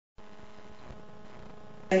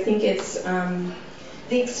I think it's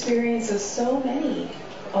the experience of so many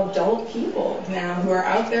adult people now who are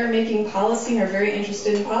out there making policy and are very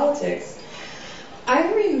interested in politics. I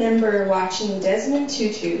remember watching Desmond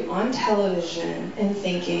Tutu on television and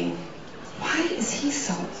thinking, why is he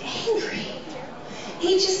so angry?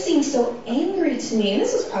 He just seemed so angry to me. And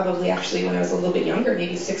this was probably actually when I was a little bit younger,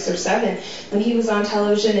 maybe 6 or 7, when he was on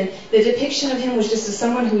television. And the depiction of him was just as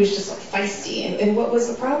someone who was just like feisty. And what was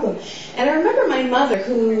the problem? And I remember my mother,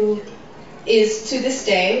 who is to this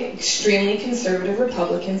day extremely conservative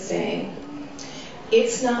Republican, saying,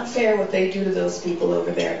 it's not fair what they do to those people over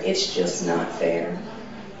there. It's just not fair.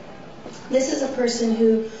 This is a person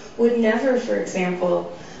who would never, for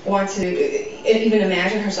example, want to even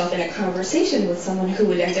imagine herself in a conversation with someone who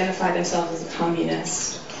would identify themselves as a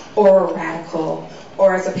communist or a radical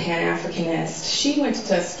or as a Pan-Africanist. She went to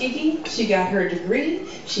Tuskegee, she got her degree,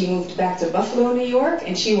 she moved back to Buffalo, New York,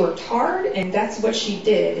 and she worked hard, and that's what she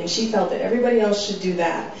did, and she felt that everybody else should do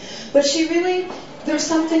that. But she really, there's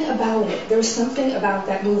something about it. There's something about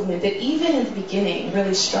that movement that even at the beginning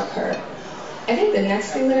really struck her. I think the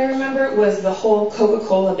next thing that I remember was the whole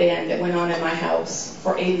Coca-Cola ban that went on in my house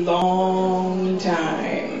for a long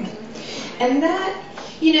time. And that,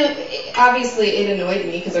 you know, obviously it annoyed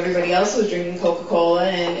me because everybody else was drinking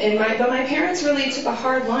Coca-Cola, but my parents really took a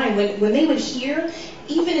hard line. When they would hear,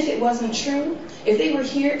 even if it wasn't true, if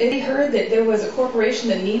they heard that there was a corporation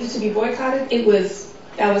that needed to be boycotted, that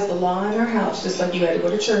was the law in our house, just like you had to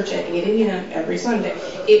go to church at 8 a.m. every Sunday.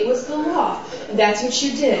 It was the law. That's what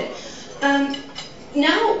you did.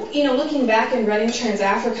 Now, you know, looking back and running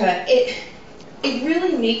Trans-Africa, it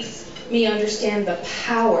really makes me understand the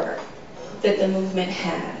power that the movement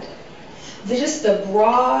had. Just the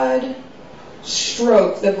broad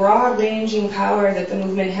stroke, the broad-ranging power that the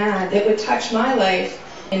movement had that would touch my life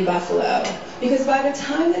in Buffalo. Because by the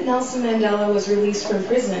time that Nelson Mandela was released from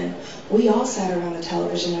prison, we all sat around the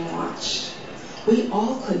television and watched. We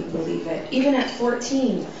all couldn't believe it. Even at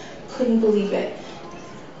 14, couldn't believe it.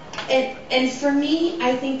 And for me,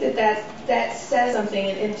 I think that says something.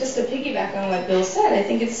 And just to piggyback on what Bill said, I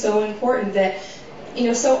think it's so important that, you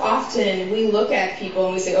know, so often we look at people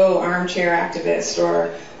and we say, oh, armchair activist,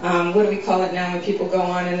 or what do we call it now when people go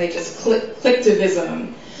on and they just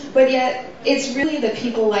clicktivism. But yet, it's really the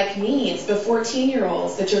people like me, it's the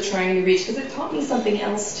 14-year-olds that you're trying to reach, because it taught me something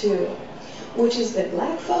else too, which is that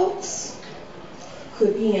black folks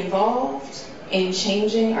could be involved in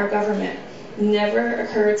changing our government. Never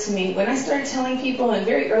occurred to me. When I started telling people, and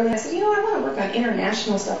very early I said, you know, I want to work on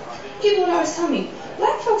international stuff, people would always tell me,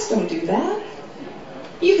 black folks don't do that.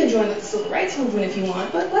 You can join the civil rights movement if you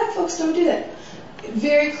want, but black folks don't do that.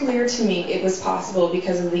 Very clear to me it was possible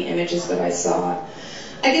because of the images that I saw.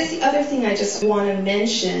 I guess the other thing I just want to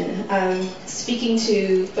mention, speaking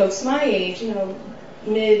to folks my age, you know,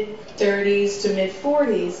 mid-30s to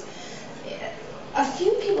mid-40s, a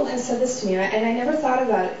few people have said this to me, and I never thought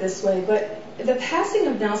about it this way, but the passing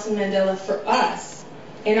of Nelson Mandela for us,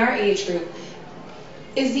 in our age group,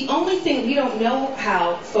 is the only thing, we don't know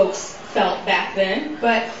how folks felt back then,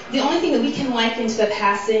 but the only thing that we can liken to the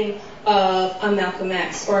passing of a Malcolm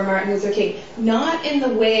X or a Martin Luther King, not in the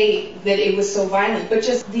way that it was so violent, but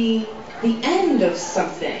just the end of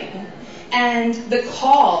something. And the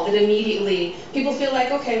call that immediately, people feel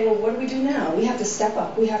like, okay, well, what do we do now? We have to step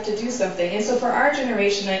up. We have to do something. And so for our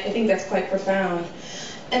generation, I think that's quite profound.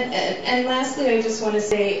 And lastly, I just want to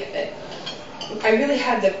say, I really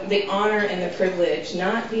had the honor and the privilege,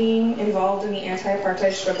 not being involved in the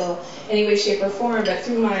anti-apartheid struggle in any way, shape, or form, but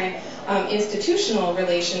through my institutional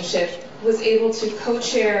relationship, was able to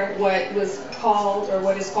co-chair what was called, or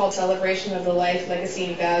what is called, Celebration of the Life, Legacy,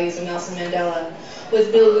 and Values of Nelson Mandela,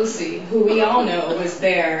 with Bill Lucy, who we all know was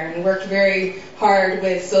there and worked very hard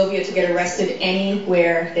with Sylvia to get arrested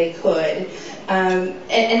anywhere they could. And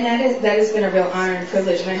that has been a real honor and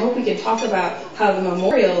privilege. And I hope we can talk about how the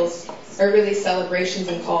memorials are really celebrations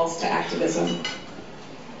and calls to activism.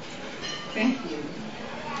 Thank you.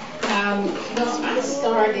 Well, I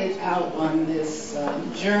started out on this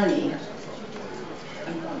journey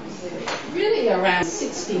really around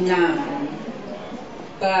 69,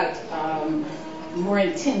 but more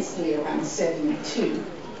intensely around 72.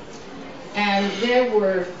 And there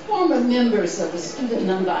were former members of the Student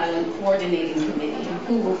Nonviolent Coordinating Committee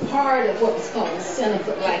who were part of what was called the Center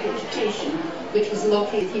for Black Education, which was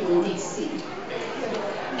located here in D.C.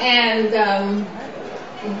 And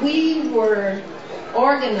we were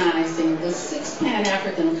organizing the 6th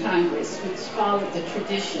Pan-African Congress, which followed the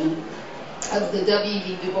tradition of the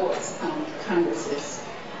W.E.B. Du Bois Congresses.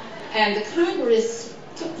 And the Congress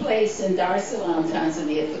took place in Dar es Salaam,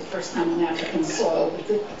 Tanzania, for the first time on African soil, with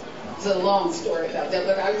the It's a long story about that,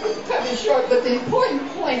 but I will cut it short. But the important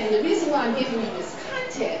point, and the reason why I'm giving you this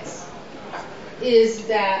context, is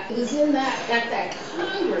that it was at that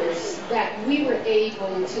Congress that we were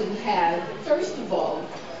able to have, first of all,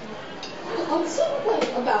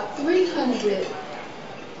 about 300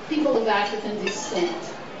 people of African descent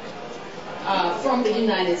from the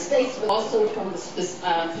United States, but also from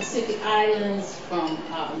the Pacific Islands, from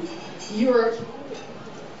Europe,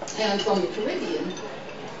 and from the Caribbean,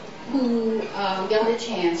 who got a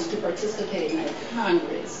chance to participate in the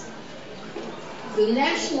Congress. The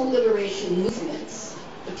national liberation movements,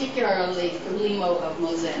 particularly Frelimo of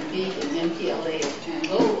Mozambique and MPLA of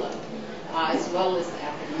Angola, as well as the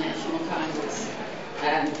African National Congress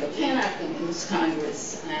and the Pan-Africanist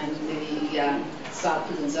Congress and the South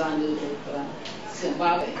Zanu of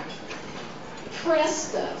Zimbabwe,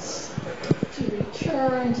 pressed us to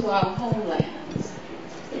return to our homelands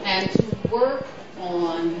and to work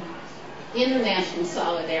on international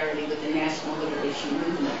solidarity with the national liberation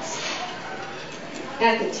movements.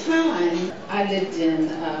 At the time, I lived in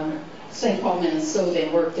St. Paul, Minnesota,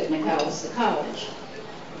 and worked at Macalester College.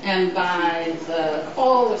 And by the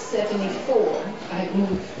fall of '74, I had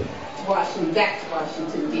moved back to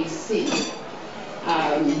Washington, D.C.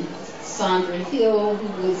 Sandra Hill,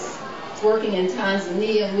 who was working in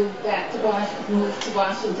Tanzania, moved to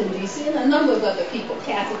Washington, D.C., and a number of other people,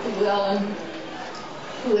 Kathy Llewellyn,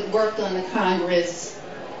 who had worked on the Congress.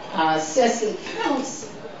 Cecily Counts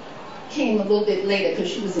came a little bit later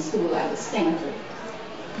because she was in school out of Stanford.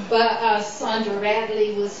 But Sandra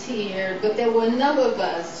Radley was here, but there were a number of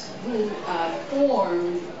us who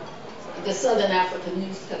formed the Southern Africa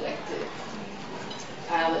News Collective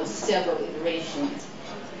out of several iterations.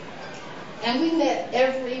 And we met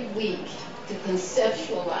every week to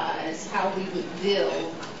conceptualize how we would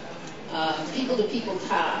build people-to-people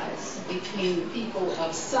ties between the people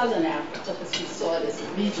of Southern Africa, because we saw it as a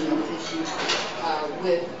regional issue,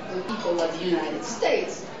 with the people of the United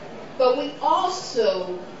States. But we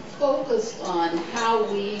also focused on how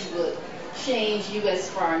we would change U.S.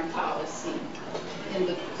 foreign policy in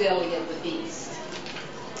the belly of the beast.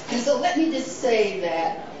 And so let me just say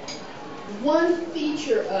that one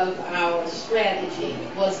feature of our strategy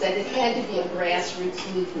was that it had to be a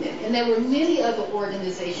grassroots movement. And there were many other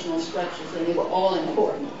organizational structures, and they were all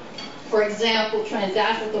important. For example,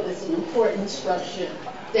 Trans-Africa was an important structure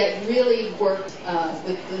that really worked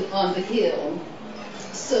on the Hill.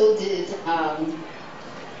 So did,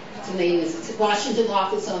 the name is Washington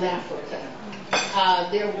Office on Africa.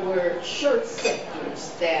 There were church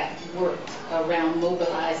sectors that worked around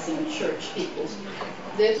mobilizing church people.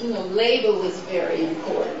 Labor was very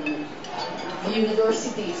important.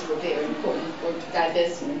 Universities were very important for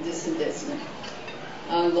divestment, disinvestment,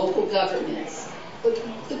 local governments. But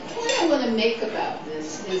the point I want to make about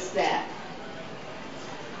this is that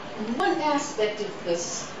one aspect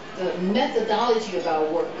of the methodology of our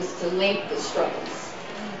work was to link the struggles.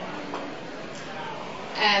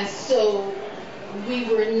 And so we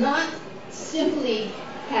were not simply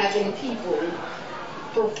having people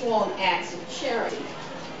perform acts of charity,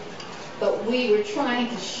 but we were trying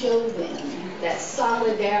to show them that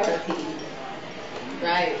solidarity,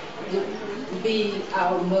 right, would be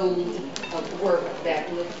our mode of work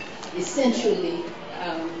that would essentially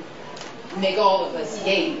make all of us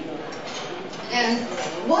gain. And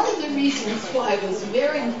one of the reasons why it was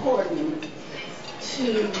very important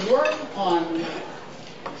to work on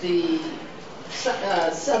the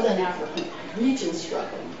Southern African region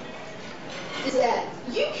struggle is that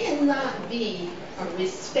you cannot be a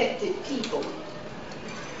respected people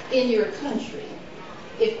in your country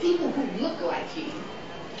if people who look like you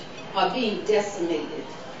are being decimated,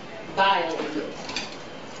 violated,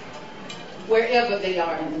 wherever they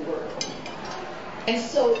are in the world. And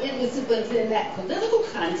so it was within that political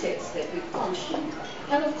context that we functioned.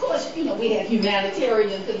 And of course, we had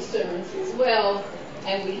humanitarian concerns as well,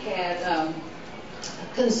 and we had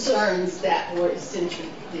concerns that were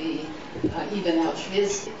essentially even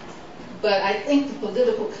altruistic. But I think the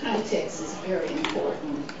political context is very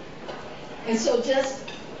important. And so just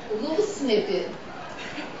a little snippet.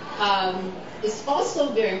 It's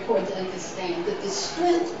also very important to understand that the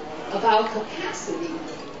strength of our capacity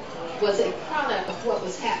was a product of what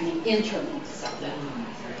was happening internally to South Africa.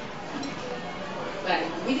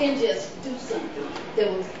 Right? We didn't just do something.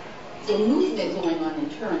 There was a movement going on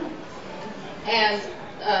internally. And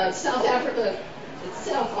South Africa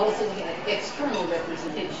itself also had external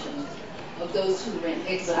representation of those who were in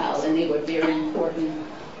exile, and they were very important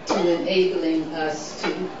to enabling us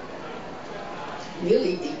to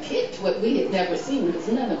really depict what we had never seen, because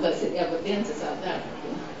none of us had ever been to South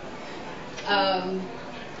Africa.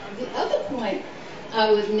 The other point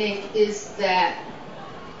I would make is that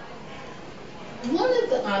one of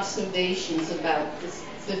the observations about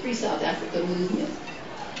the Free South Africa movement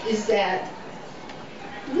is that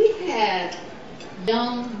we had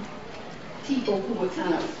young people who were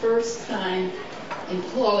kind of first-time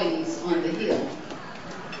employees on the Hill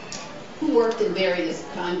who worked in various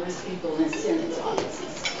Congress people and Senate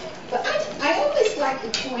offices. But I always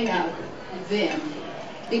like to point out them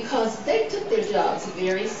because they took their jobs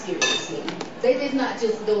very seriously. They did not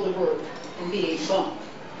just go to work and be a bump,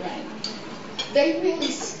 right? They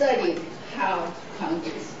really studied how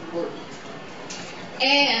Congress worked.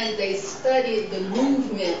 And they studied the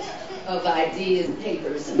movement of ideas and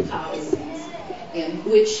papers and policies, and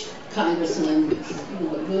which congressman was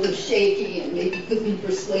a little shaky and maybe could be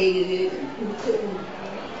persuaded and who couldn't.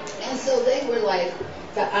 And so they were like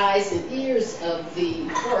the eyes and ears of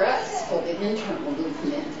for us, for the internal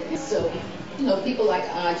movement. And so, people like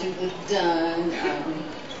Audrey Dunn,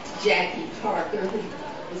 Jackie Parker,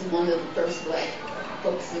 who was one of the first black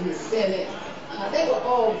folks in the Senate, they were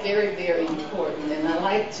all very, very important. And I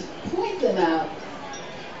like to point them out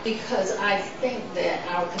because I think that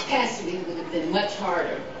our capacity would have been much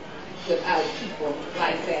harder without people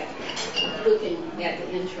like that looking at the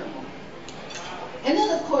internal. And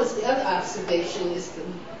then, of course, the other observation is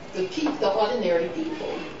the ordinary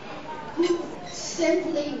people who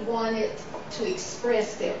simply wanted to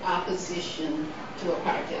express their opposition to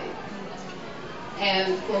apartheid.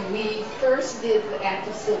 And when we first did the Act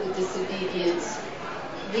of Civil Disobedience,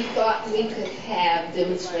 we thought we could have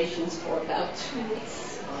demonstrations for about 2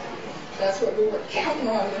 weeks. That's what we were counting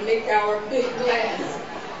on to make our big blast.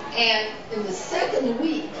 And in the second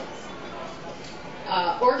week,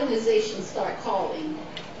 organizations start calling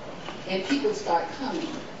and people start coming.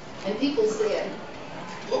 And people said,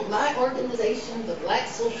 well, my organization, the Black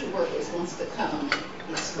Social Workers, wants to come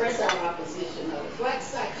express our opposition, or the Black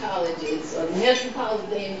Psychologists, or the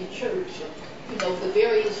Metropolitan Church, the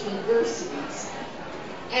various universities.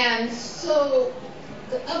 And so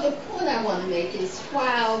the other point I want to make is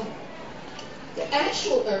while the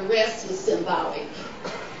actual arrest was symbolic,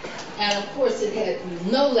 and of course it had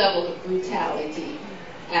no level of brutality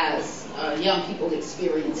as young people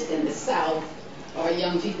experienced in the South or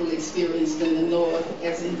young people experienced in the North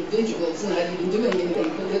as individuals, not even doing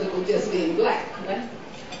anything political, just being black, right?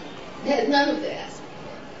 It had none of that.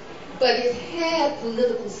 But it had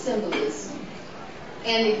political symbolism,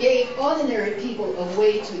 and it gave ordinary people a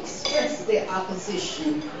way to express their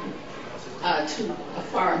opposition to a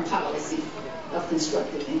foreign policy of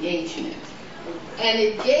constructive engagement. And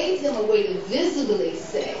it gave them a way to visibly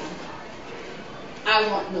say, I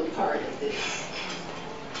want no part of this.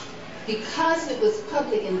 Because it was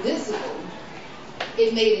public and visible,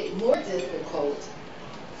 it made it more difficult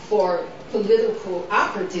for political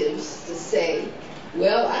operatives to say,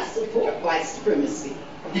 well, I support white supremacy.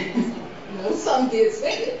 Some did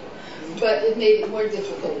say it, but it made it more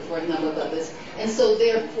difficult for a number of others. And so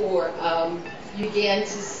therefore, you began to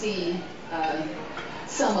see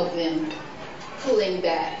some of them pulling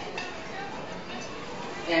back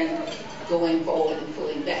and going forward and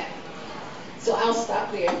pulling back. So I'll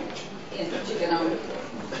stop there and you can on.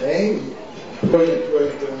 Okay.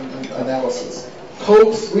 Brilliant analysis.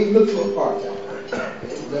 Coke sweetened to apartheid.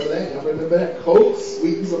 Remember that? Y'all remember that? Coke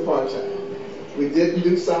sweetens apartheid. We didn't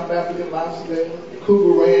do South African lobster there. The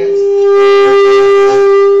cougar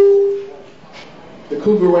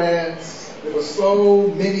rants. There were so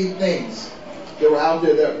many things that were out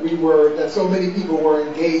there that so many people were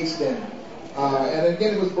engaged in. And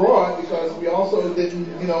again, it was broad because we also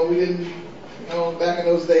didn't, back in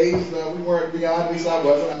those days, we weren't beyond, at least I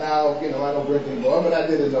wasn't. Now, I don't drink anymore, but I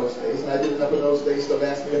did in those days. And I did enough in those days to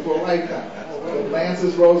last me for a lifetime.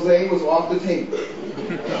 Lance's Rosé was off the table.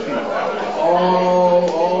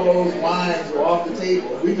 All those wines were off the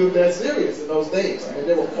table. We took that serious in those days. I mean,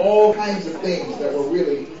 there were all kinds of things that were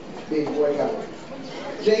really being worked out.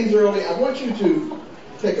 James Early, I want you to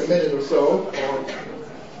take a minute or so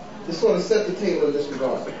to sort of set the table in this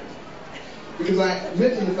regard. Because I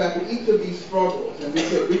mentioned the fact that each of these struggles, and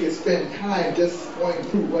we could spend time just going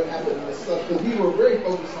through what happened in the South, because we were very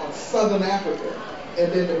focused on Southern Africa,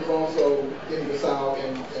 and then there was also Guinea-Bissau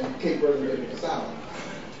and Cape Verde and Guinea-Bissau.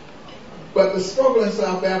 But the struggle in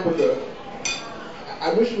South Africa,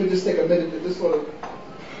 I wish we would just take a minute to just sort of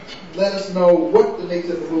let us know what the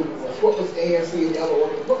nature of the movement was. What was ANC and the other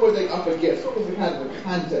organizations? What were they up against? What was the kind of the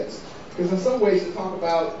context? Because in some ways to talk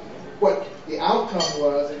about what the outcome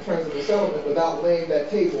was in terms of the settlement without laying that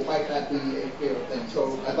table might not be a fair thing.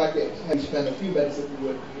 So I'd like to have you spend a few minutes, if you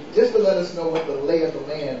would, just to let us know what the lay of the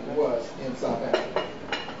land was in South Africa.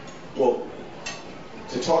 Well,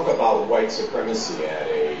 to talk about white supremacy at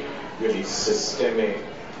a really systemic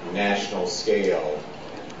national scale,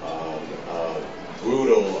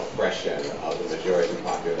 brutal oppression of the majority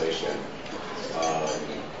population,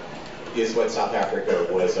 is what South Africa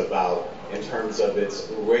was about in terms of its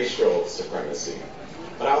racial supremacy.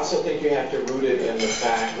 But I also think you have to root it in the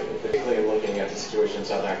fact, particularly in looking at the situation in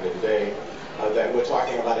South Africa today, that we're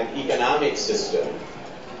talking about an economic system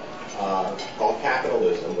called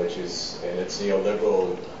capitalism, which is in its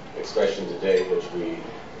neoliberal expression today, which we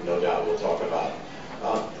no doubt will talk about.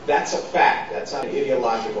 That's a fact. That's not an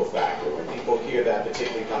ideological fact. When people hear that,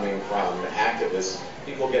 particularly coming from activists,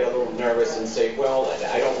 people get a little nervous and say, well,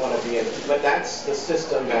 I don't want to be in. But that's the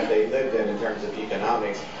system that they lived in terms of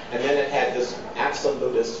economics. And then it had this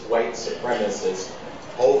absolutist white supremacist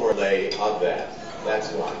overlay of that. That's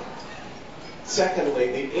one.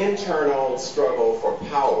 Secondly, the internal struggle for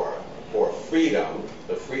power, for freedom,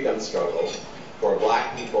 the freedom struggle for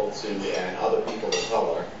black people and other people of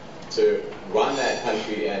color to run that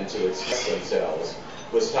country and to express themselves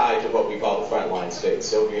was tied to what we call the frontline states.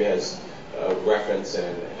 Sylvia has referenced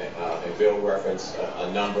and Bill referenced a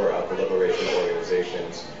number of liberation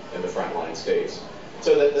organizations in the frontline states.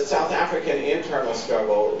 So that the South African internal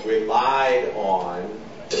struggle relied on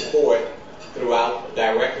support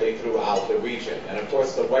directly throughout the region. And of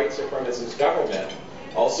course the white supremacist government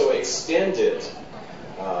also extended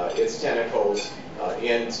its tentacles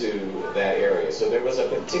into that area. So there was a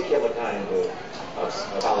particular kind of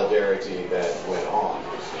solidarity that went on.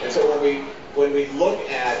 And so when we look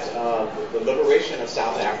at the liberation of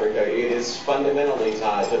South Africa, it is fundamentally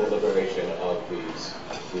tied to the liberation of these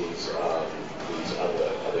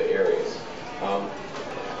other areas.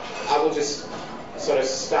 I will just sort of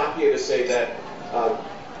stop here to say that,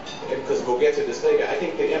 because we'll get to this later, I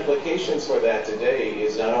think the implications for that today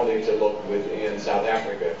is not only to look within South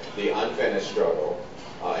Africa, the unfinished struggle,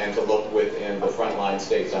 and to look within the frontline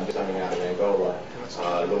states. I'm coming out of Angola.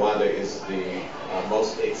 Luanda is the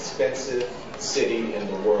most expensive city in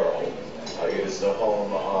the world. It is the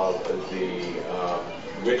home of the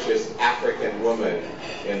richest African woman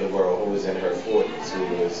in the world, who is in her 40s, who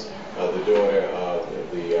is the daughter of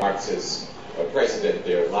the Marxist president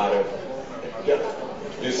there. A lot of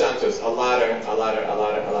Dos Santos, a lot of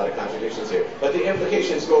contradictions here. But the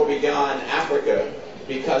implications go beyond Africa,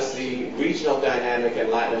 because the regional dynamic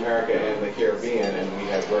in Latin America and the Caribbean, and we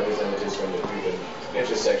have representatives from the Cuban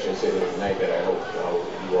intersections here tonight that I hope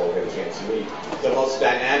you all get a chance to meet. The most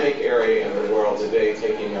dynamic area in the world today,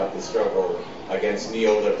 taking up the struggle against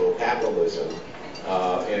neoliberal capitalism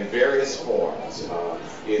in various forms,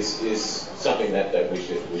 is something that we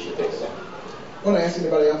should think about. I want to ask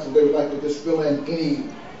anybody else if they would like to just fill in any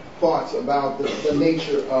thoughts about the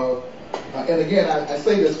nature of, and again, I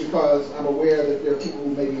say this because I'm aware that there are people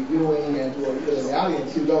who may be viewing and who are even in the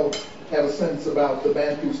audience who don't have a sense about the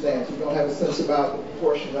Bantu stance, who don't have a sense about the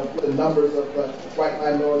proportion of the numbers of the white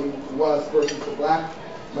minority was versus the black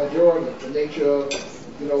majority, the nature of,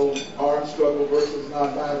 armed struggle versus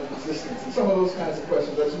nonviolent resistance, and some of those kinds of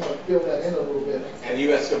questions. I just want to fill that in a little bit. And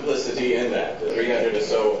U.S. complicity in that. The 300 or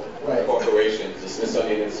so corporations, the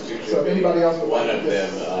Smithsonian Institution, so if anybody else would one like of to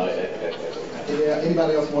them.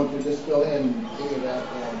 Anybody else want to just fill in any of that,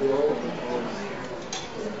 Bill?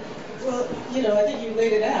 Well, I think you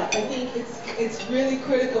laid it out. I think it's really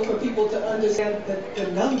critical for people to understand the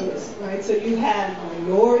numbers, right? So you have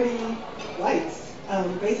minority whites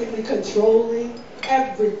basically controlling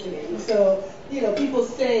everything. So, people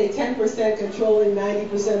say 10% controlling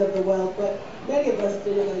 90% of the wealth, but many of us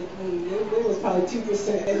feel like there was probably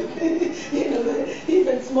 2%.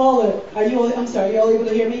 Even smaller. I'm sorry, you all able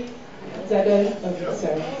to hear me? Is that better? Okay,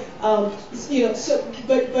 sorry.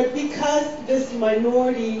 But because this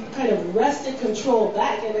minority kind of wrested control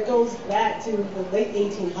back, and it goes back to the late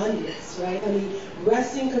 1800s, right? I mean,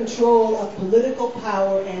 wresting control of political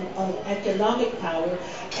power and of economic power,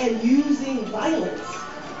 and using violence,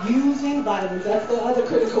 that's the other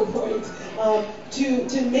critical point,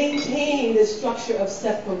 to maintain this structure of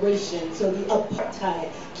separation. So the apartheid,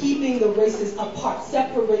 keeping the races apart,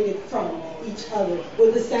 separated from each other,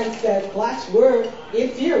 with the sense that blacks were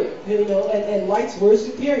inferior, and whites were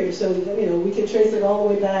superior. So, we can trace it all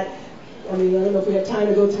the way back. I mean, I don't know if we have time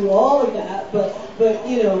to go through all of that, but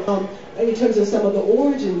in terms of some of the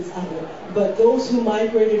origins of it. But those who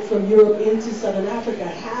migrated from Europe into Southern Africa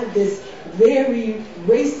had this very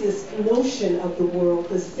racist notion of the world,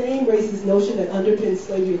 the same racist notion that underpins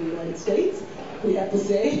slavery in the United States, we have to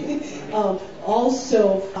say.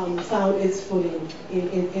 also found its footing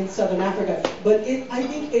in Southern Africa. But I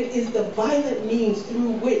think it is the violent means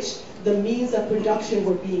through which the means of production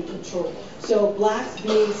were being controlled. So blacks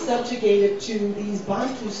being subjugated to these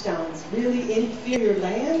Bantustans, really inferior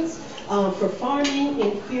lands for farming,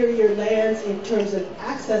 inferior lands in terms of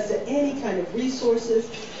access to any kind of resources,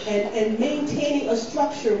 and maintaining a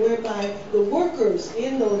structure whereby the workers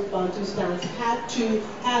in those Bantustans had to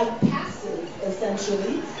have passes,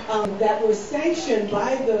 essentially, that were sanctioned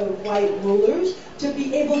by the white rulers to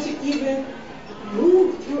be able to even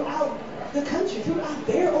move throughout the country, throughout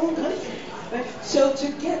their own country. Right? So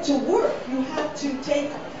to get to work, you have to take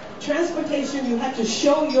transportation, you have to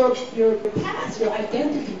show your pass, your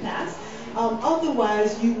identity pass.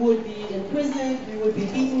 Otherwise, you would be imprisoned, you would be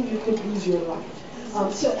beaten, you could lose your life.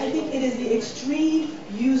 So I think it is the extreme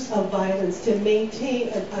use of violence to maintain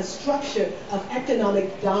a structure of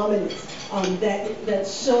economic dominance that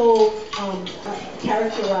so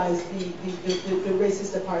characterized the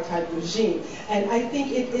racist apartheid regime. And I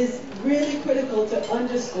think it is really critical to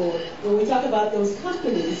underscore when we talk about those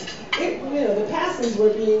companies, the passes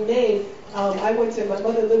were being made. My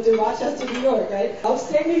mother lived in Rochester, New York, right?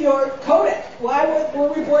 Upstate New York, Kodak. Why were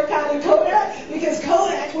we boycotting Kodak? Because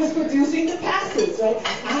Kodak was producing the passes, right?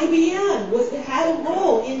 IBM had a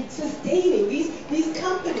role in sustaining these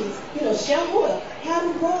companies. Shell Oil had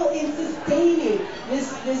a role in sustaining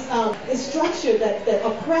this structure that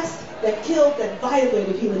oppressed, that killed, that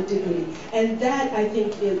violated human dignity. And that, I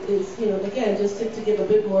think, is again, just to give a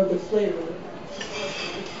bit more of the flavor.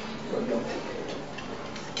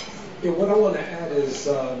 Yeah, what I want to add is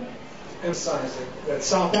emphasizing that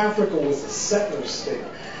South Africa was a settler state.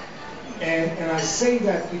 And I say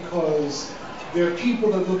that because there are people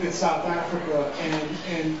that look at South Africa,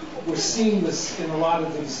 and we're seeing this in a lot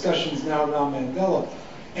of the discussions now around Mandela,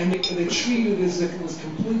 and they treat it as if it was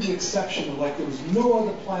completely exceptional, like there was no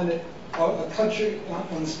other planet or a country on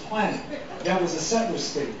this planet that was a settler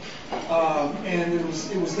state. And it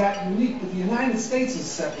was that unique, but the United States is a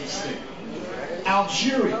settler state.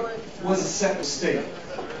 Algeria was a settler state.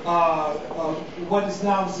 What is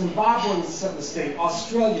now Zimbabwe was a settler state.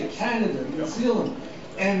 Australia, Canada, New Zealand,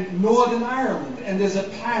 and Northern Ireland. And there's a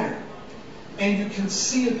pattern. And you can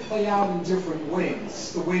see it play out in different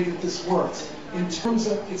ways, the way that this works. In terms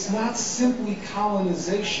of, it's not simply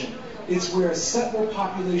colonization. It's where a settler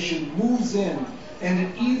population moves in, and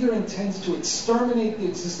it either intends to exterminate the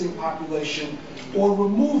existing population or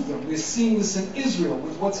remove them. We're seeing this in Israel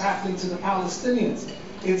with what's happening to the Palestinians.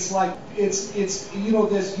 It's like,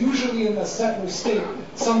 there's usually in a settler state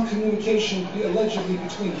some communication allegedly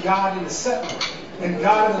between God and the settler. And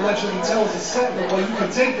God allegedly tells the settler, well, you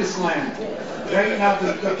can take this land. Right? Now,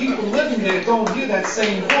 the people living there don't hear that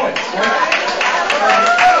same voice. Right?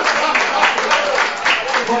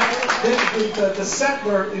 But the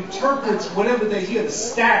settler interprets whatever they hear, the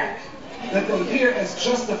static that they hear, as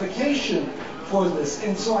justification for this.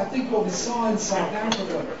 And so I think what we saw in South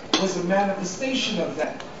Africa was a manifestation of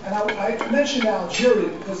that. And I mentioned Algeria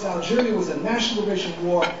because Algeria was a national liberation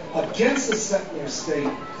war against a settler state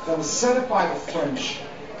that was set up by the French,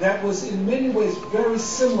 that was in many ways very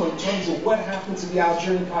similar in terms of what happened to the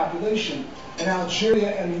Algerian population. And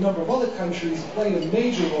Algeria and a number of other countries played a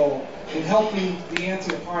major role in helping the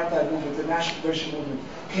anti-apartheid movement, the national liberation movement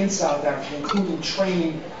in South Africa, including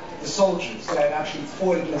training the soldiers that actually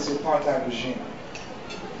fought against the apartheid regime.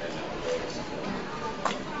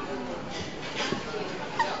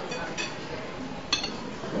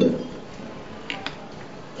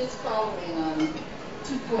 Just following on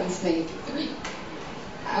 2 points, maybe 3.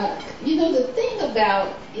 The thing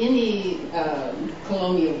about any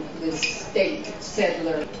colonialist state,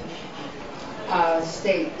 settler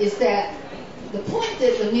state, is that the point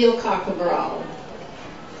that Emile Cabral,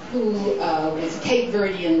 who was a Cape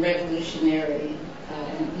Verdean revolutionary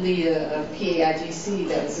leader of PAIGC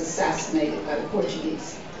that was assassinated by the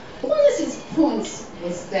Portuguese, one of his points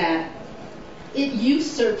was that it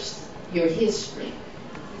usurps your history,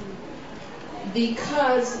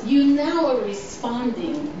 because you now are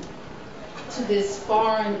responding to this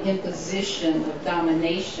foreign imposition of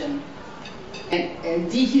domination and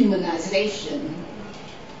dehumanization.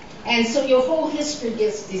 And so your whole history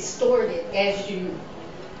gets distorted as you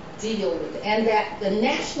deal with it. And that the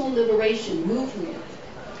national liberation movement,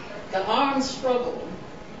 the armed struggle,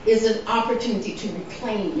 is an opportunity to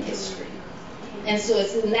reclaim history. And so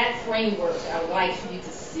it's in that framework I would like for you to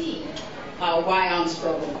see why armed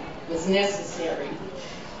struggle was necessary,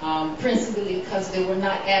 principally because there were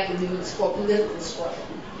not avenues for political struggle,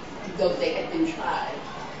 though they had been tried.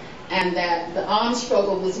 And that the armed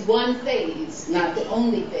struggle was one phase, not the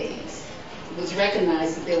only phase, was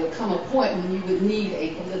recognized that there would come a point when you would need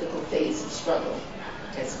a political phase of struggle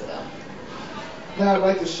as well. Now I'd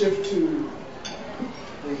like to shift to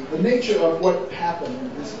the nature of what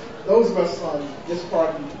happened. Those of us on this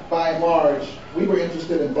party, by and large, we were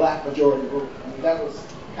interested in black majority group. I mean, that was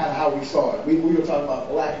kind of how we saw it. We were talking about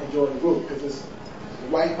black majority group because this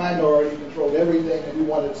white minority controlled everything, and we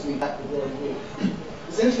wanted to see black majority group.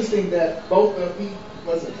 It's interesting that both of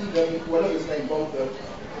whatever his name,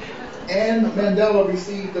 and Mandela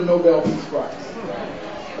received the Nobel Peace Prize.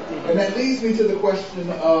 And that leads me to the question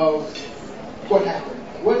of what happened.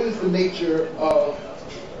 What is the nature of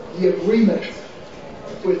the agreement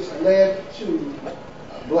which led to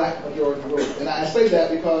black majority group? And I say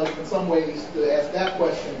that because in some ways to ask that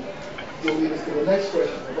question will lead us to the next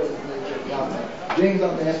question of what is the nature of the outcome. James,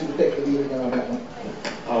 I'm going to ask you to take the lead again on that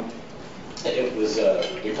one. It was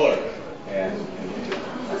declared, and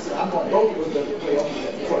I'm going to vote with the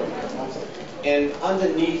and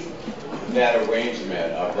underneath that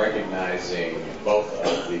arrangement of recognizing both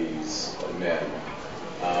of these men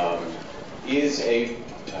is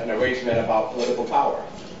an arrangement about political power.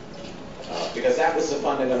 Because that was the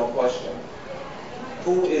fundamental question.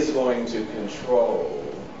 Who is going to control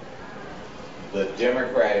the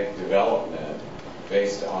democratic development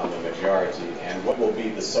based on the majority, and what will be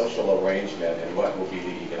the social arrangement, and what will be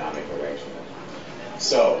the economic arrangement?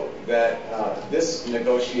 So that this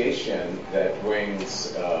negotiation that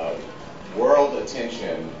brings world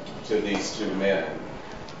attention to these two men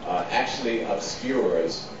actually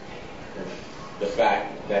obscures the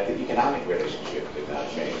fact that the economic relationship did not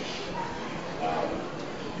change.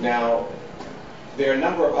 Now, there are a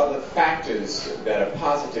number of other factors that are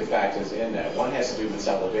positive factors in that. One has to do with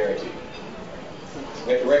solidarity.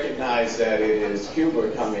 We have to recognize that it is Cuba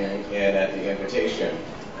coming in at the invitation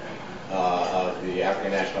of the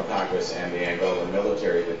African National Congress and the Angolan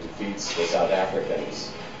military that defeats the South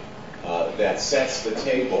Africans that sets the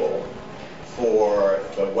table for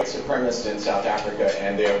the white supremacists in South Africa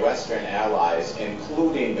and their Western allies,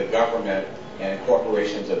 including the government and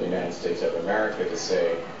corporations of the United States of America, to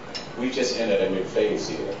say, we just entered a new phase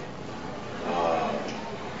here.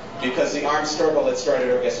 Because the armed struggle that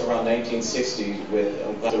started, I guess, around 1960 with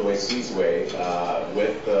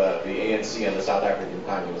with the ANC and the South African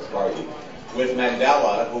Communist Party, with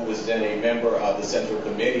Mandela, who was then a member of the Central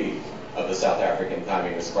Committee of the South African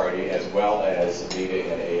Communist Party, as well as leader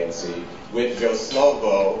in ANC, with Joe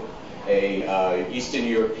Slovo, a Eastern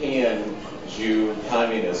European Jew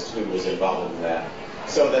communist who was involved in that.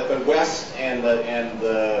 So that the West and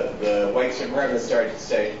the white supremacists started to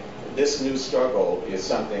say, this new struggle is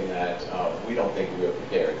something that we don't think we are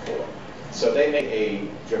prepared for. So they made a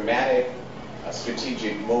dramatic,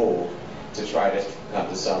 strategic move to try to come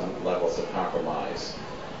to some levels of compromise.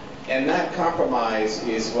 And that compromise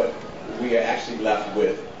is what we are actually left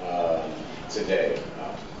with today.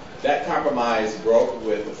 That compromise broke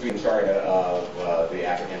with the Freedom Charter of the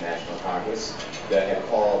African National Congress that had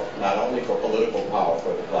called not only for political power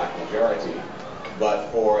for the black majority,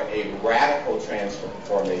 but for a radical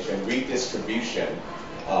transformation, redistribution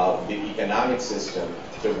of the economic system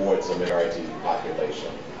towards the majority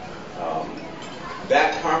population.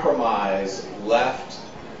 That compromise left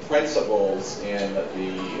principles in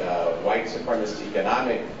the white supremacist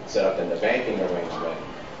economic setup and the banking arrangement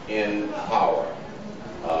in power.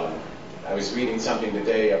 I was reading something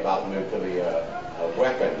today about nuclear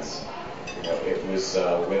weapons. You know, it was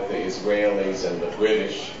with the Israelis and the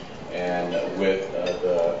British and with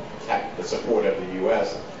the support of the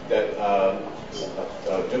U.S. that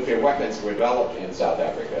nuclear weapons were developed in South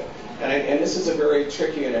Africa. And this is a very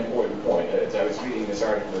tricky and important point. As I was reading this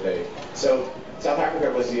article today, so South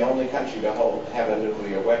Africa was the only country to have a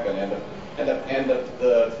nuclear weapon, and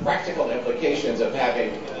the practical implications of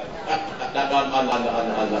having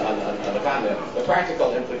on the continent, the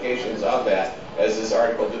practical implications of that, as this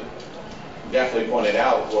article definitely pointed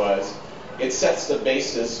out, was it sets the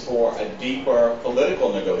basis for a deeper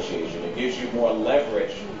political negotiation. It gives you more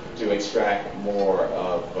leverage to extract more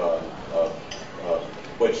of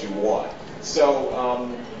what you want. So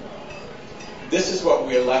this is what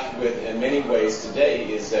we're left with in many ways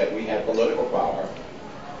today, is that we have political power,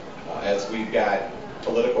 as we've got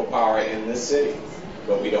political power in this city,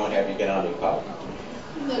 but we don't have economic power.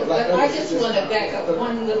 No, but I just want to back up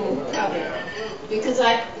one little comment, because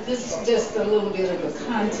this is just a little bit of a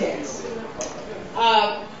context.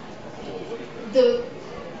 The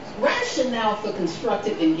rationale for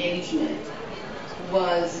constructive engagement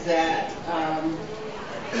was that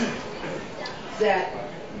that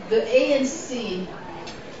the ANC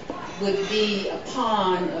would be a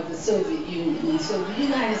pawn of the Soviet Union, and so the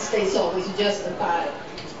United States always justified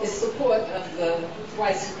his support of the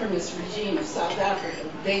white supremacist regime of South Africa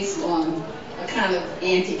based on a kind of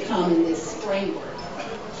anti-communist framework.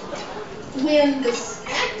 When the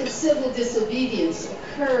act of civil disobedience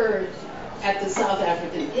occurred at the South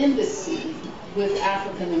African embassy with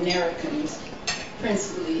African Americans,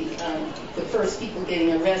 principally the first people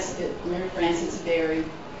getting arrested, Mary Frances Berry,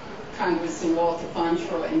 Congressman Walter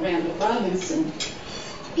Fauntroy, and Randall Robinson,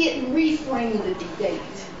 it reframed the debate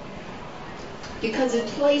because it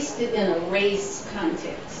placed it in a race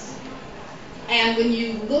context. And when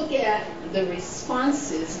you look at the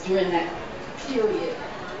responses during that period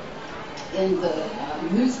in the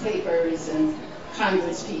newspapers and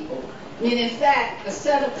Congress people, I mean, in fact, a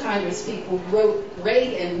set of Congress people wrote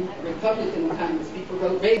Reagan, Republican Congress people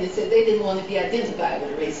wrote Reagan and said they didn't want to be identified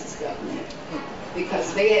with a racist government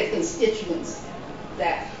because they had constituents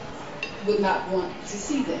that would not want to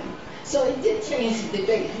see them. So it did change the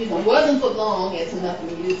debate. You know, it wasn't for long, as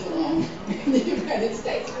nothing is for long in the United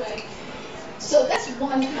States, right? So that's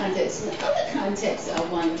one context. And the other context I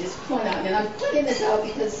want to just point out, and I'm pointing this out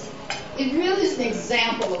because it really is an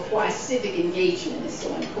example of why civic engagement is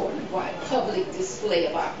so important, why public display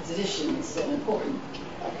of opposition is so important.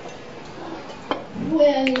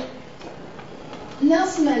 When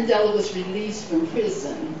Nelson Mandela was released from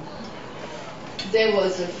prison, there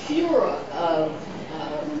was a furor of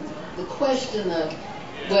the question of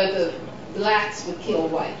whether blacks would kill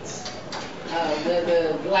whites,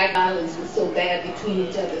 whether black violence was so bad between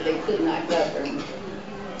each other they could not govern,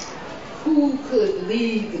 who could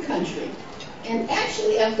lead the country. And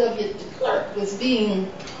actually, F.W. de Klerk was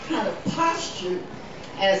being kind of postured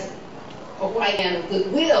as a white man of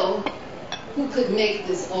goodwill who could make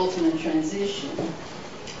this ultimate transition.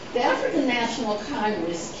 The African National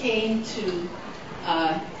Congress came to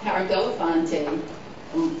Harold Belafonte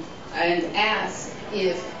and asked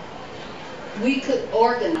if we could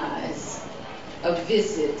organize a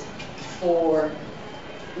visit for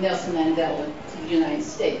Nelson Mandela to the United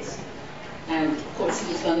States. And of course,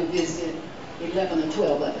 he was going to visit 11 or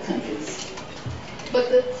 12 other countries. But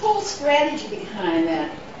the whole strategy behind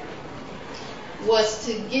that was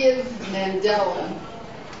to give Mandela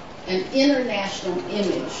an international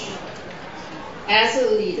image as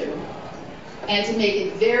a leader and to make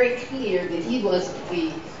it very clear that he was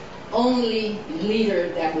the only leader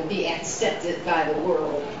that would be accepted by the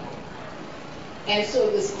world. And so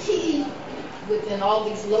it was key within all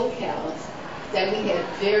these locales that we had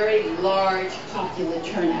very large popular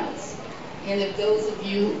turnouts. And if those of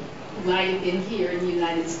you who might have been here in the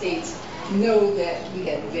United States know that we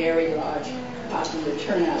had very large popular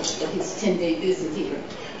turnouts for his 10-day visit here.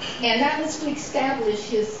 And that was to establish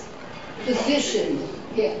his position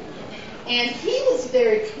here. And he was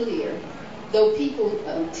very clear, though people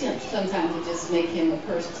attempt sometimes to just make him a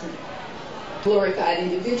person, glorified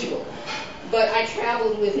individual. But I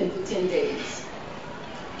traveled with him for 10 days.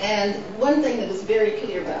 And one thing that was very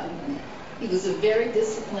clear about him, he was a very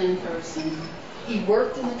disciplined person. He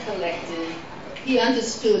worked in the collective. He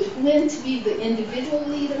understood when to be the individual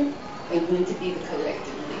leader and when to be the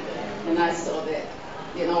collective leader. And I saw that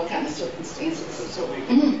in all kinds of circumstances.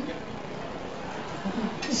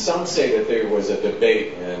 Some say that there was a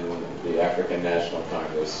debate in the African National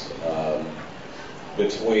Congress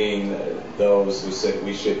between those who said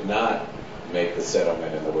we should not make the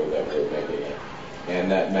settlement in the way that we're making it,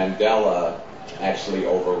 and that Mandela actually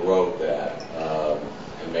overrode that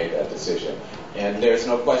and made that decision. And there's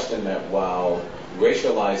no question that while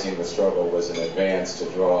racializing the struggle was an advance to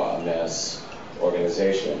draw a mass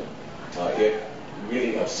organization, it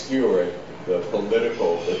really obscured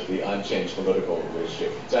the unchanged political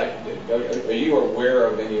leadership. Are you aware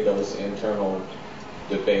of any of those internal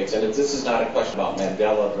debates? And this is not a question about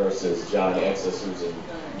Mandela versus John X or Susan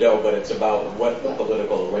Doe, but it's about what the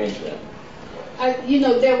political arrangement.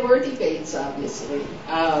 There were debates, obviously.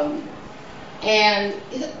 And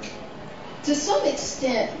to some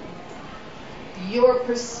extent, your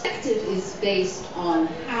perspective is based on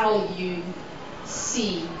how you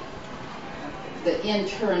see the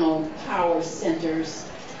internal power centers,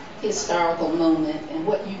 historical moment, and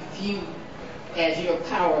what you view as your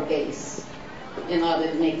power base in order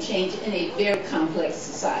to make change in a very complex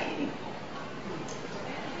society.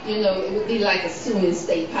 It would be like assuming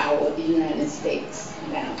state power of the United States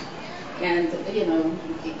now. And,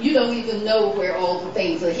 you don't even know where all the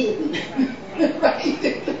things are hidden, right?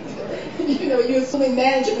 You're assuming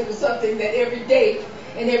management of something that every day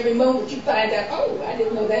and every moment you find out, oh, I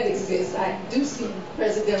didn't know that exists. I do see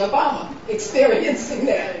President Obama experiencing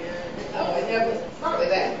that. Oh, I never thought of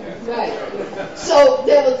that. Right. So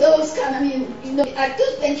there were those kind of, I do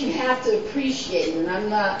think you have to appreciate, and I'm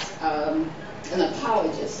not an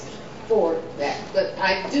apologist for that, but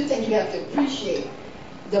I do think you have to appreciate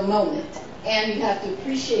the moment, and you have to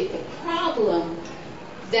appreciate the problem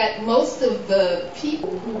that most of the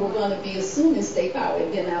people who were going to be assuming state power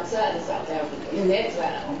had been outside of South Africa, in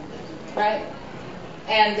exile, right?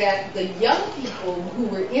 And that the young people who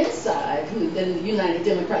were inside, who had been the United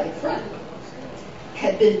Democratic Front,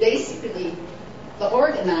 had been basically the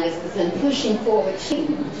organizers and pushing forward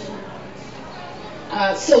change.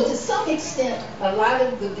 So to some extent, a lot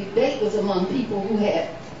of the debate was among people who had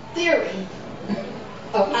theory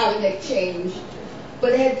of how to make change,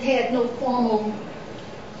 but had had no formal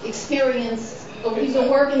experience of even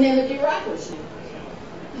working in a bureaucracy.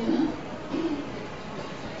 You know?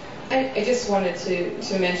 I just wanted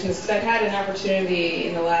to mention this because I've had an opportunity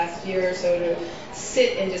in the last year or so to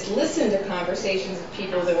sit and just listen to conversations with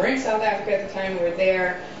people that were in South Africa at the time, who were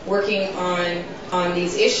there working on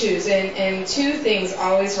these issues. And two things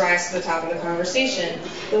always rise to the top of the conversation.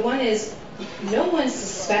 The one is, no one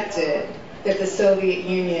suspected that the Soviet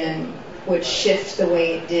Union would shift the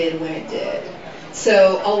way it did when it did.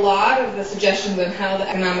 So a lot of the suggestions on how the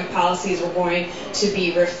economic policies were going to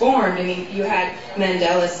be reformed, I mean, you had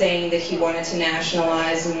Mandela saying that he wanted to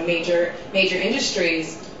nationalize major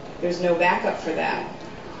industries. There's no backup for that.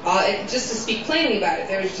 Just to speak plainly about it,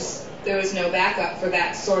 there was no backup for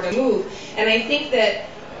that sort of move. And I think that,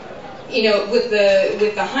 you know, with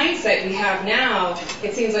the hindsight we have now,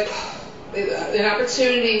 it seems like an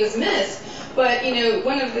opportunity was missed. But, you know,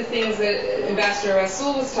 one of the things that Ambassador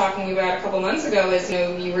Rasool was talking about a couple months ago is, you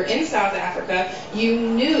know, you were in South Africa, you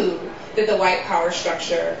knew that the white power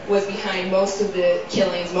structure was behind most of the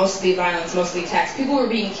killings, most of the violence, most of the attacks. People were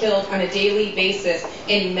being killed on a daily basis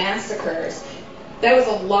in massacres. That was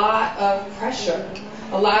a lot of pressure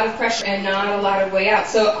and not a lot of way out.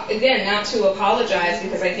 So, again, not to apologize,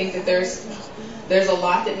 because I think that there's a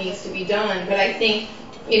lot that needs to be done, but I think,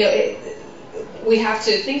 you know, we have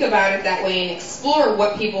to think about it that way and explore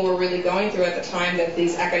what people were really going through at the time that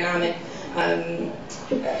these economic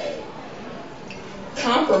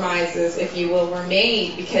compromises, if you will, were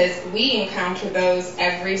made, because we encounter those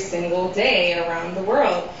every single day around the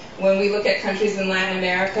world. When we look at countries in Latin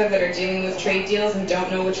America that are dealing with trade deals and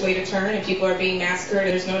don't know which way to turn, and people are being massacred,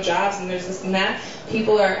 and there's no jobs, and there's this and that,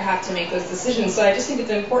 people have to make those decisions. So I just think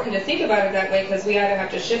it's important to think about it that way, because we either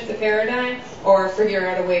have to shift the paradigm or figure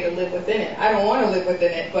out a way to live within it. I don't want to live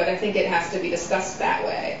within it, but I think it has to be discussed that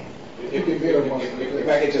way. If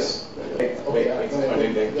I could just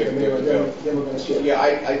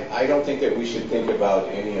I don't think that we should think about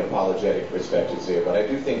any apologetic perspectives here, but I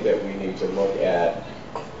do think that we need to look at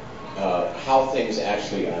how things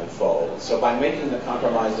actually unfold. So by making the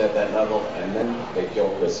compromise at that level, and then they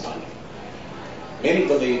killed Chris Hani. Many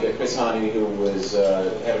believe that Chris Hani, who was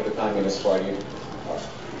head of the Communist Party,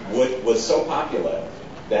 was so popular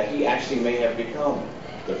that he actually may have become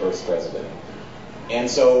the first president. And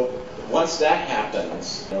so once that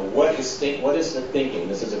happens, you know, what is the thinking?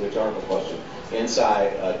 This is a rhetorical question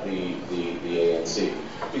inside the ANC,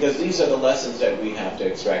 because these are the lessons that we have to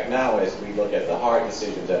extract now as we look at the hard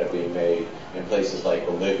decisions that are being made in places like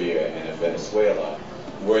Bolivia and in Venezuela,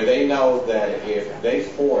 where they know that if they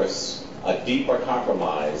force a deeper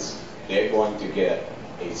compromise, they're going to get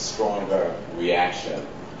a stronger reaction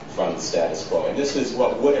from the status quo. And this is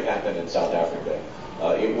what would have happened in South Africa.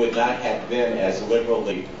 It would not have been as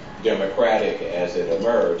liberally democratic as it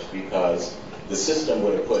emerged, because the system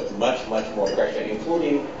would have put much, much more pressure,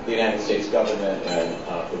 including the United States government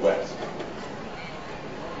and the West.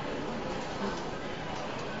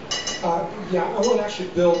 Yeah, I want to actually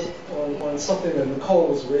build on something that Nicole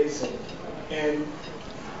was raising, and,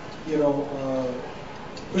 you know,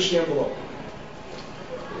 push the envelope.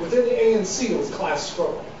 Within the ANC, it was class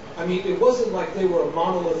struggle. I mean, it wasn't like they were a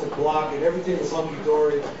monolithic block and everything was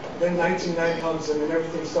hunky-dory. Then 1990 comes and then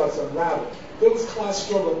everything starts to unravel. There was class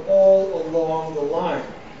struggle all along the line.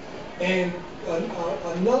 And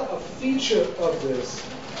a feature of this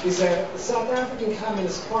is that the South African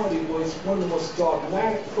Communist Party was one of the most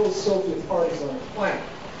dogmatic pro-Soviet parties on the planet.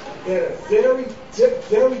 They had a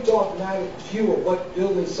very dogmatic view of what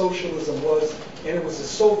building socialism was, and it was the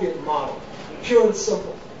Soviet model, pure and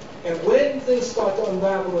simple. And when things start to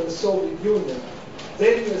unravel in the Soviet Union,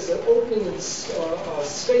 then there's an opening and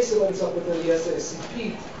space that opens up within the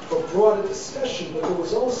SACP for broader discussion, but there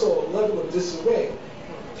was also a level of disarray.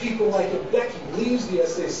 People like Mbeki leaves the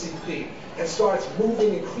SACP and starts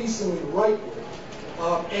moving increasingly rightward.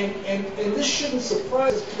 And this shouldn't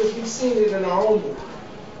surprise us, because we've seen it in our own movement.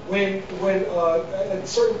 When at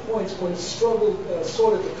certain points, when struggle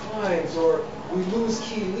sort of declines, or we lose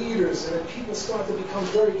key leaders, and then people start to become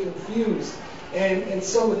very confused, and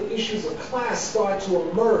some of the issues of class start to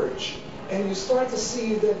emerge. And you start to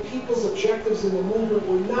see that people's objectives in the movement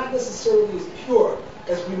were not necessarily as pure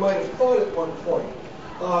as we might have thought at one point,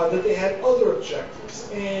 that they had other objectives.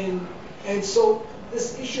 And so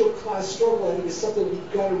this issue of class struggle, I think, is something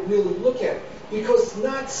we've got to really look at, because it's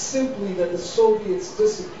not simply that the Soviets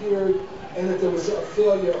disappeared and that there was a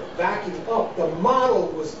failure of backing up. The model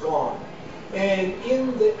was gone. And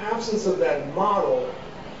in the absence of that model,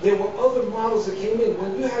 there were other models that came in.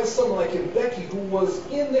 When you have someone like Mbeki, who was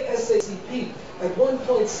in the SACP, at one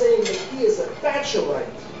point saying that he is a Thatcherite,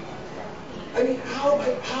 I mean,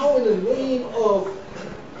 how in the name of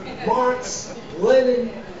Marx, Lenin,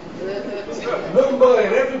 Mumba,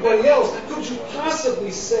 and everybody else could you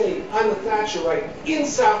possibly say I'm a Thatcherite in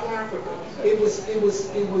South Africa? It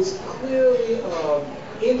was clearly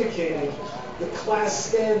indicating the class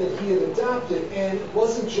stand that he had adopted, and it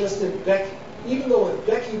wasn't just Mbeki. Even though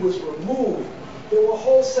Mbeki was removed, there were a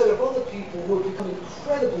whole set of other people who had become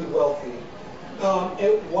incredibly wealthy,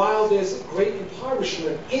 and while there's great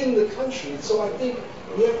impoverishment in the country. So I think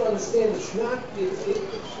we have to understand it's not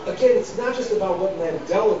just about what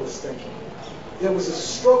Mandela was thinking. There was a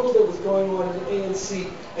struggle that was going on in the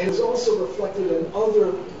ANC, and it was also reflected in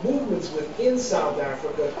other movements within South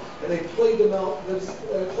Africa, and they played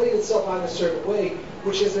itself out in a certain way,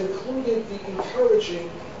 which has included the encouraging,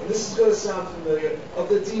 and this is going to sound familiar, of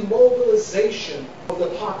the demobilization of the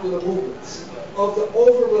popular movements, of the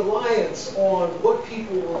over-reliance on what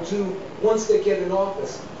people will do once they get in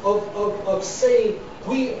office, of saying,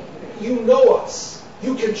 you know us,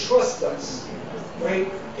 you can trust us,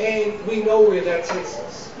 right? And we know where that takes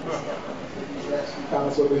us.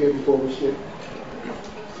 Comments over here before we shift.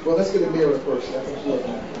 Well, let's get a mirror first. I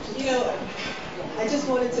think you know, I just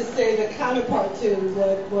wanted to say the counterpart to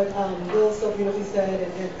what Bill so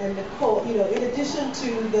said and Nicole. You know, in addition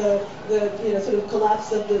to the sort of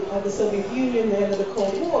collapse of the Soviet Union, the end of the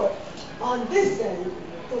Cold War, on this end,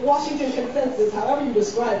 the Washington Consensus, however you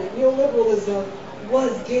describe it, neoliberalism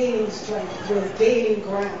was gaining strength, was gaining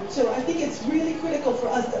ground. So I think it's really critical for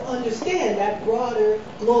us to understand that broader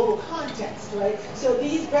global context, right? So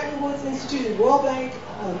these Bretton Woods institutions, World Bank,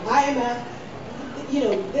 IMF, you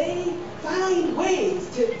know, they find ways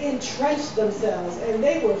to entrench themselves, and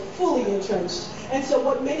they were fully entrenched. And so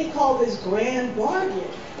what many call this grand bargain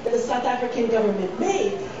that the South African government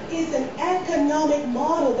made is an economic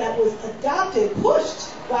model that was adopted, pushed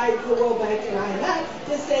by the World Bank and IMF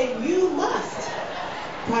to say you must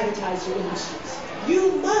privatize your industries.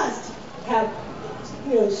 You must have,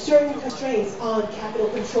 you know, certain constraints on capital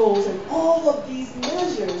controls and all of these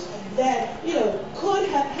measures that, you know, could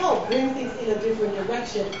have helped bring things in a different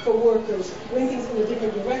direction for workers, bring things in a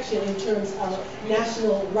different direction in terms of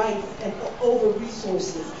national rights and over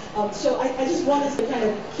resources. So I just want us to kind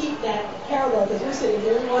of keep that parallel, because we're sitting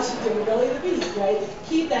here in Washington, the belly of the beast, right?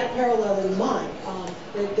 Keep that parallel in mind.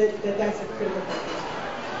 That's a critical point.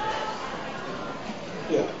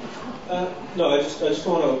 Yeah. No, I just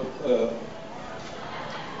want to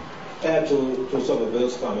add to some of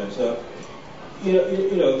Bill's comments.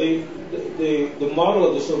 You know, the model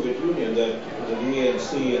of the Soviet Union that the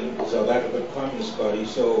ANC and the South African Communist Party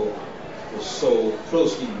was so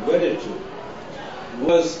closely wedded to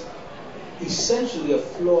was essentially a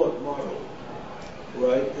flawed model,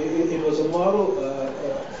 right? It was a model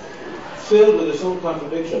filled with its own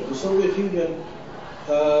contradictions. The Soviet Union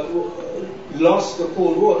lost the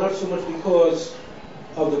Cold War not so much because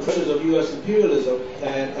of the pressures of U.S. imperialism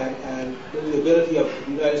and the ability of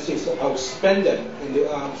the United States to outspend them in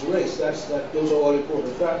the arms race. Those are all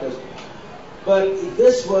important factors. But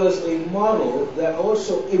this was a model that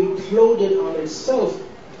also imploded on itself,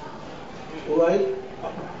 right,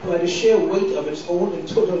 by the sheer weight of its own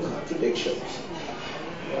internal contradictions.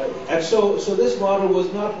 Right? And so this model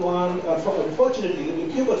was not one, unfortunately,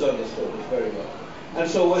 the Cubans understood it very well. And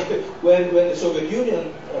so when the Soviet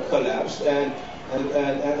Union collapsed and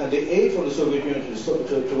the aid from the Soviet Union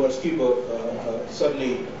towards Cuba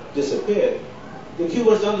suddenly disappeared, the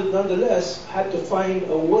Cubans nonetheless had to find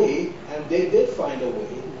a way, and they did find a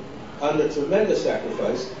way, under tremendous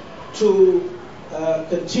sacrifice, to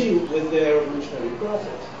continue with their revolutionary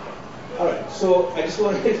process. All right, so I just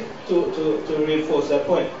wanted to reinforce that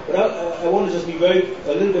point. But I want to just be a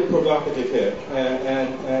little bit provocative here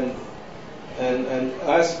and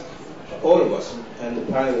ask all of us, and the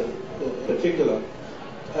panel in particular,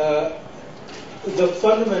 the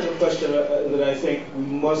fundamental question that I think we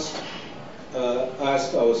must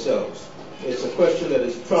ask ourselves. It's a question that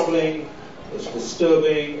is troubling, it's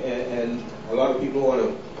disturbing, and a lot of people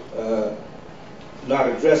want to not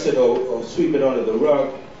address it or sweep it under the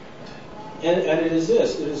rug. And it is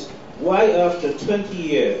this: it is why after 20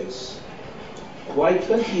 years, why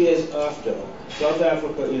 20 years after South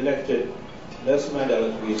Africa elected Nelson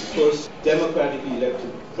Mandela to be its first democratically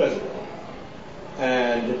elected president,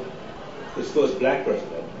 and his first black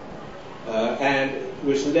president, and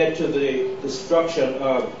which led to the destruction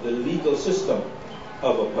of the legal system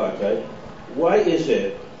of apartheid, why is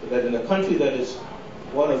it that in a country that is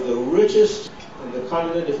one of the richest in the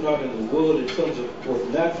continent, if not in the world, in terms of both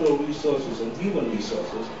natural resources and human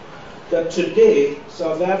resources, that today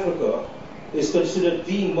South Africa is considered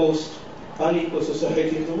the most unequal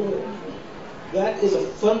society in the world? That is a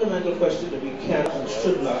fundamental question that we can and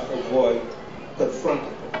should not avoid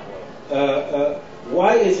confronting.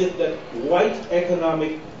 Why is it that white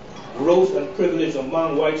economic growth and privilege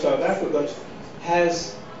among white South Africans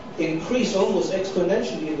has increased almost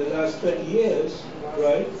exponentially in the last 20 years,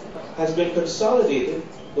 right? Has been consolidated.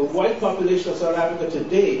 The white population of South Africa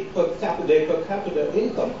today, per capita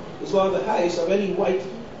income, is one of the highest of any white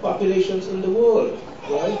populations in the world,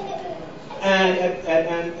 right?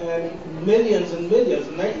 And millions and millions,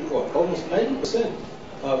 almost 90%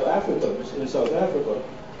 of Africans in South Africa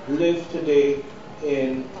live today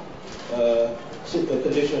in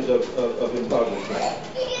conditions of impoverishment.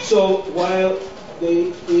 So while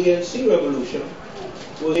the ANC revolution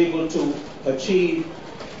was able to achieve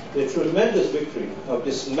the tremendous victory of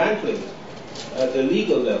dismantling at the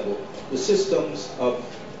legal level the systems of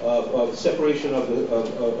separation of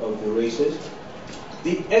the races,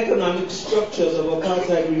 the economic structures of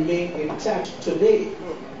apartheid remain intact today.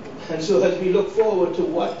 And so as we look forward to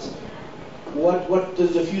what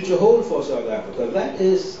does the future hold for South Africa, that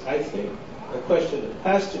is, I think, a question that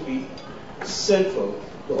has to be central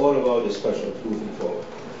to all of our discussions moving forward.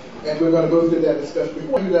 And we're going to go through that discussion.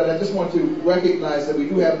 Before we do that, I just want to recognize that we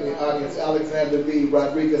do have in the audience Alexander V.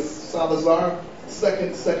 Rodriguez Salazar,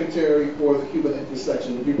 Second Secretary for the Cuban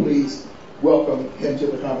Intersection. Would you please welcome him to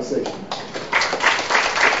the conversation?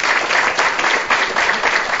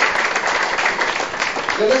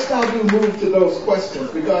 Now let's now move to those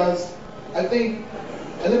questions, because I think,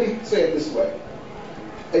 and let me say it this way.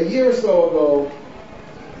 A year or so ago,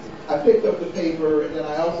 I picked up the paper and then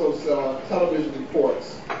I also saw television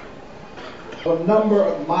reports of a number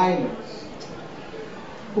of miners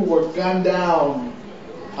who were gunned down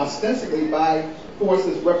ostensibly by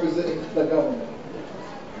forces representing the government.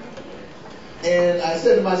 And I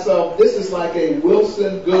said to myself, this is like a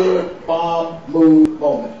Wilson Good bomb move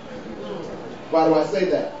moment. Why do I say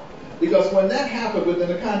that? Because when that happened within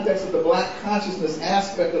the context of the black consciousness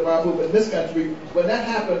aspect of our movement in this country, when that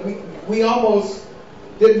happened, we almost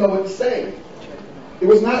didn't know what to say. It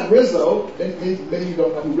was not Rizzo. Many of you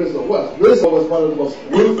don't know who Rizzo was. Rizzo was one of the most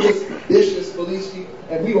ruthless, vicious police chiefs,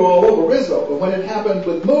 and we were all over Rizzo. But when it happened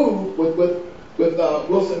with Move, with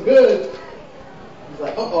Wilson Good, it was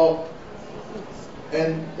like, uh-oh.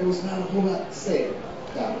 And there was not a whole lot to say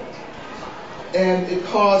about it. And it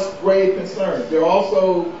caused grave concern. There are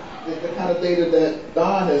also the kind of data that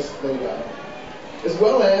Don has laid out. As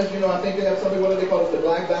well as, I think they have something, what do they call it, the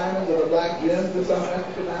black diamonds or the black gems in South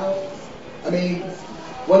Africa now? I mean,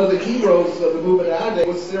 one of the heroes of the movement in our day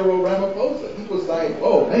was Cyril Ramaphosa. He was like,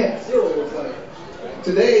 oh man, Cyril was like,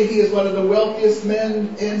 today he is one of the wealthiest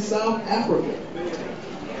men in South Africa.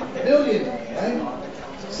 Millionaire,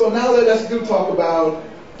 right? So now let us talk about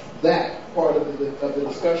that part of the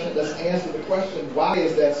discussion. Let's answer the question, why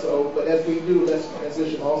is that so? But as we do, let's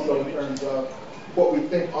transition also in terms of what we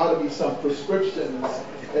think ought to be some prescriptions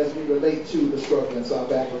as we relate to the struggle in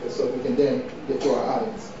South Africa, so we can then get to our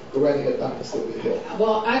audience. Go right ahead, Dr. Sylvia Hill.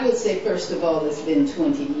 Well, I would say, first of all, it's been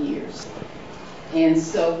 20 years. And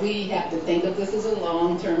so we have to think of this as a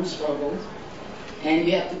long-term struggle. And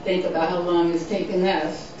we have to think about how long it's taken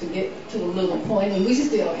us to get to a little point, and we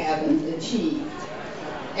still haven't achieved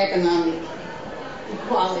economic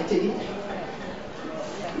equality,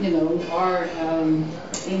 or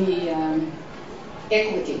any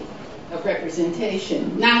equity of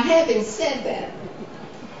representation. Now, having said that,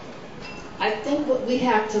 I think what we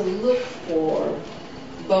have to look for,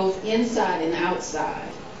 both inside and outside,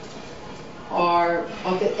 are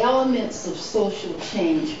the elements of social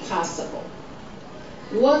change possible.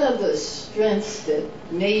 What are the strengths that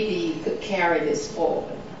maybe could carry this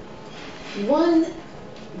forward? One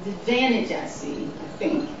advantage I see, I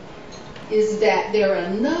think, is that there are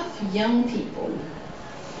enough young people,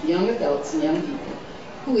 young adults and young people,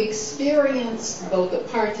 who experience both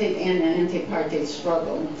apartheid and the anti-apartheid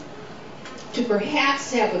struggle to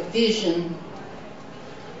perhaps have a vision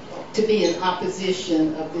to be in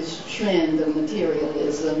opposition of this trend of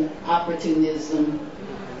materialism, opportunism,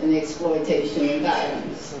 and exploitation and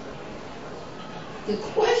violence. The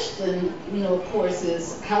question, of course,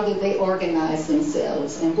 is how do they organize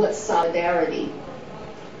themselves and what solidarity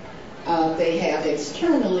they have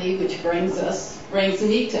externally, which brings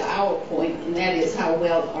me to our point, and that is how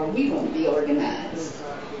well are we going to be organized.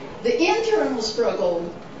 The internal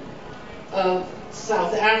struggle of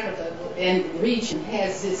South Africa and the region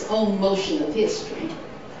has its own motion of history.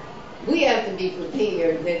 We have to be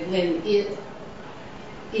prepared that when it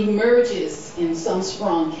emerges in some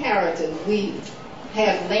strong character, we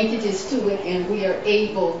have linkages to it and we are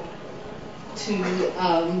able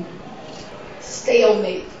to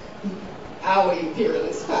stalemate our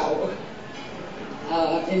imperialist power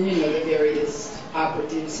and the various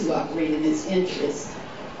operatives who operate in its interest.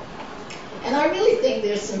 And I really think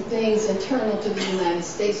there's some things internal to the United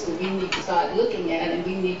States that we need to start looking at, and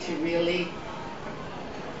we need to really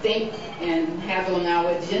think and have on our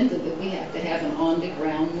agenda that we have to have an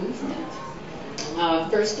on-the-ground movement.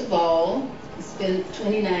 First of all, it's been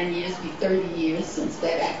 29 years, be 30 years since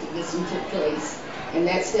that activism took place, and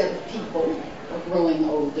that set of people are growing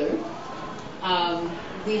older.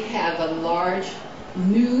 We have a large,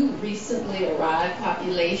 new, recently arrived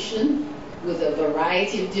population with a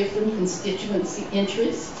variety of different constituency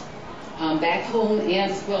interests, back home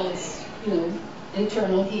and as well as,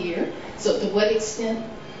 internal here. So to what extent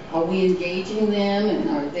are we engaging them, and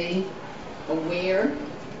are they aware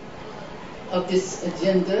of this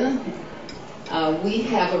agenda? We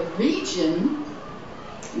have a region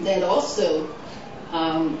that also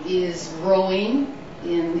is growing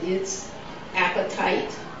in its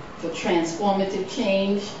appetite for transformative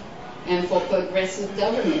change and for progressive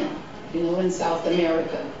government, in South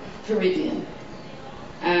America, Caribbean.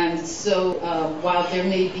 And so while there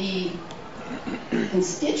may be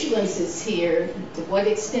constituencies here, to what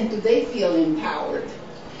extent do they feel empowered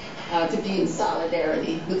to be in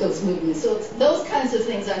solidarity with those movements? So it's those kinds of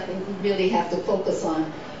things I think we really have to focus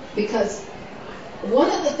on, because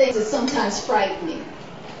one of the things that sometimes frighten me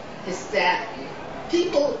is that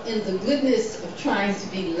people, in the goodness of trying to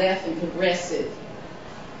be left and progressive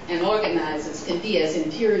and organizers, can be as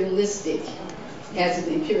imperialistic as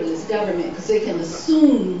an imperialist government, because they can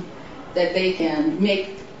assume that they can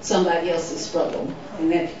make somebody else's struggle,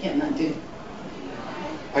 and that you cannot do.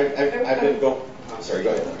 I've been going. I'm sorry,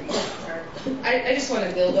 go ahead. I just want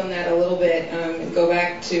to build on that a little bit and go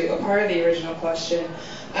back to a part of the original question.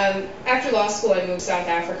 After law school, I moved to South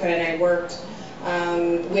Africa and I worked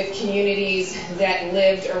with communities that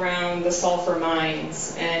lived around the sulfur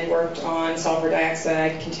mines and worked on sulfur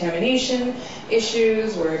dioxide contamination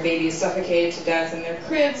issues where babies suffocated to death in their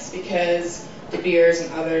cribs because De Beers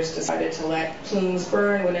and others decided to let plumes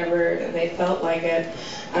burn whenever they felt like it.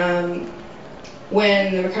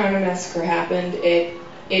 When the Rikana massacre happened, it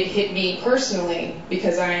hit me personally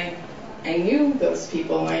because I knew those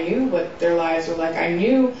people. I knew what their lives were like. I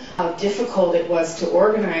knew how difficult it was to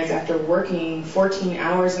organize after working 14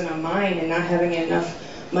 hours in a mine and not having enough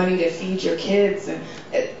money to feed your kids. And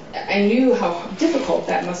I knew how difficult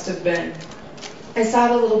that must have been. I saw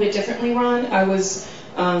it a little bit differently, Ron. I was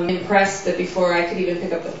impressed that before I could even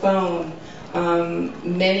pick up the phone,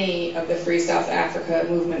 many of the Free South Africa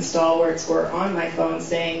movement stalwarts were on my phone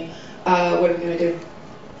saying, what are we going to do?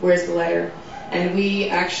 Where's the letter? And we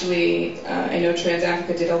actually, I know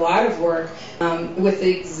Trans-Africa did a lot of work with the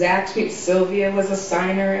exact people. Sylvia was a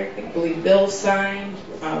signer, I believe Bill signed,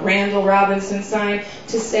 Randall Robinson signed,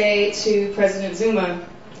 to say to President Zuma,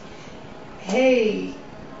 hey,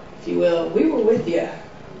 if you will, we were with you,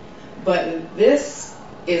 but this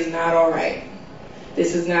is not all right.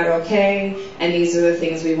 This is not okay, and these are the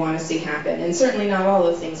things we want to see happen. And certainly not all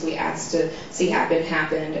the things we asked to see happen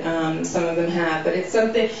happened. Some of them have, but it's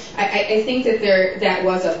something, I think that that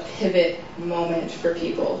was a pivot moment for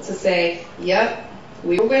people to say, yep,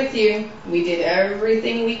 we were with you, we did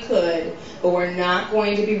everything we could, but we're not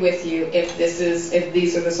going to be with you if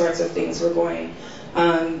these are the sorts of things we're going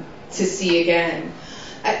to see again.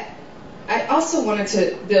 I also wanted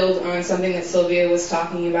to build on something that Sylvia was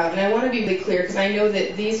talking about, and I want to be really clear because I know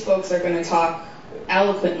that these folks are going to talk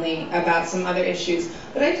eloquently about some other issues,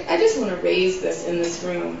 but I just want to raise this in this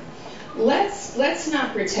room. Let's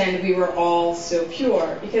not pretend we were all so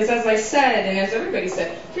pure, because as I said, and as everybody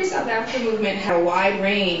said, Free South Africa movement had a wide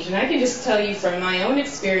range, and I can just tell you from my own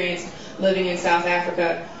experience living in South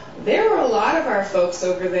Africa, there were a lot of our folks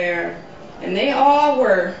over there, and they all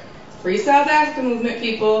were Free South Africa movement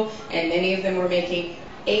people, and many of them were making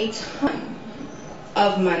a ton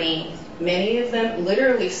of money. Many of them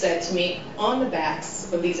literally said to me, on the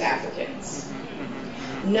backs of these Africans.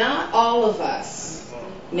 Not all of us.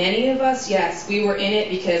 Many of us, yes, we were in it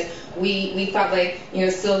because we thought, like,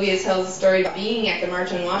 Sylvia tells a story about being at the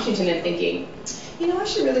March on Washington and thinking, you know, I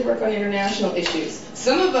should really work on international issues.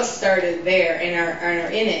 Some of us started there and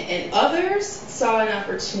are in it, and others saw an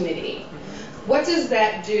opportunity. What does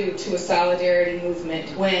that do to a solidarity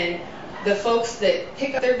movement when the folks that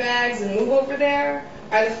pick up their bags and move over there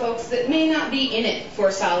are the folks that may not be in it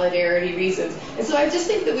for solidarity reasons? And so I just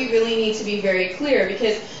think that we really need to be very clear,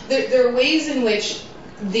 because there are ways in which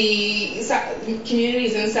the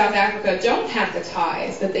communities in South Africa don't have the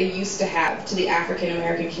ties that they used to have to the African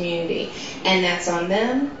American community, and that's on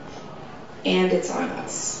them and it's on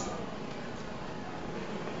us.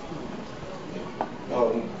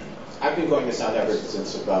 I've been going to South Africa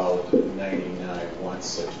since about '99,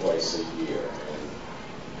 once or twice a year,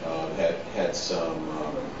 and had some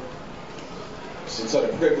sort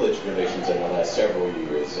of privileged relations in the last several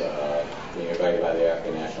years, being invited by the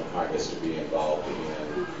African National Congress to be involved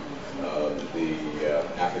in the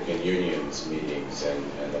African Union's meetings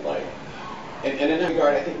and the like. And in that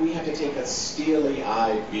regard, I think we have to take a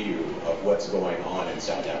steely-eyed view of what's going on in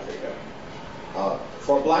South Africa.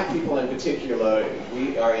 For black people in particular,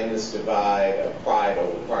 we are in this divide of pride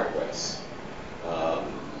over progress.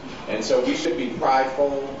 And so we should be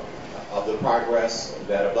prideful of the progress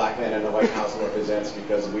that a black man in the White House represents,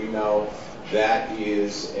 because we know that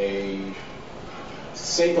is a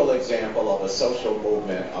single example of a social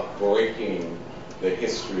movement of breaking the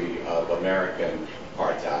history of American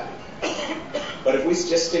apartheid. But if we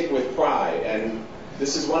just stick with pride, and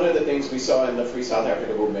this is one of the things we saw in the Free South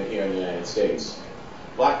Africa movement here in the United States,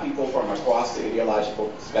 black people from across the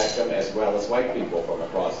ideological spectrum as well as white people from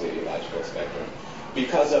across the ideological spectrum,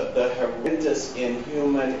 because of the horrendous,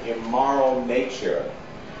 inhuman, immoral nature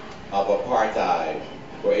of apartheid,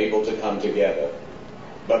 were able to come together.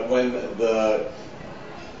 But when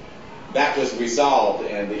that was resolved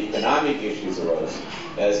and the economic issues arose,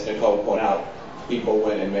 as Nicole pointed out, people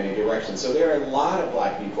went in many directions. So there are a lot of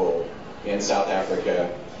black people in South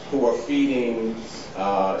Africa who are feeding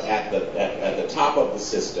at the top of the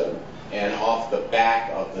system and off the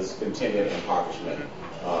back of this continued impoverishment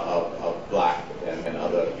of black and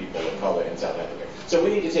other people of color in South Africa. So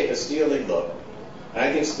we need to take a steely look. And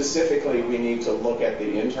I think specifically we need to look at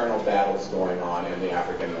the internal battles going on in the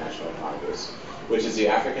African National Congress, which is the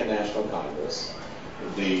African National Congress,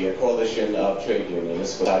 the Coalition of Trade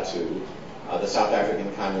Unionists, SATU, the South African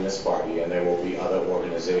Communist Party, and there will be other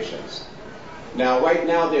organizations. Now, right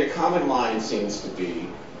now, their common line seems to be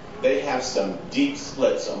they have some deep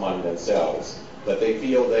splits among themselves, but they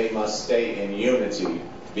feel they must stay in unity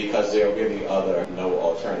because there are really no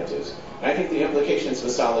alternatives. And I think the implications for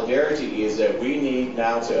solidarity is that we need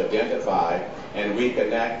now to identify and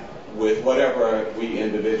reconnect with whatever we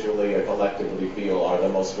individually or collectively feel are the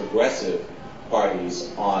most progressive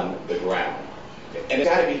parties on the ground. And it's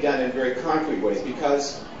got to be done in very concrete ways,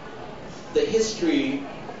 because the history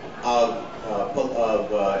of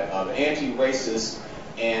anti-racist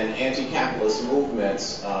and anti-capitalist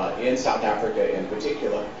movements in South Africa in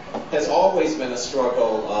particular has always been a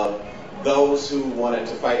struggle of those who wanted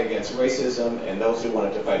to fight against racism and those who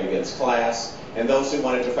wanted to fight against class and those who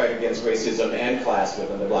wanted to fight against racism and class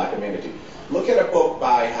within the black community. Look at a book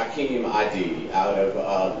by Hakeem Adi out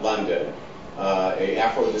of London, a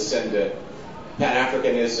Afro-descendant,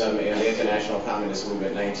 Pan-Africanism and the International Communist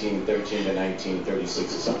Movement, 1913 to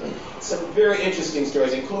 1936 or something. Some very interesting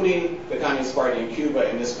stories, including the Communist Party in Cuba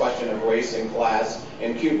and this question of race and class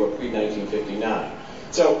in Cuba pre-1959.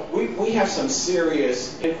 So we have some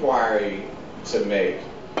serious inquiry to make.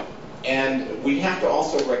 And we have to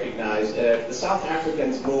also recognize that if the South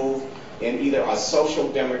Africans move in either a social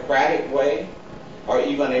democratic way or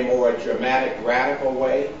even a more dramatic radical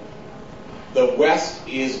way, the West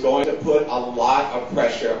is going to put a lot of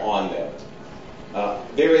pressure on them.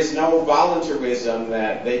 There is no voluntarism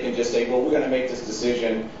that they can just say, well, we're going to make this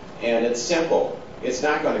decision and it's simple. It's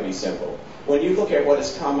not going to be simple. When you look at what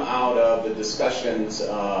has come out of the discussions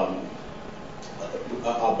about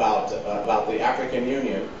the African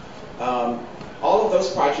Union, all of those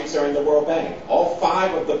projects are in the World Bank. All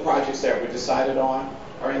 5 of the projects that were decided on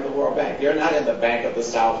are in the World Bank. They're not in the Bank of the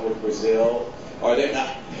South with Brazil, or they're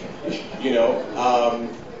not, or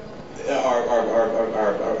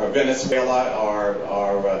Venezuela, or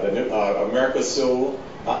the Mercosur.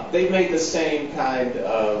 They've made the same kind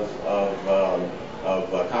of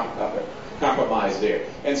compromise there.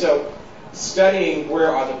 And so studying where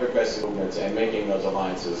are the progressive movements and making those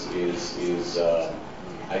alliances is I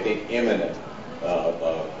think, imminent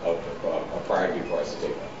a priority for us to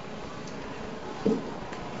take up.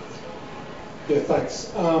 Yeah,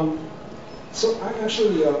 thanks. So I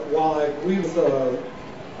actually, while I agree with the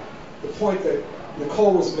point that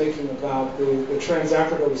Nicole was making about the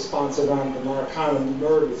Trans-Africa response around the Marikana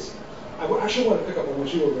murders, I actually want to pick up on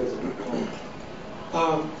what you were raising,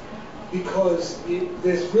 because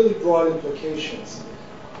there's really broad implications.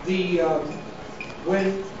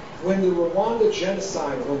 When the Rwanda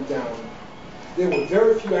genocide went down, there were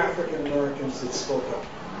very few African Americans that spoke up.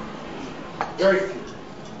 Very few.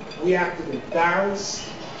 We acted embarrassed.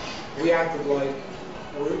 We acted like,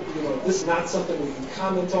 this is not something we can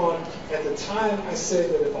comment on. At the time, I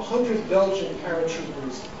said that if 100 Belgian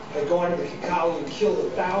paratroopers had gone into Kigali and killed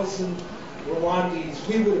 1,000 Rwandese,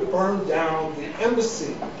 we would have burned down the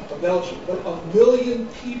embassy of Belgium. But 1 million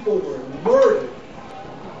people were murdered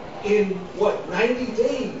in, 90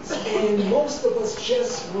 days? And most of us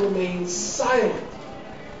just remained silent,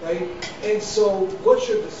 right? And so what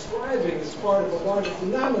you're describing is part of a larger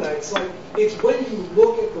phenomenon. It's when you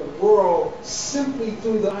look at the world simply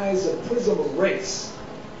through the eyes of prism of race.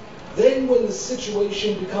 Then when the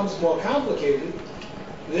situation becomes more complicated,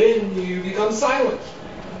 then you become silent,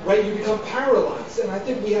 right? You become paralyzed. And I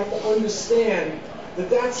think we have to understand that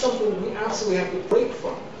that's something we absolutely have to break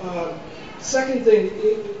from. Second thing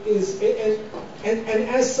is, and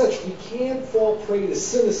as such, we can't fall prey to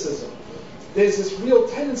cynicism. There's this real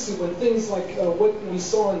tendency when things like what we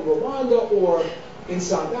saw in Rwanda or in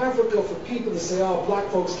South Africa for people to say, oh, black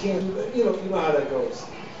folks can't do that. You know how that goes.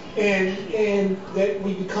 And that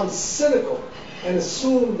we become cynical and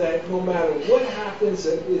assume that no matter what happens,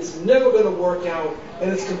 that it's never going to work out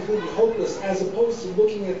and it's completely hopeless, as opposed to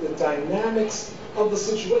looking at the dynamics of the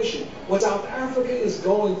situation. What South Africa is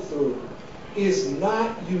going through is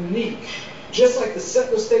not unique. Just like the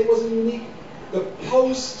settler state wasn't unique, the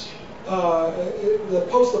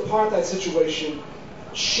post-apartheid situation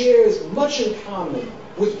shares much in common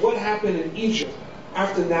with what happened in Egypt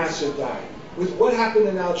after Nasser died, with what happened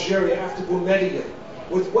in Algeria after Boumediene,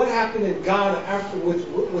 with what happened in Ghana with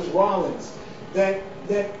Rawlings, that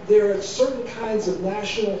there are certain kinds of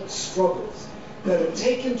national struggles that are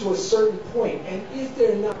taken to a certain point, and if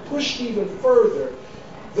they're not pushed even further,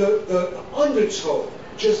 the undertow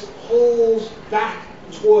just pulls back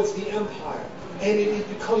towards the empire, and it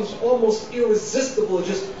becomes almost irresistible. It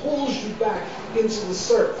just pulls you back into the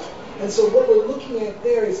surf. And so what we're looking at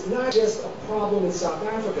there is not just a problem in South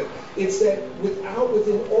Africa. It's that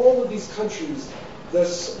within all of these countries, a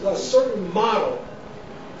certain model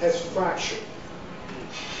has fractured.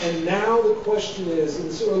 And now the question is, in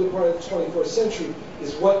this early part of the 21st century,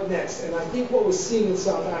 is what next? And I think what we're seeing in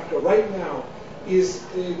South Africa right now is,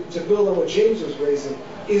 to build on what James was raising,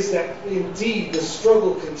 is that indeed the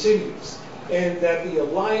struggle continues, and that the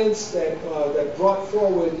alliance that brought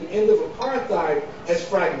forward the end of apartheid has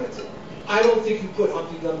fragmented. I don't think you put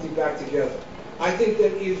Humpty Dumpty back together. I think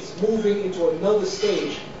that it's moving into another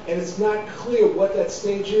stage, and it's not clear what that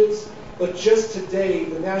stage is. But just today,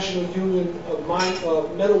 the National Union of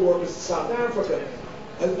Metalworkers in South Africa,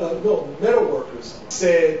 metalworkers,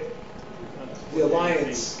 said the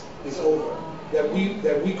alliance is over. That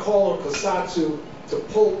we call on COSATU to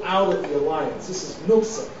pull out of the alliance. This is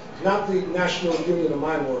NUMSA, not the National Union of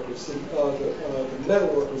Mine Workers. The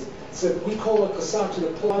metalworkers said, we call on COSATU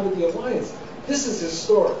to pull out of the alliance. This is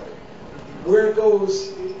historic. Where it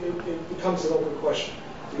goes, it becomes an open question.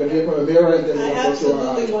 You're going to hear from Amira, and then I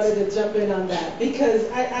absolutely wanted to jump in on that, because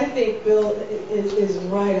I think Bill is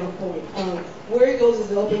right on point. Where it goes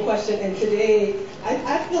is an open question, and today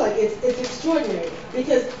I feel like it's extraordinary,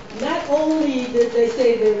 because not only did they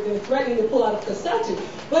say they're threatening to pull out of COSATU,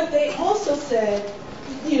 but they also said,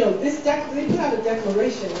 they put out a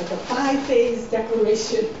declaration, like a 5-phase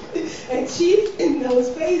declaration, and chief in those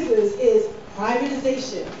phases is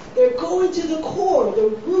privatization. They're going to the core, the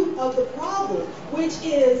root of the problem, which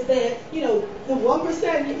is that, the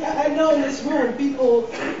 1%, I know in this room,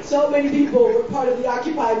 so many people were part of the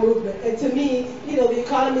Occupy movement. And to me, the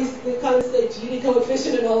economists say Gini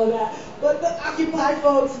coefficient and all of that. But the Occupy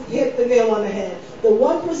folks hit the nail on the head. The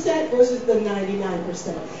 1% versus the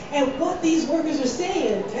 99%. And what these workers are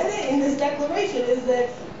saying in this declaration is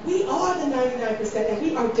that we are the 99%, and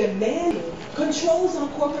we are demanding controls on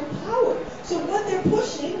corporate power. So what they're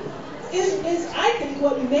pushing is I think,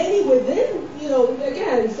 what many within,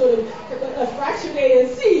 again, sort of a fractured A and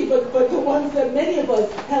C, but the ones that many of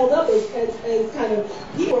us held up as kind of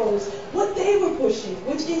heroes, what they were pushing,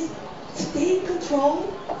 which is state control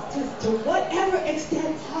to whatever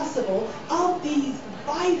extent possible of these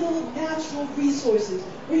vital natural resources.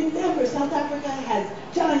 Remember, South Africa has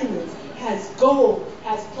diamonds, has gold,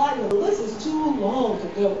 has platinum. The list is too long to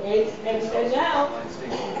go, right? And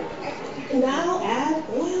now add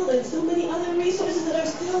oil and so many other resources that are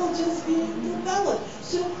still just being developed.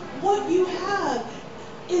 So what you have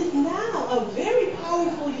is now a very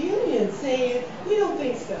powerful union saying, we don't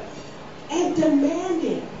think so, and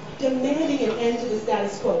demanding demanding an end to the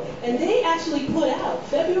status quo. And they actually put out,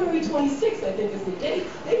 February 26th, I think is the date,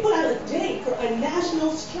 they put out a date for a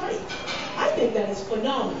national strike. I think that is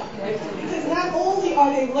phenomenal, right? Because not only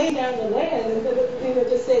are they laying down the land and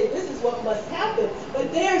just say this is what must happen,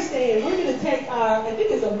 but they're saying we're going to take our, I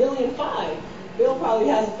think it's 1.5 million. Bill probably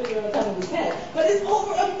has a figure on top of his head, but it's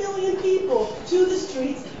over 1 million people to the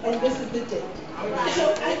streets, and this is the date.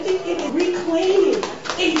 So I think it is reclaiming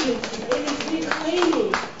agency. It is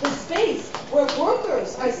reclaiming the space where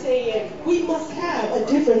workers are saying we must have a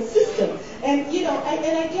different system. And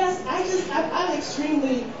I guess I'm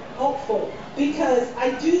extremely hopeful because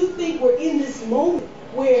I do think we're in this moment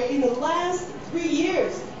where in the last 3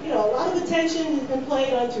 years, a lot of attention has been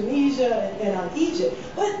played on Tunisia and on Egypt,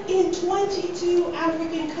 but in 22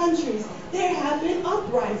 African countries there have been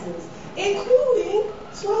uprisings, including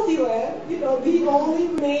Swaziland, the only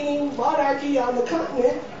remaining monarchy on the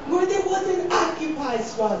continent where there was an occupied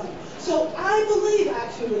Swazi. So I believe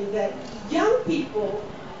actually that young people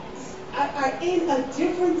are in a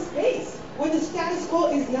different space where the status quo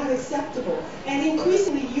is not acceptable. And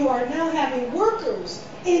increasingly you are now having workers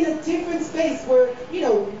in a different space where,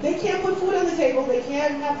 they can't put food on the table, they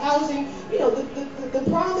can't have housing, the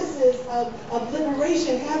promises of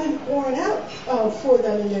liberation haven't borne out for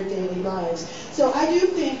them in their daily lives. So I do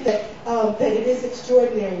think that it is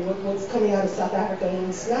extraordinary what's coming out of South Africa, and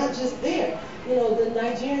it's not just there. The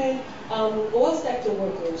Nigerian oil sector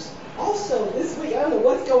workers. Also, this week, I don't know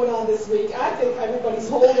what's going on this week. I think everybody's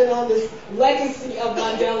holding on this legacy of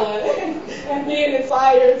Mandela and being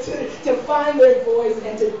inspired to find their voice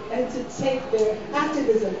and to take their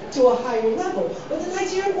activism to a higher level. But the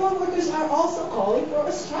Nigerian oil workers are also calling for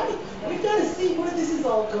a strike. We've got to see where this is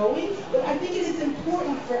all going, but I think it is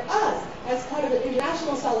important for us as part of the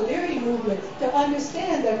international solidarity movement to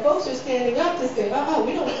understand that folks are standing up to say,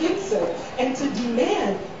 we don't think so, and to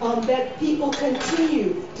demand that people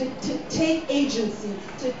continue to take agency,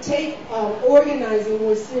 to take organizing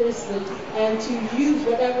more seriously, and to use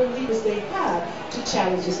whatever levers they have to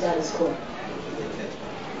challenge the status quo.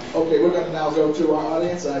 Okay, we're going to now go to our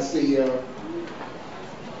audience. I see,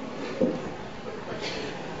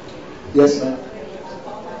 yes, ma'am.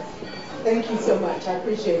 Thank you so much. I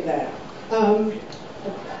appreciate that.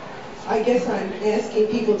 I guess I'm asking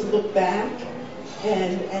people to look back,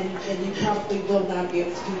 and you probably will not be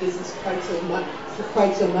able to do this quite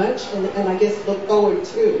so much, and I guess look forward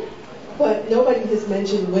too. But nobody has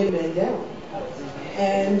mentioned Winnie Mandela.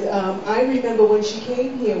 And I remember when she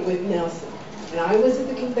came here with Nelson, and I was at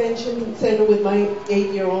the convention center with my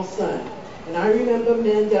 8-year-old son, and I remember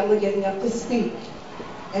Mandela getting up to speak.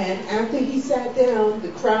 And after he sat down, the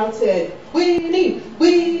crowd said, Winnie,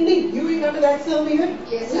 Winnie. You remember that, Sylvia?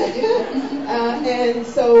 Yes, I do. And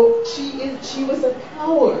so she was a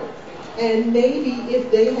power. And maybe if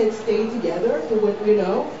they had stayed together,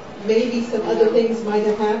 maybe some other things might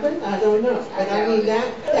have happened. I don't know. But I mean,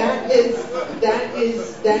 that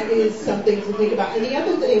is something to think about. And the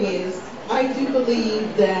other thing is, I do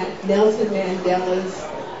believe that Nelson Mandela's,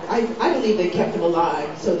 I believe they kept him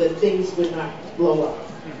alive so that things would not blow up.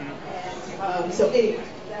 So anyway.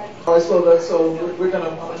 All right, so I'm going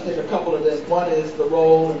to take a couple of them. One is the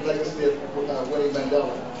role and legacy of Winnie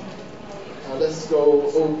Mandela. Let's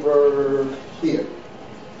go over here.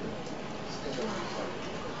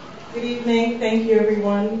 Good evening. Thank you,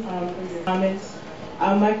 everyone, for your comments.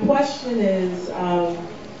 My question is,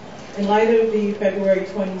 in light of the February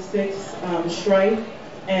 26th strike,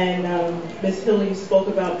 and Ms. Hilley spoke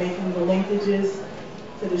about making the linkages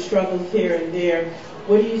to the struggles here and there,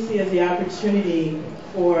 what do you see as the opportunity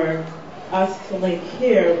for us to link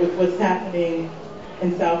here with what's happening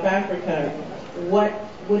in South Africa? What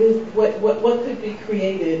could be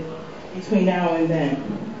created between now and then?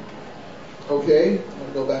 Okay, I'm going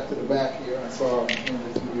to go back to the back here. I saw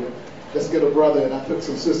here. Let's get a brother, and I took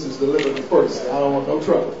some sisters deliberately first. I don't want no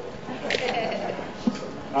trouble.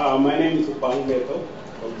 My name is Upang Beto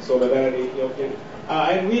from Solidarity Ethiopian.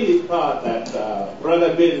 I really thought that,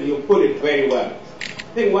 Brother Bill, you put it very well.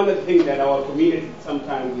 I think one of the things that our community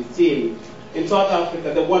sometimes we see in South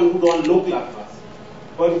Africa, the one who don't look like us.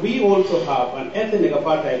 But we also have an ethnic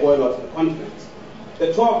apartheid going on in the continent.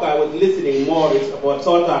 The talk I was listening more is about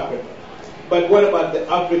South Africa. But what about the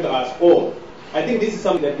Africa as whole? I think this is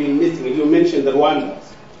something that's been missing. You mentioned the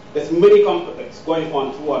Rwandas. There's many conflicts going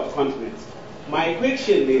on throughout the continent. My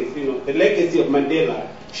question is, the legacy of Mandela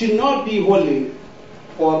should not be only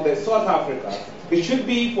for the South Africa. It should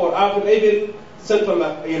be for Africa, even Central,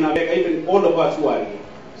 even all of us who are here.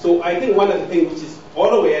 So I think one of the things which is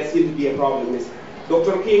always seems to be a problem is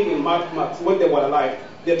Dr. King and Mark Marx, when they were alive,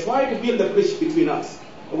 they tried to build a bridge between us.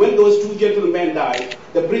 When those two gentlemen died,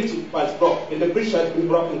 the bridge was broken, and the bridge has been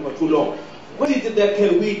broken for too long. What is it that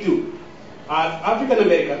can we do as African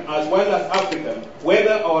American as well as African,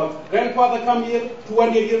 whether our grandfather come here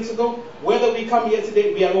 200 years ago, whether we come here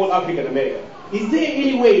today, we are all African American. Is there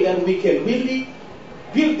any way that we can really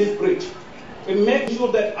build this bridge and make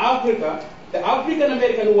sure that Africa, the African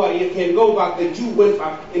American warrior can go back, the Jew went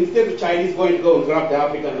back, instead of Chinese going to go and grab the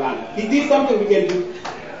African land? Is this something we can do?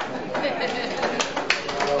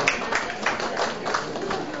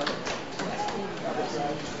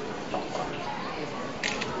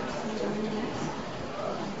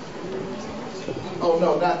 Oh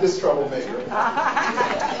no, not this troublemaker.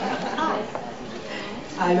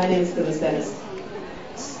 Hi, my name is Phyllis Dennis.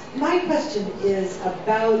 My question is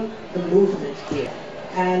about the movement here.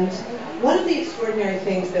 And one of the extraordinary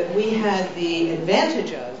things that we had the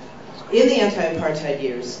advantage of in the anti-apartheid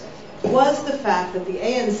years was the fact that the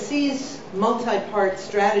ANC's multi-part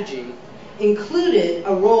strategy included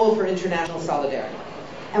a role for international solidarity.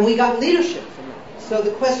 And we got leadership from that. So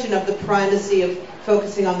the question of the primacy of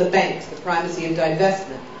focusing on the banks, the primacy of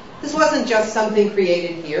divestment, this wasn't just something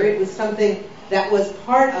created here, it was something that was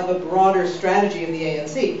part of a broader strategy of the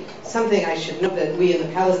ANC. Something I should note that we in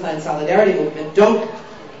the Palestine Solidarity Movement don't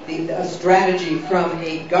have a strategy from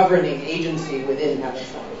a governing agency within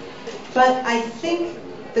Palestine. But I think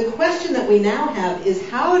the question that we now have is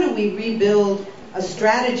how do we rebuild a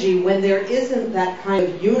strategy when there isn't that kind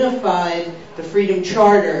of unified, the Freedom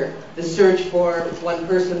Charter, the search for one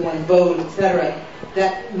person, one vote, etc.,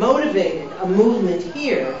 that motivated a movement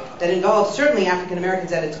here that involved certainly African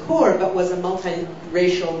Americans at its core, but was a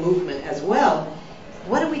multiracial movement as well.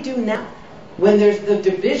 What do we do now when there's the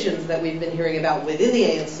divisions that we've been hearing about within the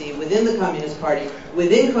ANC, within the Communist Party,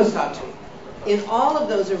 within COSATU? In all of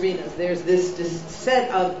those arenas, there's this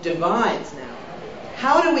set of divides now.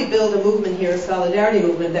 How do we build a movement here, a solidarity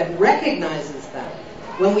movement, that recognizes that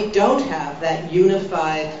when we don't have that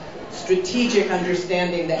unified strategic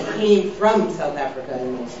understanding that came from South Africa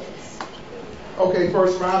in those days? Okay,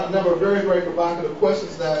 first round, a number of very, very provocative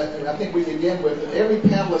questions that I think we begin with. And every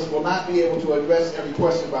panelist will not be able to address every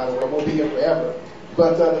question, by the way. We'll be here forever.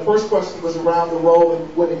 But the first question was around the role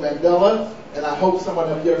of Winnie Mandela, and I hope someone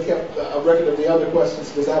up here kept a record of the other questions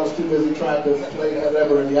because I was too busy trying to play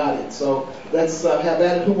whatever in the audience. So let's have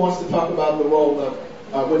that. Who wants to talk about the role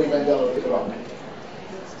of Winnie Mandela? Kick it off.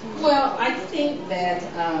 Well, I think that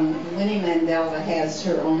Winnie Mandela has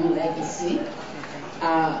her own legacy.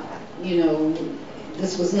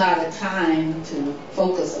 This was not a time to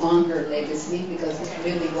focus on her legacy because it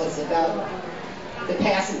really was about the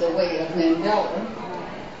passing away of Mandela.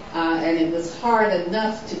 And it was hard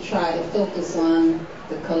enough to try to focus on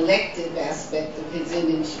the collective aspect of his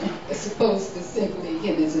image as opposed to simply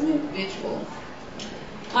him as an individual.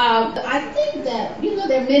 I think that,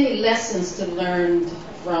 there are many lessons to learn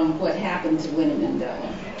from what happened to Winnie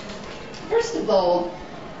Mandela. First of all,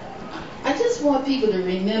 I just want people to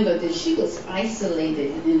remember that she was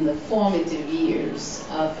isolated in the formative years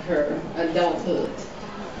of her adulthood,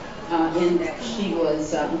 in that she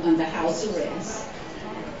was under house arrest.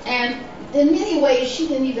 And in many ways, she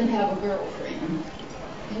didn't even have a girlfriend.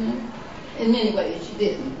 In many ways, she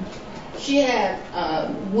didn't. She had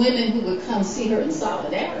women who would come see her in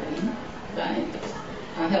solidarity, right?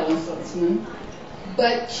 Helen Saltzman.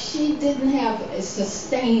 But she didn't have a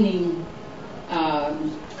sustaining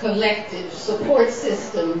collective support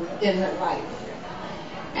system in her life.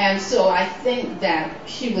 And so I think that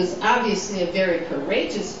she was obviously a very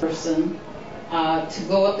courageous person to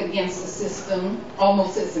go up against the system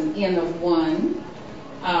almost as an N of one.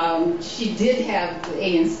 She did have the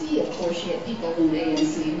ANC, of course. She had people in the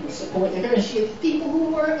ANC who supported her, and she had people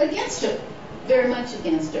who were against her, very much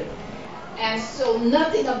against her. And so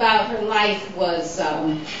nothing about her life was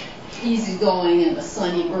easygoing and a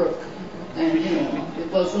sunny brook. And, it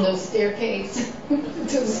was no staircase to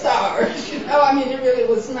the stars. It really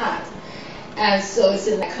was not. And so it's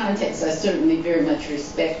in that context I certainly very much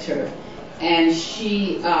respect her. And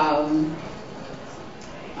she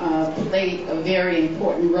played a very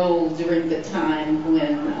important role during the time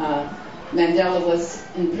when Mandela was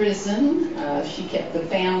in prison. She kept the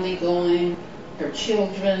family going, her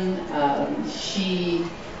children. She,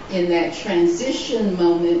 in that transition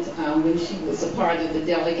moment when she was a part of the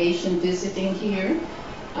delegation visiting here,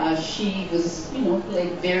 she was,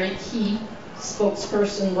 played a very key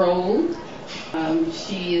spokesperson role.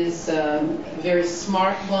 She is a very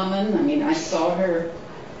smart woman. I saw her,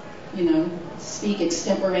 speak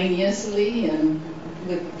extemporaneously and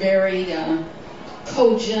with very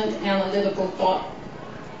cogent analytical thought.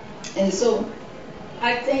 And so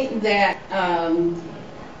I think that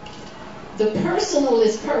the personal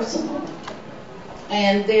is personal,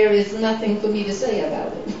 and there is nothing for me to say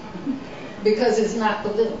about it because it's not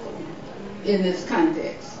political in this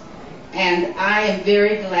context. And I am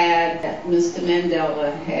very glad that Mr.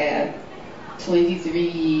 Mandela had 23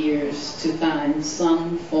 years to find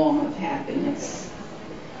some form of happiness,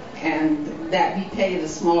 and that we played a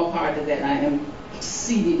small part of that. I am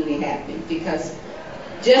exceedingly happy because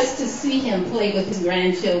just to see him play with his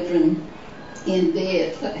grandchildren in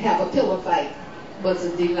bed, have a pillow fight, was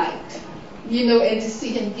a delight. You know, and to see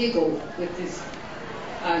him giggle with his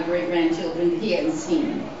great-grandchildren that he hadn't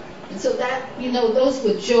seen. And so that, you know, those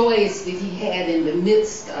were joys that he had in the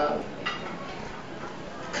midst of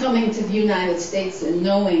coming to the United States and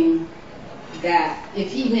knowing that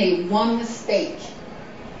if he made one mistake,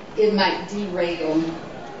 it might derail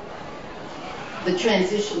the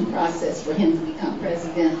transition process for him to become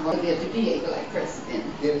president or there to be a black president.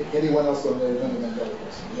 Anyone else on the Mandela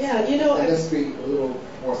question? Yeah, you know. And let's be a little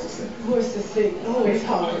more succinct. More succinct. Oh, it's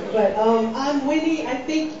hard. But I'm Winnie. I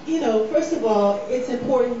think, you know, first of all, it's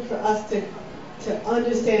important for us to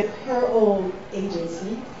understand her own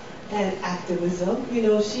agency and activism. You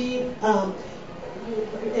know, she,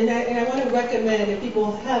 and I want to recommend, if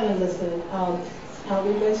people haven't listened,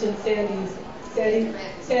 we mentioned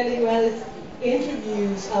Sandy Rad's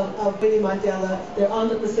interviews of Winnie Mandela. They're on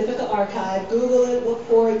the Pacifica Archive. Google it, look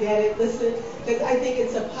for it, get it, listen. Because I think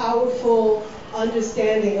it's a powerful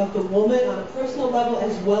understanding of the woman on a personal level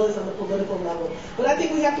as well as on the political level. But I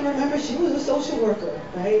think we have to remember she was a social worker,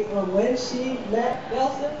 right? When she met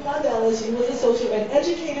Nelson Mandela, she was an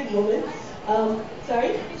educated woman.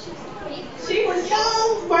 Sorry? She was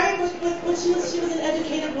young, right? But she was an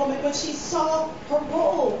educated woman, but she saw her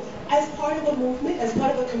role as part of a movement, as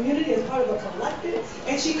part of a community, as part of a collective,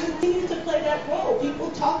 and she continued to play that role. People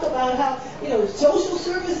talk about how, you know, social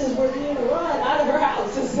services were being run out of her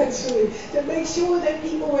house, essentially, to make sure that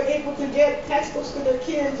people were able to get textbooks for their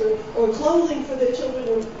kids or clothing for their children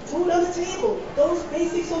or food on the table. Those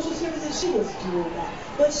basic social services, she was doing that.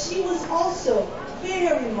 But she was also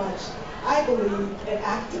very much, I believe, an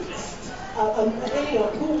activist, you know,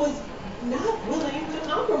 who was not willing to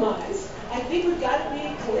compromise. I think we've got to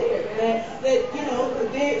be clear that you know,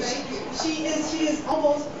 she is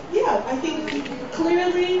almost, yeah, I think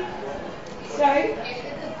clearly, sorry?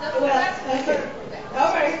 Well, okay.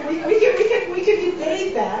 All right, we can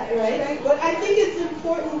debate that, right? But I think it's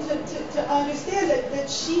important to understand that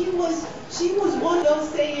she was one of those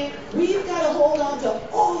saying, we've got to hold on to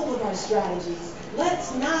all of our strategies.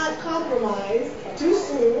 Let's not compromise too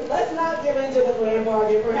soon. Let's not give in to the grand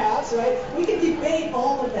bargain, perhaps, right? We can debate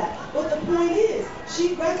all of that. But the point is,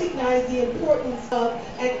 she recognized the importance of,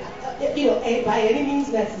 and you know, by any means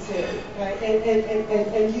necessary, right?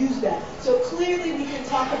 And use that. So clearly, we can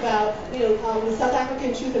talk about, you know, the South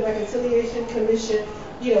African Truth and Reconciliation Commission,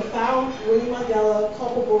 you know, found Winnie Mandela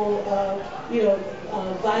culpable of, you know,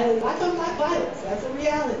 violence, black on black violence. That's a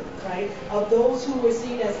reality, right? Of those who were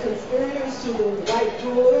seen as conspirators to the white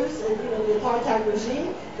rulers and, you know, the apartheid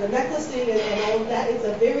regime, the necklacing and all of that is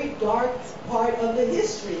a very dark part of the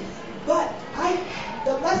history. But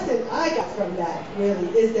the lesson I got from that really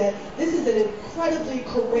is that this is an incredibly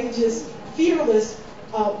courageous, fearless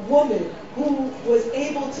woman who was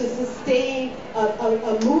able to sustain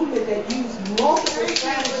a movement that used multiple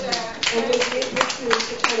strategies and was able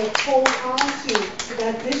to kind of hold on to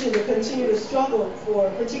that vision to continue to struggle for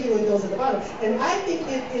particularly those at the bottom. And I think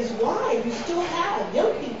it is why you still have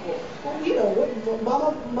young people who, you know,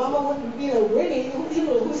 Mama, you know, Winnie,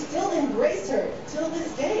 who still embrace her till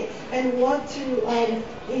this day and want to,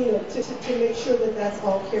 you know, to make sure that that's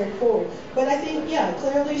all carried forward. But I think, yeah,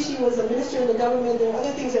 clearly she was a minister in the government. There are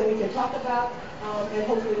other things that we can talk about, and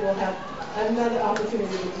hopefully we'll have another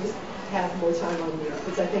opportunity to just have more time on this,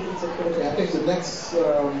 because I think it's a critical. I think the next,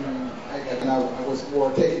 I was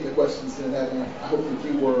more taking the questions than that, and I hope that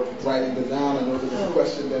you were writing them down. I know there was a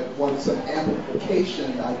question that wanted some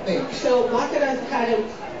amplification, I think. So Makara's kind of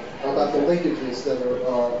about the linkages that are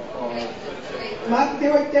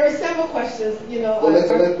there were several questions, you know. Well, let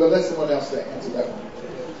someone else answer that one.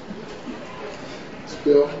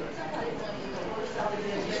 Bill?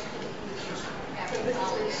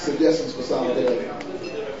 Suggestions for solidarity.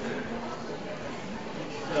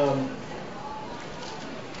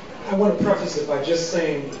 I want to preface it by just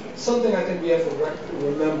saying something I think we have to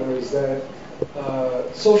remember is that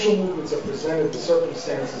social movements are presented the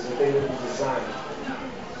circumstances that they were designed.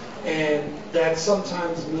 And that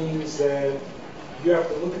sometimes means that you have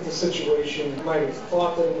to look at the situation. You might have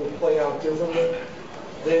thought that it would play out differently,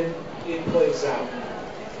 then it plays out.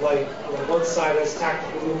 Like one side has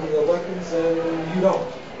tactical nuclear weapons and you don't.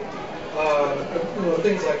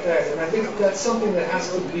 things like that. And I think that's something that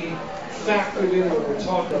has to be factored in when we're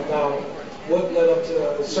talking about what led up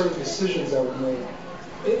to certain decisions that were made.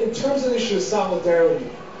 In terms of the issue of solidarity,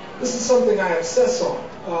 this is something I obsess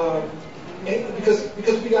on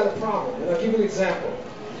because we got a problem. And I'll give you an example.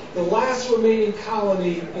 The last remaining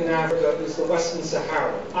colony in Africa is the Western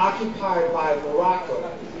Sahara, occupied by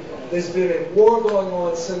Morocco. There's been a war going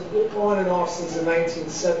on and off since the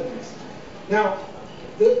 1970s. Now,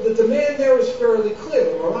 the demand there is fairly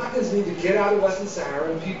clear. The Moroccans need to get out of Western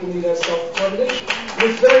Sahara and people need to have self-determination.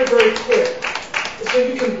 It's very, very clear. So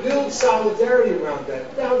you can build solidarity around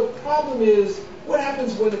that. Now, the problem is, what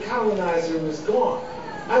happens when the colonizer is gone?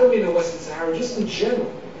 I don't mean in Western Sahara, just in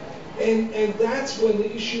general. And that's when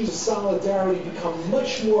the issues of solidarity become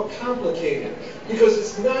much more complicated, because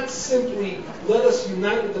it's not simply let us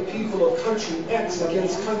unite with the people of country X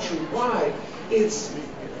against country Y. It's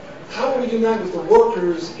how do we unite with the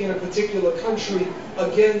workers in a particular country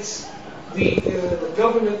against the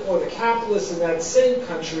government or the capitalists in that same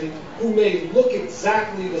country who may look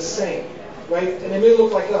exactly the same, right? And they may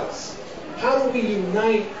look like us. How do we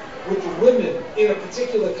unite with the women in a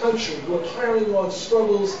particular country who are carrying on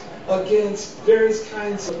struggles against various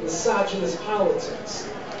kinds of misogynist politics?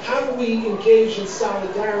 How do we engage in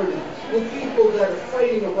solidarity with people that are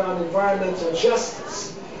fighting around environmental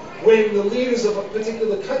justice when the leaders of a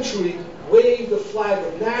particular country wave the flag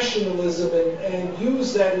of nationalism and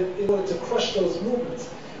use that in order to crush those movements?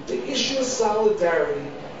 The issue of solidarity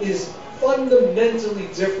is fundamentally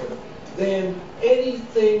different than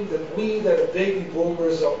anything that we that are baby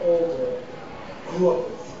boomers or older grew up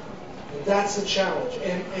with. And that's the challenge.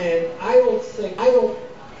 And I don't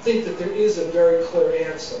think that there is a very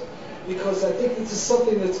clear answer, because I think this is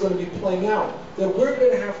something that's going to be playing out, that we're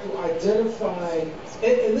going to have to identify,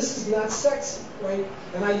 and this is not sexy, right?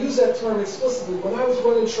 And I use that term explicitly. When I was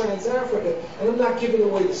running Trans-Africa, and I'm not giving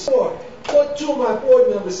away the score, but two of my board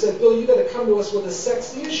members said, Bill, you got to come to us with a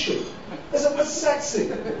sexy issue. I said, what's sexy?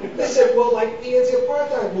 They said, well, like the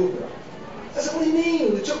anti-apartheid movement. I said, what do you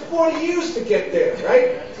mean? It took 40 years to get there,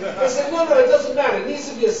 right? I said, no, it doesn't matter. It needs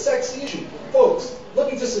to be a sexy issue. Folks,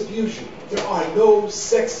 let me disabuse you. There are no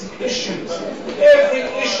sexy issues. Every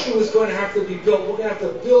issue is going to have to be built. We're going to have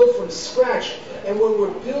to build from scratch. And when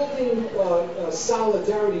we're building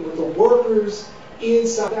solidarity with the workers in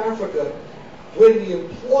South Africa, when the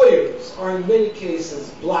employers are in many cases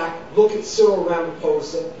black, look at Cyril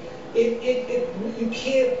Ramaphosa, you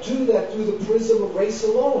can't do that through the prism of race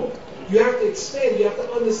alone. You have to expand. You have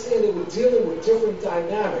to understand that we're dealing with different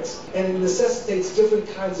dynamics, and it necessitates different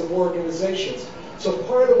kinds of organizations. So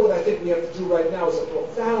part of what I think we have to do right now is a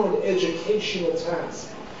profound educational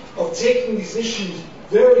task of taking these issues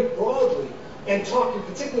very broadly and talking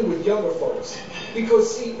particularly with younger folks.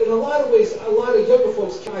 Because, see, in a lot of ways, a lot of younger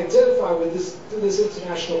folks can identify with this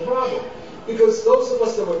international problem. Because those of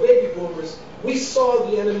us that were baby boomers, we saw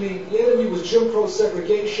the enemy. The enemy was Jim Crow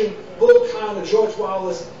segregation, Bull Connor, George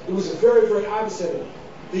Wallace. It was a very, very obvious enemy.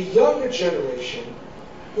 The younger generation,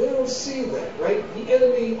 they don't see that, right? The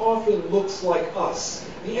enemy often looks like us.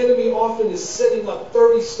 The enemy often is setting up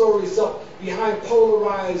 30 stories up behind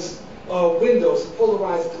polarized windows and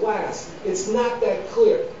polarized glass. It's not that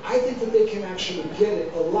clear. I think that they can actually get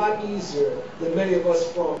it a lot easier than many of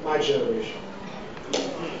us from my generation.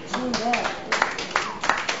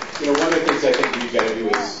 One of the things I think we've got to do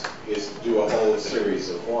is do a whole series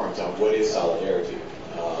of forums on what is solidarity,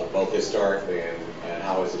 both historically and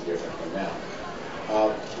how is it different from now.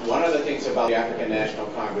 One of the things about the African National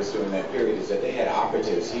Congress during that period is that they had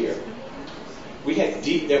operatives here. We had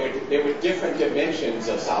there were different dimensions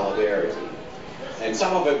of solidarity. And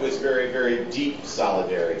some of it was very, very deep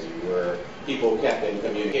solidarity, where people kept in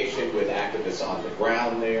communication with activists on the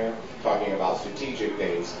ground there, talking about strategic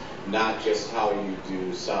things, not just how you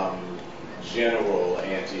do some general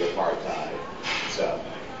anti-apartheid stuff.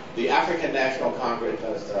 The African National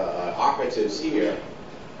Congress operatives here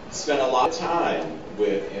spent a lot of time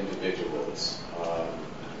with individuals.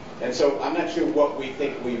 And so I'm not sure what we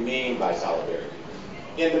think we mean by solidarity.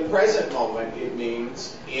 In the present moment, it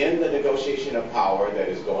means in the negotiation of power that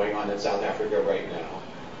is going on in South Africa right now,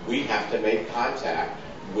 we have to make contact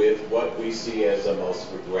with what we see as the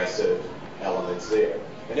most progressive elements there.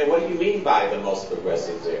 And then what do you mean by the most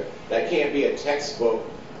progressive there? That can't be a textbook,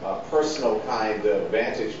 personal kind of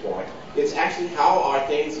vantage point. It's actually how are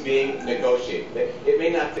things being negotiated. It may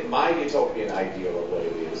not fit my utopian ideal of what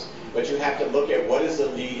it is, but you have to look at what is the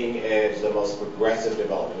leading edge, the most progressive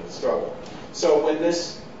development of the struggle. So when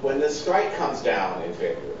this strike comes down in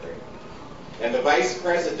February, and the vice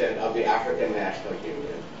president of the African National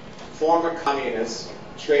Union, former communist,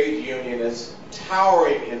 trade unionist,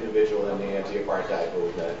 towering individual in the anti-apartheid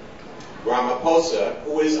movement, Ramaphosa,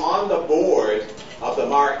 who is on the board of the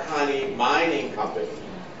Marconi Mining Company.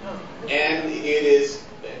 And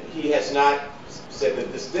he has not said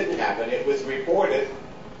that this didn't happen. It was reported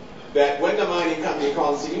that when the mining company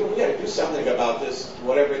called and said, we got to do something about this,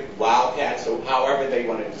 whatever, wildcats, or however they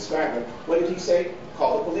want to describe it, what did he say?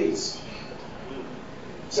 Call the police.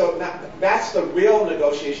 So now, that's the real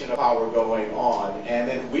negotiation of power going on, and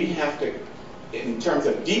then we have to, in terms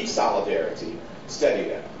of deep solidarity, study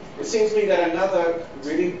that. It seems to me that another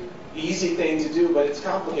really easy thing to do, but it's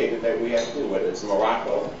complicated, that we have to do, whether it's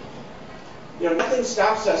Morocco. Nothing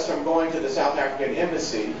stops us from going to the South African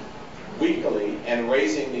embassy weekly and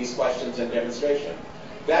raising these questions in demonstration.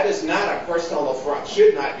 That is not a personal affront,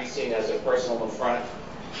 should not be seen as a personal affront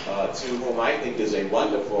to whom I think is a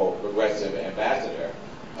wonderful progressive ambassador.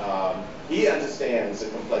 He understands the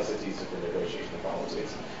complexities of the negotiation of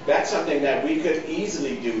politics. That's something that we could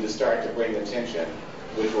easily do to start to bring attention,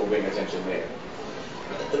 which will bring attention there.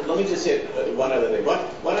 Let me just hit one other thing.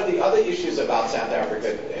 One of the other issues about South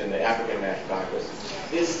Africa and the African National Congress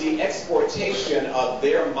is the exportation of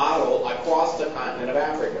their model across the continent of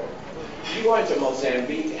Africa. You go into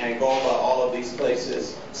Mozambique, Angola, all of these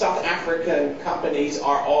places, South African companies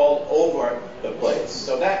are all over the place.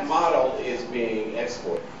 So that model is being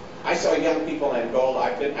exported. I saw young people in Angola.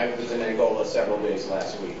 I was in Angola several days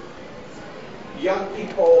last week. Young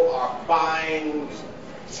people are buying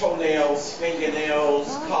toenails,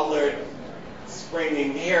 fingernails, colored,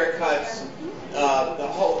 springing haircuts, the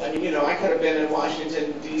whole, I could have been in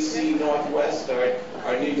Washington, D.C., Northwest,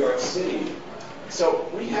 or New York City. So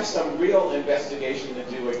we have some real investigation to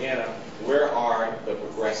do, again, of where are the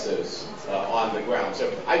progressives on the ground.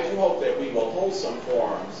 So I do hope that we will hold some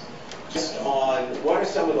forums just on what are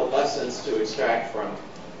some of the lessons to extract from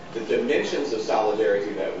the dimensions of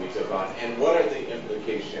solidarity that we took on, and what are the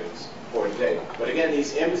implications for today. But again,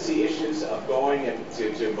 these embassy issues of going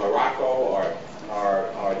to Morocco or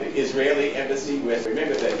the Israeli embassy, with,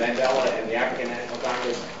 remember that Mandela and the African National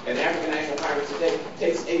Congress, and the African National Congress today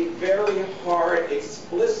takes a very hard,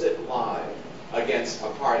 explicit line against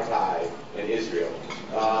apartheid in Israel.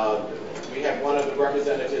 We have one of the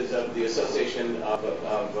representatives of the Association of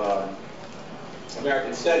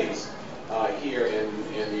American Studies here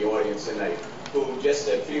in the audience tonight, who just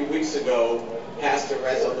a few weeks ago passed a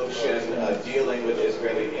resolution dealing with the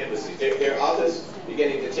Israeli embassy. There are others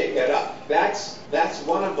beginning to take that up. That's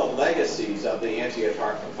one of the legacies of the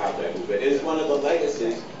anti-apartheid movement. It is one of the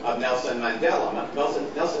legacies of Nelson Mandela.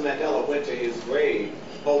 Nelson Mandela went to his grave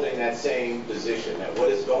holding that same position, that what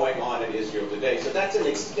is going on in Israel today. So that's an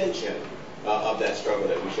extension of that struggle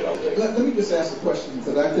that we should all take. Let me just ask a question,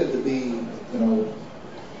 because I tend to be,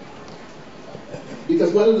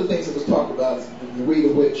 because one of the things that was talked about is the degree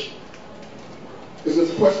to which, because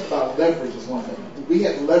there's a question about leverage is one thing. We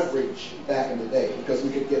had leverage back in the day because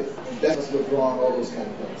we could get investments withdrawn, all those kind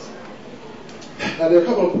of things. Now, there are a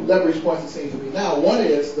couple of leverage points it seems to me now. One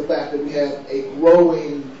is the fact that we have a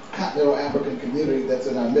growing continental African community that's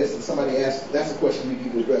in our midst. And somebody asked, that's a question we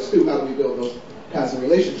need to address too. How do we build those kinds of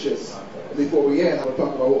relationships? And before we end, I want to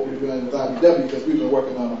talk about what we're doing with IBW, because we've been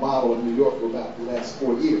working on a model in New York for about the last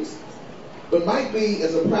 4 years. But might be,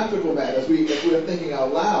 as a practical matter, as we're thinking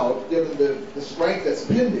out loud, given the strike that's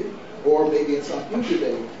pending, or maybe in some future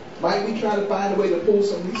day, might we try to find a way to pull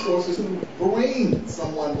some resources to bring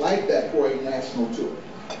someone like that for a national tour?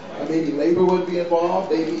 Maybe labor would be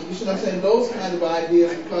involved, maybe, you see what I'm saying, those kinds of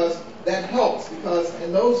ideas, because that helps, because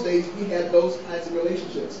in those days we had those kinds of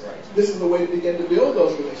relationships. This is the way to begin to build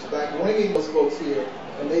those relationships, by bringing those folks here,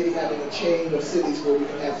 and maybe having a chain of cities where we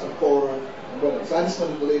can have some forum. So I just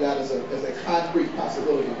wanted to lay that as a concrete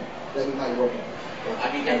possibility that we might work on.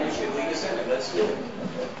 I mean, we should lead us in it. Let's do it.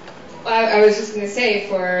 Well, I was just going to say,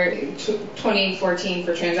 for 2014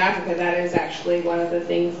 for Trans-Africa, that is actually one of the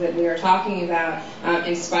things that we are talking about,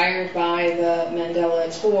 inspired by the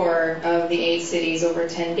Mandela tour of the 8 cities over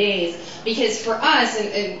 10 days. Because for us,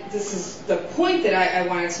 and this is the point that I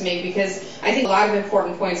wanted to make, because I think a lot of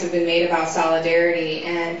important points have been made about solidarity,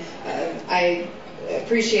 and I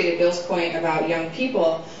appreciated Bill's point about young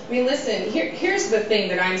people. I mean, listen, here's the thing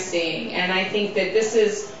that I'm seeing, and I think that this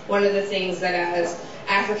is one of the things that as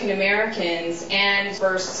African Americans and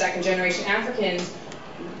first, second generation Africans,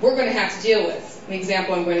 we're going to have to deal with. The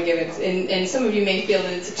example I'm going to give it, and some of you may feel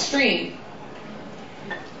that it's extreme.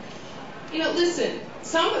 Listen,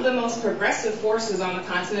 some of the most progressive forces on the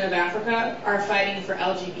continent of Africa are fighting for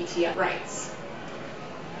LGBT rights.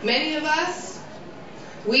 Many of us,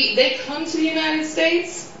 they come to the United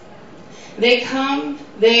States. They come,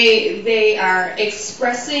 they are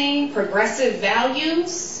expressing progressive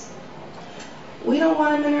values. we don't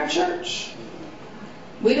want them in our church.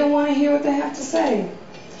 We don't want to hear what they have to say.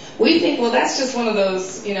 We think, well, that's just one of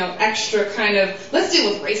those, extra kind of, let's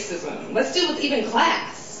deal with racism. Let's deal with even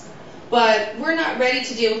class. But we're not ready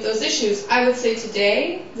to deal with those issues. I would say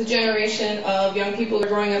today, the generation of young people that are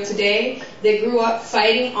growing up today, they grew up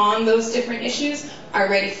fighting on those different issues, are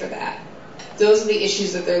ready for that. Those are the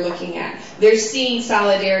issues that they're looking at. They're seeing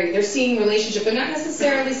solidarity. They're seeing relationship. They're not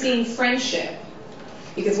necessarily seeing friendship.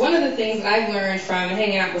 Because one of the things that I've learned from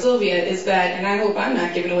hanging out with Sylvia is that, and I hope I'm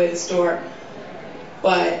not giving away the store,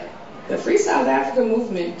 but the Free South Africa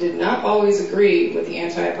movement did not always agree with the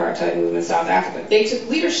anti-apartheid movement in South Africa. They took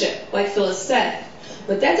leadership, like Phyllis said.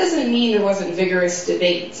 But that doesn't mean there wasn't vigorous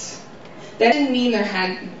debate. That didn't mean there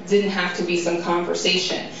didn't have to be some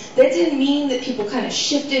conversation. That didn't mean that people kind of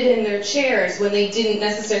shifted in their chairs when they didn't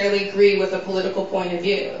necessarily agree with a political point of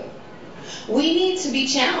view. We need to be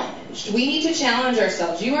challenged. We need to challenge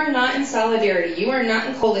ourselves. You are not in solidarity. You are not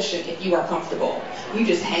in coalition if you are comfortable. You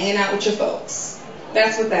just hanging out with your folks.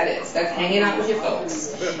 That's what that is. That's hanging out with your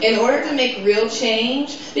folks. In order to make real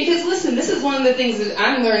change, because listen, this is one of the things that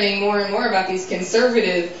I'm learning more and more about these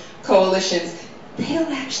conservative coalitions. They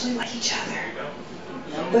don't actually like each other.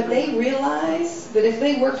 But they realize that if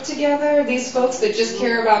they work together, these folks that just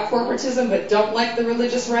care about corporatism but don't like the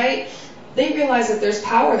religious right, they realize that there's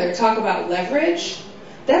power there. Talk about leverage.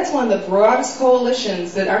 That's one of the broadest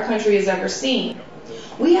coalitions that our country has ever seen.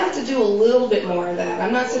 We have to do a little bit more of that.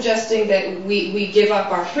 I'm not suggesting that we give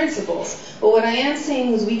up our principles, but what I am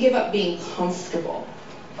saying is we give up being comfortable.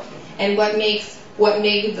 And what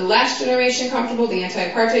made the last generation comfortable, the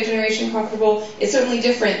anti-apartheid generation comfortable, is certainly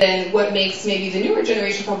different than what makes maybe the newer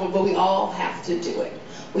generation comfortable, but we all have to do it.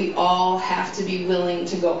 We all have to be willing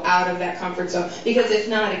to go out of that comfort zone, because if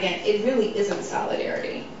not, again, it really isn't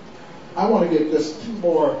solidarity. I want to get just two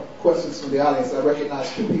more questions from the audience. I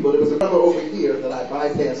recognize two people. There was another over here that I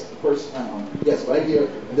bypassed the first round. Yes, right here.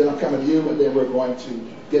 And then I'm coming to you, and then we're going to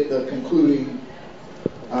get the concluding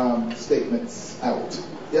statements out.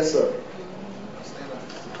 Yes, sir. Stand up.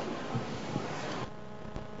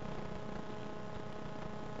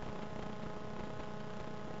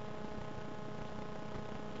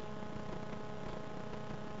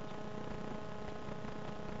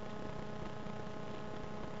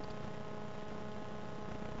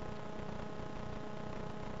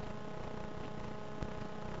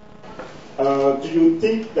 Do you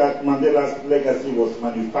think that Mandela's legacy was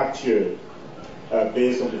manufactured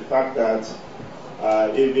based on the fact that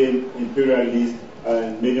even imperialists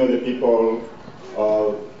and many of the people,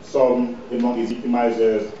 some among his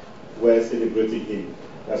victimizers, were celebrating him?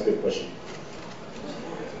 That's the question.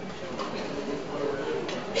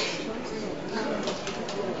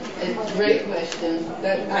 It's a great question.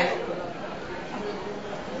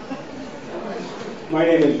 My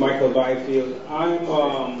name is Michael Byfield.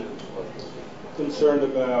 I'm concerned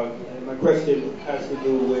about, and my question has to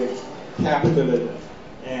do with capitalism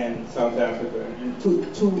and South Africa, and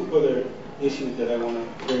two other issues that I want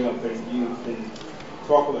to bring up and you can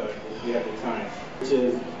talk about if you have the time, which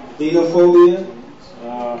is xenophobia,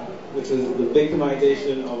 which is the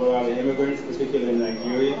victimization of a lot of immigrants, particularly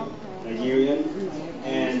Nigerian,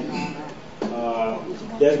 and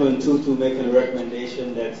Desmond Tutu making a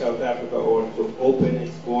recommendation that South Africa ought to open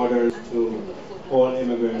its borders to all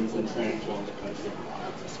immigrants and transform the country.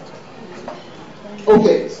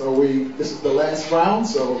 Okay, so this is the last round,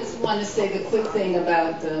 so... I just want to say the quick thing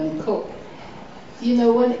about COPE.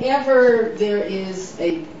 Whenever there is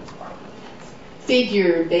a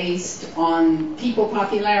figure based on people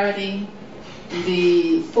popularity,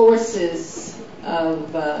 the forces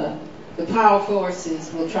of the power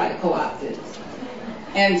forces will try to co-opt it.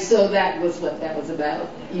 And so that was what that was about.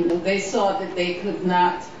 They saw that they could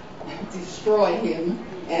not destroy him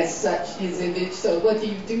as such, his image. So what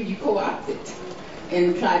do? You co-opt it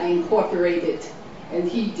and try to incorporate it. And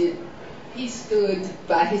he did. He stood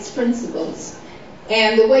by his principles.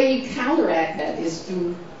 And the way you counteract that is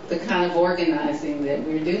through the kind of organizing that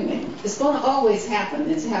we're doing. It's going to always happen.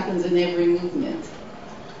 It happens in every movement.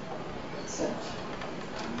 So.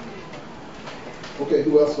 Okay,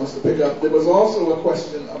 who else wants to pick up? There was also a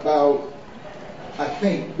question about, I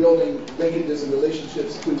think, building linkages and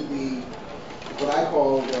relationships to what I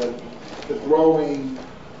call the growing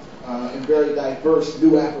and very diverse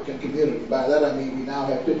new African community. By that I mean we now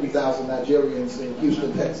have 50,000 Nigerians in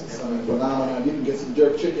Houston, Texas. I mean, phenomenon. You can get some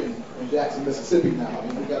jerk chicken in Jackson, Mississippi now. I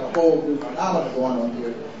mean, we've got a whole new phenomenon going on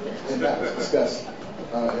here, and that was discussed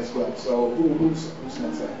as well. So who's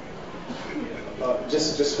next?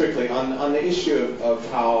 Just quickly, on the issue of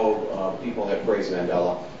how people have praised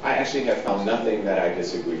Mandela, I actually have found nothing that I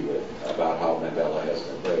disagree with about how Mandela has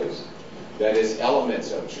been praised. that is,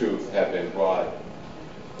 elements of truth have been brought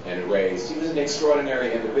and raised. He was an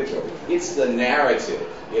extraordinary individual. It's the narrative,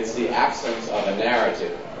 it's the absence of a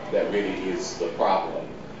narrative that really is the problem.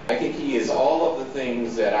 I think he is all of the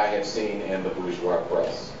things that I have seen in the bourgeois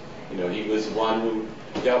press. You know, he was one who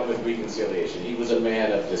dealt with reconciliation. He was a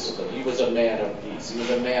man of discipline. He was a man of peace. He was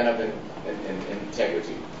a man of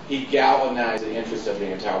integrity. He galvanized the interests of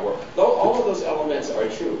the entire world. Though all of those elements are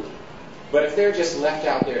true, but if they're just left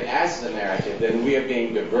out there as the narrative, then we are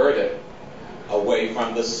being diverted away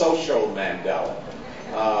from the social Mandela.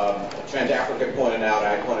 Trans-Africa pointed out,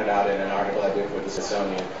 I pointed out in an article I did for the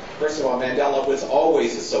Smithsonian, first of all, Mandela was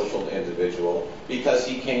always a social individual because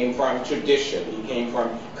he came from tradition, he came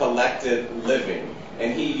from collective living,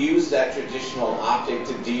 and he used that traditional optic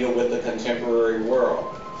to deal with the contemporary world.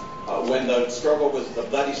 When the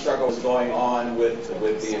bloody struggle was going on with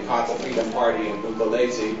the Inkatha Freedom Party in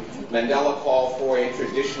Buthelezi, Mandela called for a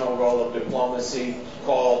traditional role of diplomacy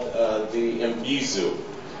called the Mbizo,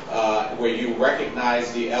 where you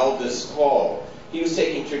recognize the eldest call. He was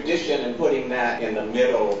taking tradition and putting that in the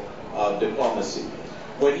middle of diplomacy.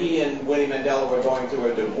 When he and Winnie Mandela were going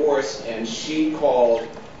through a divorce and she called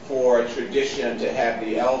for tradition to have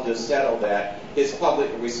the eldest settle that, his public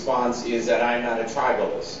response is that I'm not a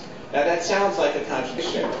tribalist. Now that sounds like a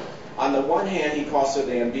contradiction. On the one hand, he calls for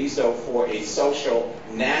the Mbizo for a social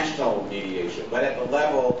national mediation, but at the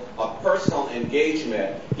level of personal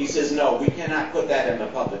engagement, he says, no, we cannot put that in the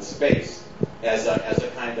public space as a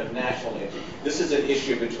kind of national issue. This is an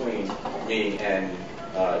issue between me and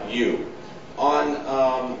you.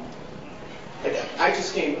 I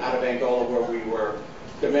just came out of Angola where we were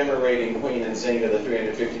commemorating Queen Nzinga, the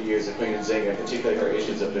 350 years of Queen Nzinga, particularly her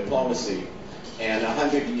issues of diplomacy, and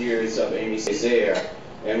 100 years of Aimé Césaire,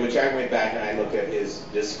 in which I went back and I looked at his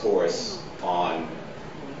discourse on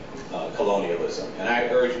colonialism. And I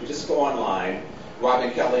urge you, just go online.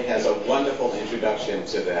 Robin Kelly has a wonderful introduction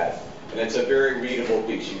to that. And it's a very readable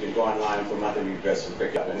piece. You can go online for monthly regrets and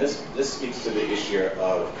pick up. And this speaks to the issue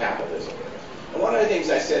of capitalism. And one of the things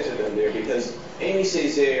I said to them there, because Aimé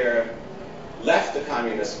Césaire left the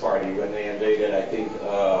Communist Party when they invaded, I think,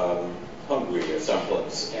 Hungary or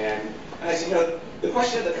someplace. And I said, you know, the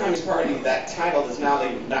question of the Communist Party, that title is not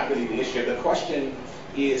really the issue. The question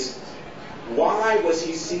is, why was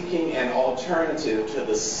he seeking an alternative to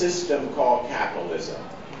the system called capitalism?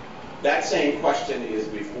 That same question is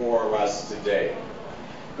before us today.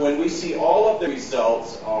 When we see all of the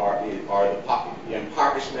results are the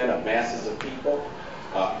impoverishment of masses of people,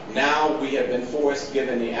 now we have been forced,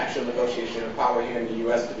 given the actual negotiation of power here in the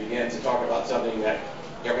U.S., to begin to talk about something that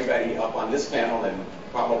everybody up on this panel and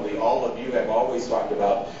probably all of you have always talked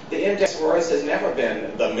about. The index for us has never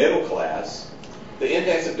been the middle class. The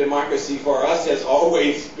index of democracy for us has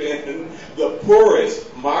always been the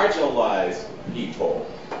poorest, marginalized people.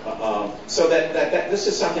 So that this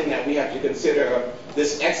is something that we have to consider.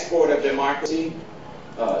 This export of democracy,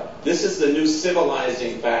 this is the new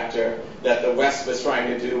civilizing factor that the West was trying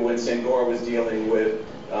to do when Senghor was dealing with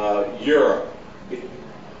Europe,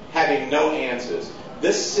 having no answers.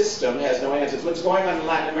 This system has no answers. What's going on in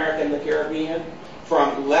Latin America and the Caribbean?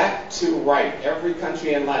 From left to right, every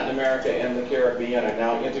country in Latin America and the Caribbean are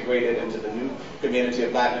now integrated into the new community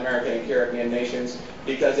of Latin American and Caribbean nations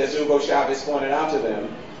because, as Hugo Chavez pointed out to them,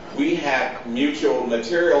 we have mutual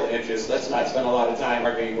material interests. Let's not spend a lot of time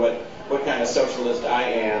arguing what kind of socialist I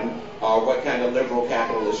am or what kind of liberal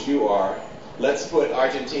capitalist you are. Let's put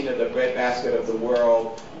Argentina, the breadbasket of the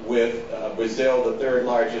world, with Brazil, the third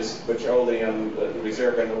largest petroleum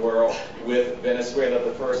reserve in the world, with Venezuela,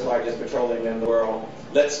 the first largest petroleum in the world.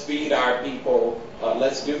 Let's feed our people.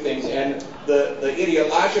 Let's do things, and the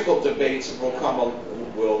ideological debates will come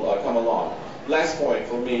along. Last point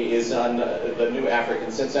for me is on the new African.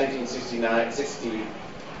 Since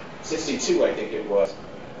 1962, I think it was,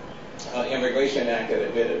 Immigration Act that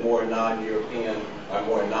admitted more non-European or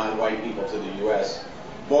more non-white people to the U.S.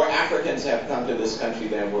 More Africans have come to this country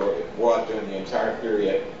than were brought during the entire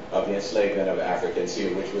period of the enslavement of Africans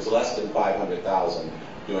here, which was less than 500,000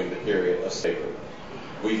 during the period of slavery.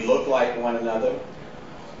 We look like one another.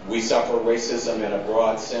 We suffer racism in a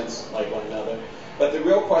broad sense like one another. But the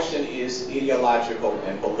real question is ideological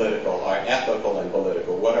and political, or ethical and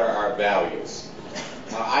political. What are our values?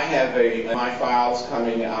 I have my files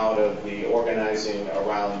coming out of the organizing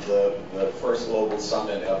around the first global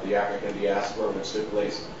summit of the African diaspora, which took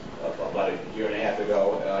place about a year and a half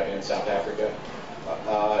ago in South Africa.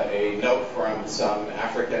 A note from some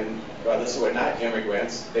African brothers who are not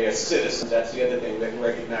immigrants. They are citizens. That's the other thing, they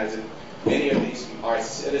recognize that many of these are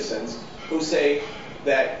citizens who say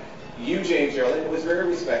that you, James Early, was very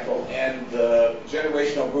respectful, and the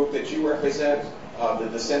generational group that you represent, the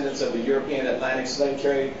descendants of the European Atlantic slave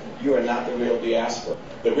trade, you are not the real diaspora.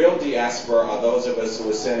 The real diaspora are those of us who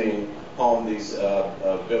are sending home these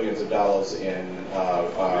billions of dollars in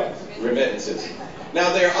remittances.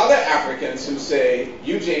 Now, there are other Africans who say,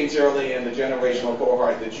 you, James Early, and the generational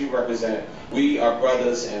cohort that you represent, we are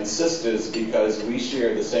brothers and sisters because we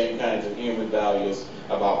share the same kinds of human values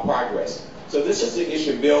about progress. So this is the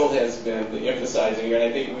issue Bill has been emphasizing, and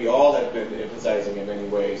I think we all have been emphasizing in many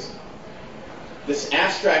ways. This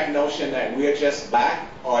abstract notion that we're just black,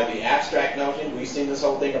 or the abstract notion, we've seen this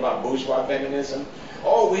whole thing about bourgeois feminism.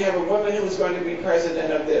 Oh, we have a woman who is going to be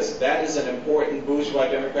president of this. That is an important bourgeois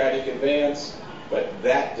democratic advance, but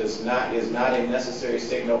that is not a necessary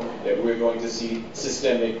signal that we're going to see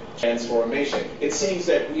systemic transformation. It seems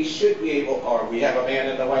that we should be able, or we have a man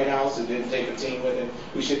in the White House who didn't take a team with him,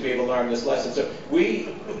 we should be able to learn this lesson. So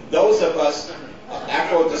those of us,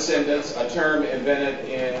 Afro-descendants, a term invented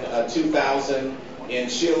in 2000 in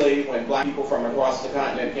Chile when black people from across the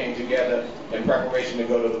continent came together in preparation to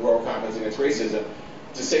go to the World Conference Against Racism,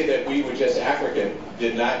 to say that we were just African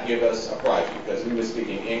did not give us a prize, because we were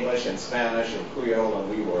speaking English and Spanish and Creole, and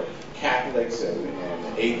we were Catholics and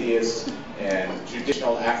atheists and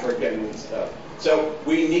traditional African stuff. So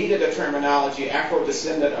we needed a terminology.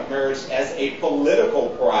 Afro-descendant emerged as a political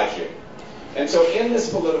project. And so in this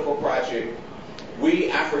political project,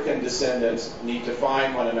 we African descendants need to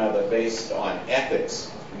find one another based on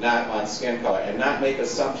ethics, not on skin color, and not make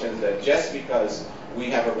assumptions that just because we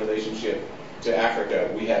have a relationship to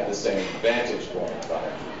Africa, we have the same vantage point about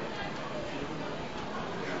it.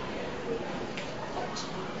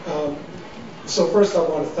 So first I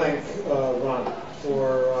want to thank Ron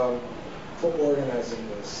for organizing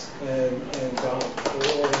this, and Don for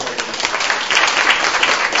organizing this.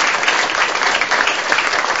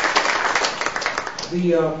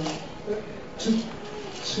 The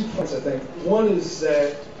two points, I think. One is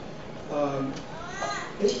that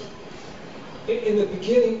in the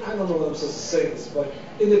beginning, I don't know what I'm supposed to say this, but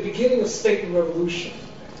in the beginning of State and Revolution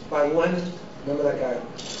by Lenin, remember that guy?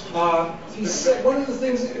 He said one of the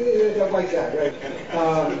things, that white guy,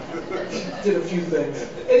 right? Did a few things.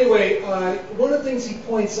 Anyway, one of the things he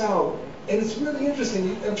points out, and it's really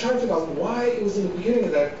interesting, I'm trying to figure out why it was in the beginning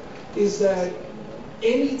of that, is that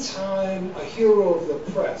any time a hero of the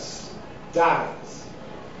oppressed dies,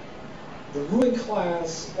 the ruling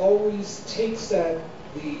class always takes the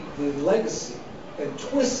legacy and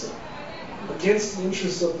twists it against the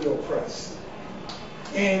interests of the oppressed.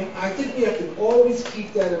 And I think we have to always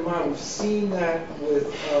keep that in mind. We've seen that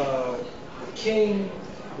with King,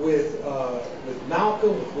 with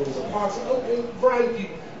Malcolm, with Rosa Parks, a variety of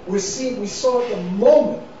people. We saw it the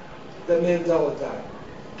moment that Mandela died.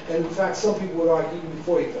 And in fact, some people would argue even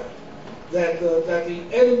before he died, that the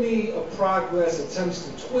enemy of progress attempts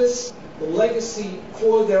to twist the legacy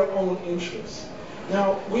for their own interests.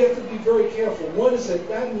 Now, we have to be very careful. One is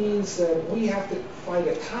that means that we have to fight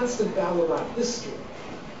a constant battle around history.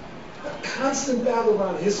 A constant battle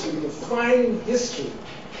around history, defining history.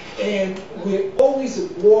 And we're always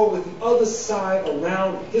at war with the other side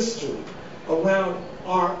around history, around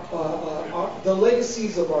the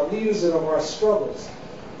legacies of our leaders and of our struggles.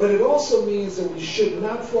 But it also means that we should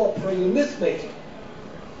not fall prey to myth-making,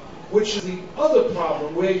 which is the other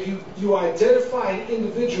problem, where you identify an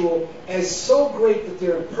individual as so great that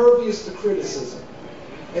they're impervious to criticism,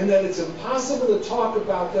 and that it's impossible to talk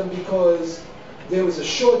about them because there was a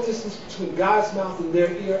short distance between God's mouth and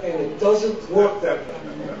their ear, and it doesn't work that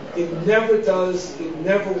way. It never does. It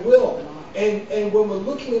never will. And when we're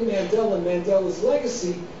looking at Mandela and Mandela's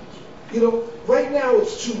legacy, right now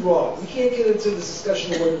it's too raw. We can't get into this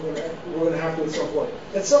discussion the way we're going to have to at some point.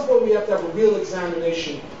 At some point we have to have a real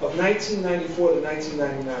examination of 1994 to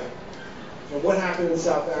 1999 and what happened in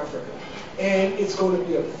South Africa. And it's going to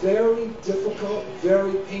be a very difficult,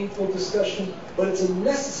 very painful discussion, but it's a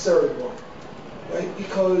necessary one, right?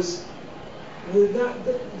 Because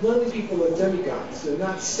none of these people are demigods. They're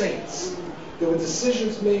not saints. There were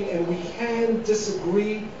decisions made, and we can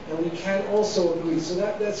disagree, and we can also agree. So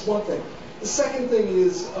that's one thing. The second thing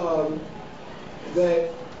is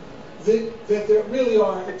that there really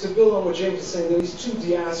are, to build on what James was saying, there are these two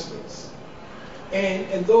diasporas.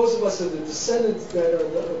 And those of us that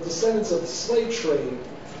are descendants of the slave trade,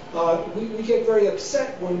 we get very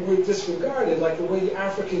upset when we're disregarded, like the way the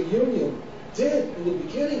African Union did in the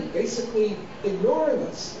beginning, basically ignoring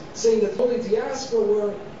us, saying that the only diaspora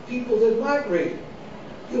were people that migrated.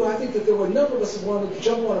 I think that there were a number of us who wanted to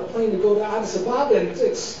jump on a plane to go to Addis Ababa and to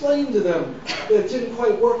explain to them that it didn't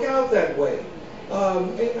quite work out that way.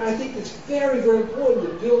 And I think it's very, very important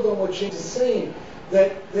to build on what James is saying,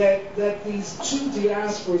 that these two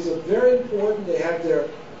diasporas are very important. They have their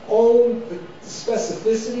own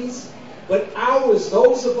specificities, but ours,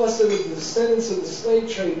 those of us that are the descendants of the slave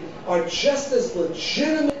trade, are just as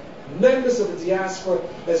legitimate members of the diaspora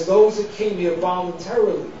as those that came here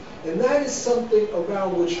voluntarily. And that is something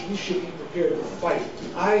around which we should be prepared to fight.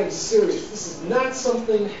 I am serious. This is not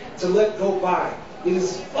something to let go by. It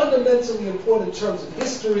is fundamentally important in terms of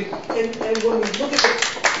history. And when we look at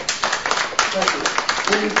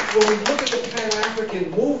when we look at the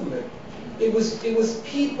Pan-African movement, it was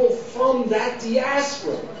people from that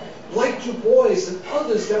diaspora, like Du Bois and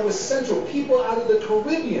others, that were central. People out of the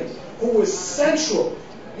Caribbean who were central,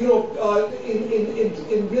 in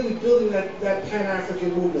really building that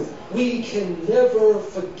Pan-African movement. We can never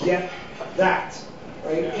forget that.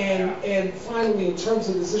 Right? And finally, in terms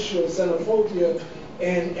of this issue of xenophobia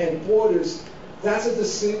and borders, that's a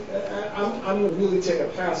I'm going to really take a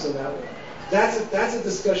pass on that one. That's a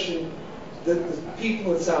discussion that the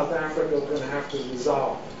people in South Africa are going to have to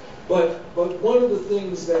resolve. But one of the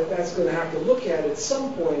things that's going to have to look at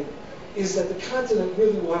some point is that the continent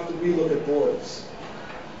really will have to relook at borders.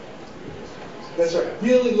 That's right,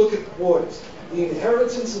 really look at the borders. The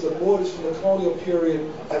inheritance of the borders from the colonial period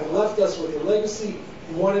have left us with a legacy.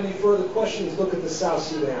 If you want any further questions, look at the South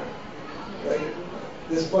Sudan. Right?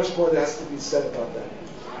 There's much more that has to be said about that.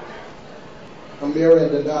 Amira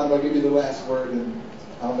and Don, I'll give you the last word, and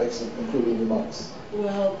I'll make some concluding remarks.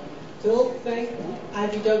 Well, Phil, thank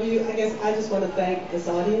IBW. I guess I just want to thank this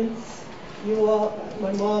audience. You all,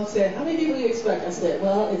 my mom said, how many people do you expect? I said,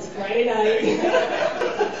 well, it's Friday night.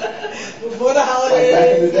 Before the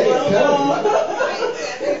holidays.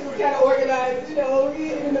 Things were kind of organized,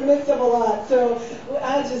 we're in the midst of a lot. So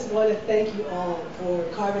I just want to thank you all for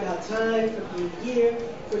carving out time, for being here,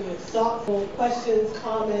 for your thoughtful questions,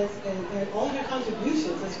 comments, and all your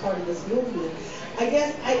contributions as part of this movement. I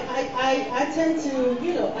guess I tend to,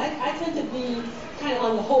 I tend to be kind of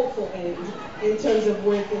on the hopeful end in terms of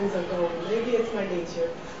where things are going. Maybe it's my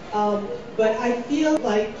nature. But I feel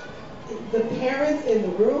like the parents in the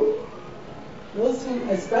room, those who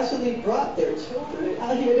especially brought their children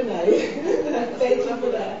out here tonight, and I thank you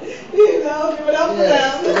for that. Give it up for them.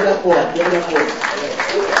 Give it up for them. Give it up for them.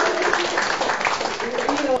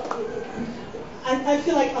 I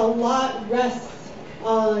feel like a lot rests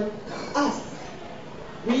on us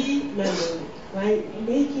remembering, right?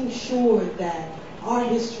 Making sure that our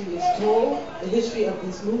history is told, the history of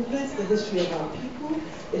these movements, the history of our people,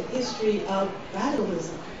 the history of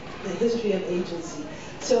radicalism, the history of agency.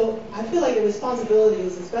 So I feel like the responsibility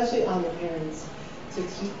is especially on the parents to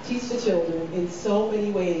teach the children in so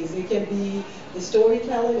many ways. It can be the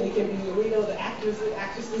storytelling, it can be, the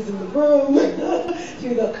actresses in the room,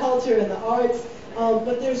 through the culture and the arts.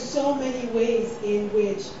 But there's so many ways in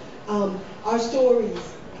which our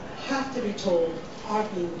stories have to be told, are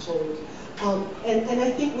being told. And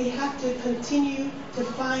I think we have to continue to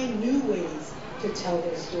find new ways to tell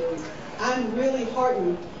their stories. I'm really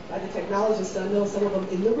heartened by the technologists, I know some of them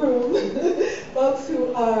in the room, folks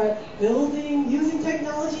who are using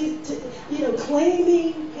technology to,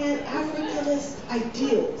 claiming Pan-Africanist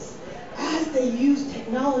ideals as they use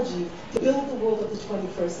technology to build the world of the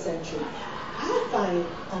 21st century. I find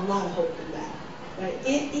a lot of hope in that. Right?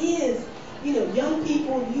 It is, young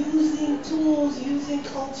people using tools, using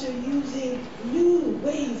culture, using new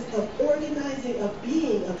ways of organizing, of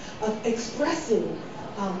being, of expressing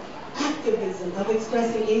activism, of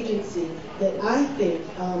expressing agency that I think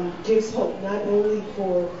gives hope, not only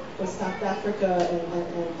for South Africa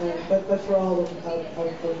but for all of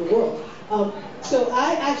the world. So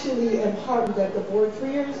I actually am heartened that the board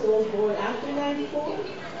freers, those born after 94,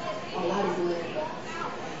 a lot is in there.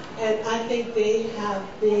 And I think they have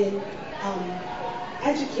been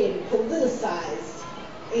educated, politicized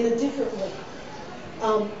in a different way.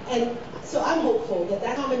 And so I'm hopeful that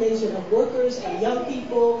that combination of workers and young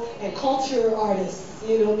people and culture artists,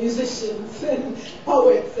 musicians and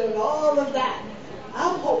poets and all of that,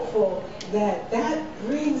 I'm hopeful that that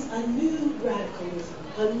brings a new radicalism,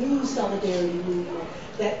 a new solidarity movement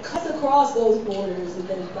that cuts across those borders and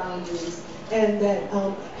those boundaries, and that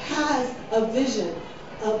has a vision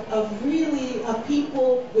of really a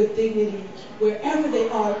people with dignity wherever they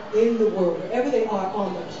are in the world, wherever they are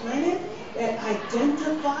on the planet, that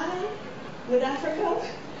identify with Africa,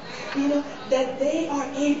 that they are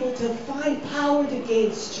able to find power to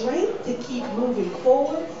gain strength to keep moving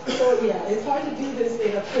forward. So yeah, it's hard to do this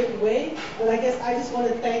in a quick way, but I guess I just want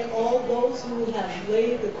to thank all those who have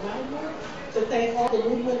laid the groundwork to thank all the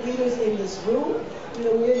movement leaders in this room. You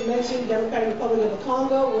know, we didn't mention Democratic Republic of the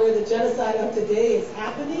Congo, where the genocide of today is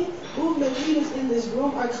happening. Movement leaders in this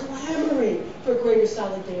room are clamoring for greater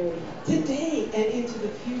solidarity today and into the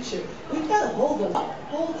future. We've got to hold them up,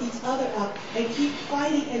 hold each other up, and keep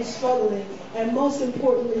fighting and struggling. And most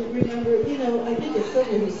importantly, remember, you know, I think it's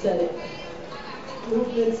Sylvia who said it,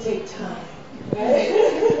 movements take time. Right?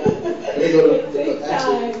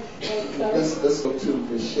 Let's go to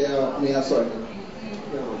Michelle. I'm sorry.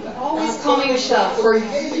 Always call me Michelle for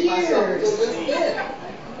years.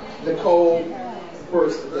 Nicole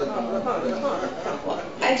first.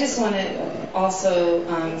 I just want to also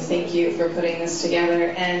thank you for putting this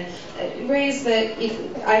together and raise that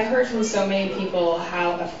I've heard from so many people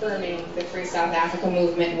how affirming the Free South Africa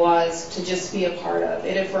movement was to just be a part of.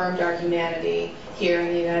 It affirmed our humanity here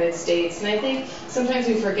in the United States. And I think sometimes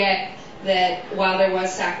we forget that while there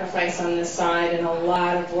was sacrifice on this side and a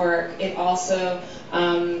lot of work, it also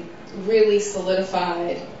really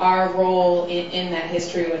solidified our role in that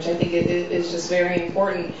history, which I think is just very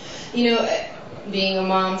important. You know, being a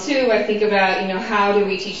mom too, I think about, you know, how do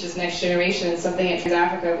we teach this next generation? It's something at Trans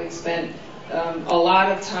Africa we've spent a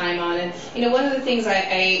lot of time on. And, you know, one of the things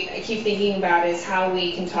I keep thinking about is how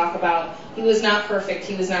we can talk about he was not perfect,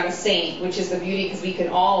 he was not a saint, which is the beauty, because we can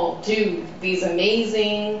all do these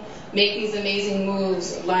make these amazing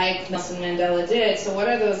moves like Nelson Mandela did. So what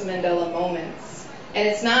are those Mandela moments? And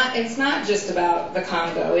it's not just about the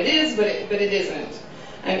Congo. It is, but it isn't.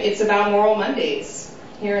 It's about Moral Mondays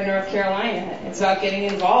here in North Carolina. It's about getting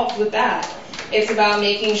involved with that. It's about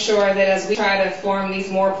making sure that as we try to form these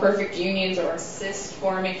more perfect unions, or assist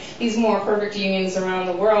forming these more perfect unions around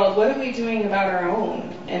the world, what are we doing about our own?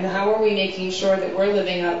 And how are we making sure that we're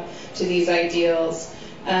living up to these ideals?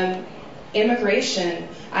 Immigration,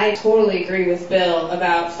 I totally agree with Bill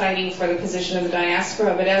about fighting for the position of the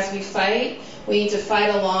diaspora, but as we fight, we need to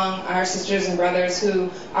fight along our sisters and brothers who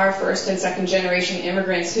are first and second generation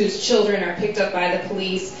immigrants, whose children are picked up by the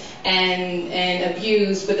police and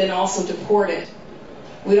abused, but then also deported.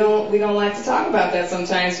 We don't like to talk about that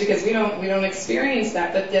sometimes because we don't experience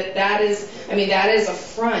that, but that is a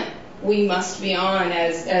front we must be on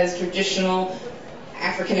as traditional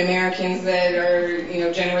African Americans that are, you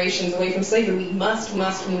know, generations away from slavery. We must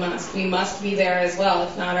be there as well.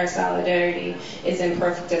 If not, our solidarity is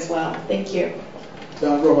imperfect as well. Thank you.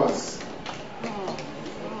 Don Rojas.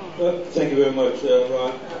 Thank you very much,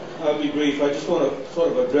 Ron. I'll be brief. I just want to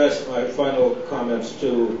sort of address my final comments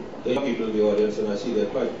to the young people in the audience, and I see there are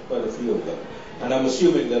quite a few of them. And I'm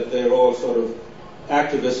assuming that they're all sort of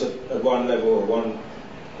activists at one level or one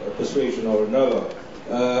persuasion or another.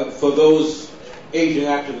 For those Asian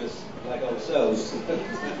activists like ourselves, with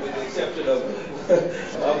the exception of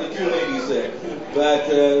the two ladies there. But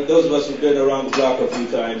those of us who've been around the block a few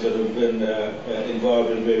times and who've been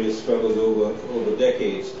involved in various struggles over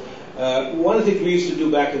decades. One of the things we used to do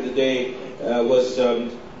back in the day was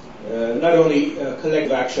not only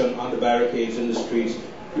collective action on the barricades in the streets,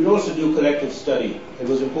 we'd also do collective study. It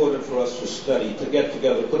was important for us to study, to get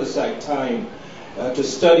together, put aside time to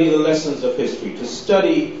study the lessons of history, to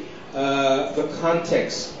study the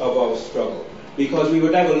context of our struggle, because we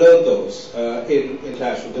would never learn those in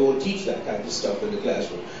classroom. They won't teach that kind of stuff in the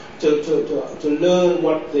classroom. To learn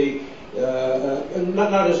what the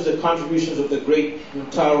not just the contributions of the great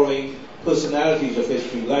towering personalities of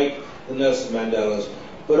history, like the Nelson Mandelas,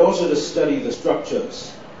 but also to study the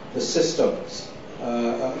structures, the systems,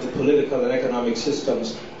 the political and economic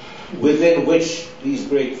systems within which these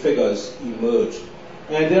great figures emerged.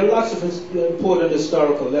 And there are lots of important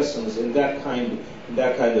historical lessons in that kind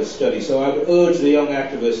of study. So I would urge the young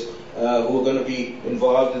activists who are going to be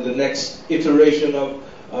involved in the next iteration of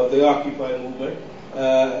the Occupy movement,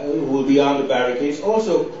 who will be on the barricades,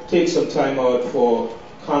 also take some time out for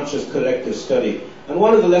conscious collective study. And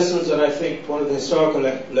one of the lessons that I think, one of the historical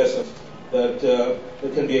lessons that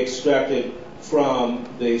can be extracted from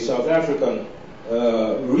the South African,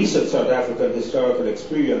 recent South African historical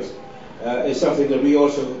experience is something that we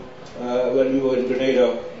also, when we were in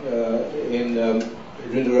Grenada during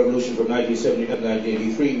the revolution from 1970 to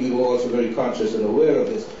 1983, we were also very conscious and aware of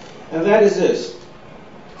this. And that is this.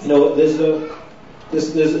 You know,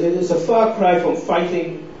 it's a far cry from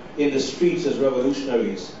fighting in the streets as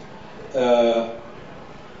revolutionaries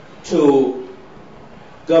to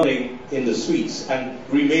governing in the streets and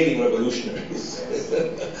remaining revolutionaries.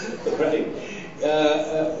 Right?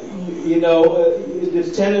 The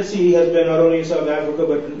tendency has been not only in South Africa,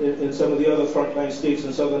 but in some of the other frontline states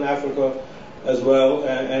in Southern Africa as well,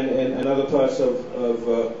 and other parts of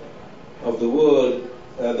the world,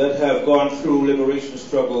 that have gone through liberation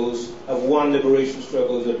struggles, have won liberation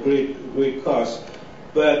struggles at great cost,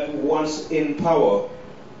 but once in power,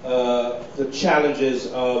 the challenges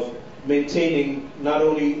of maintaining not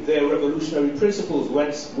only their revolutionary principles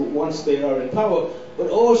once they are in power, but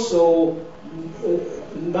also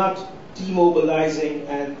not demobilizing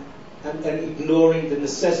and ignoring the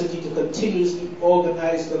necessity to continuously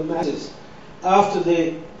organize the masses after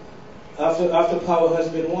power has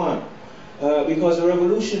been won. Because the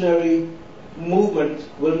revolutionary movement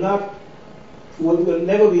will never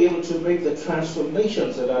be able to make the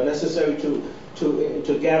transformations that are necessary to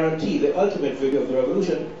guarantee the ultimate victory of the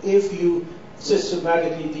revolution if you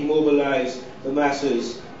systematically demobilize the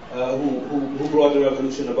masses who brought the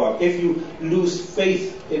revolution about. If you lose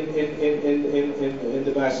faith in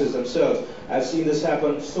the masses themselves. I've seen this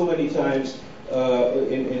happen so many times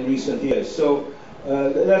in recent years. So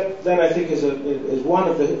that I think is one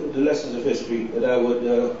of the lessons of history that I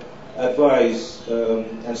would advise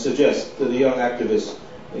and suggest to the young activists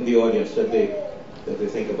in the audience that they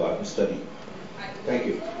think about and study. Thank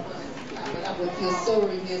you. I would feel so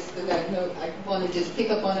remiss that I want to just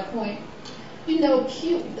pick up on a point. You know,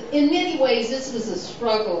 in many ways, this was a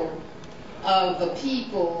struggle of the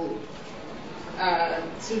people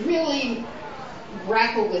to really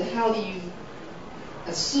grapple with how do you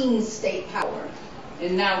assume state power.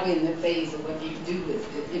 And now we're in the phase of what do you do with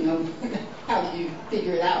it, you know, how do you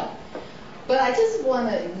figure it out. But I just want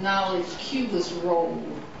to acknowledge Cuba's role,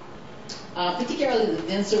 particularly the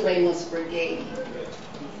Venceremos Brigade,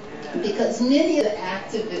 because many of the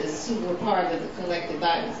activists who were part of the collective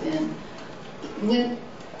I was in went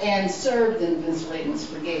and served in the Venceremos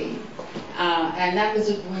Brigade. And that was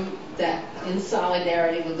a group that, in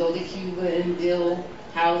solidarity, would go to Cuba and build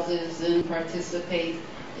houses and participate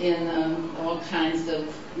in all kinds of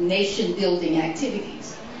nation-building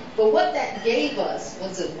activities. But what that gave us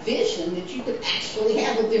was a vision that you could actually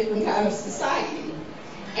have a different kind of society.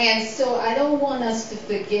 And so I don't want us to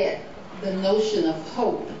forget the notion of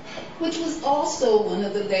hope, which was also one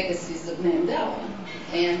of the legacies of Mandela.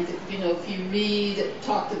 And, you know, if you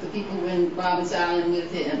talk to the people who were in Robbins Island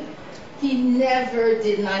with him, he never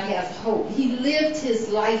did not have hope. He lived his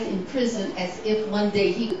life in prison as if one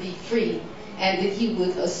day he would be free and that he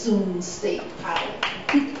would assume state power.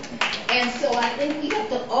 And so I think we have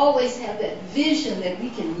to always have that vision that we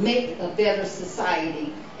can make a better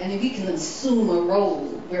society and that we can assume a role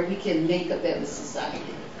where we can make a better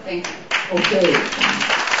society. Thank you. Okay.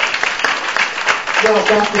 Now,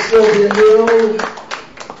 Dr. Sylvia Hill,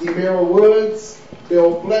 Emira Woods,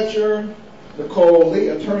 Bill Fletcher, Nicole Lee,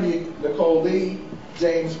 Attorney Nicole Lee,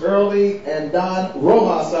 James Early, and Don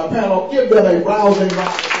Rojas, our panel. Give them a rousing round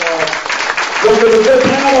of applause. Was it a good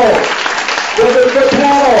panel? Was it a good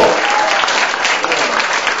panel?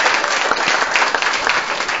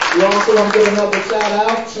 We also want to give another shout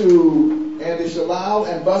out to Andy Shalal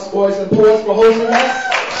and Bus Boys and Poets for hosting us.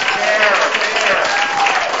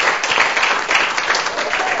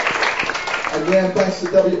 Again, thanks to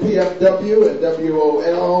WPFW and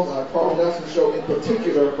WOL, Carl Nelson Show in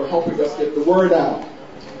particular, for helping us get the word out.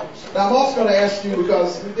 Now, I'm also going to ask you,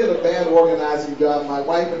 because we did a bad organizing job, my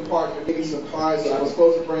wife and partner gave me some cards that I was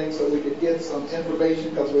supposed to bring so we could get some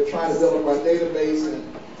information, because we're trying to build up our database. And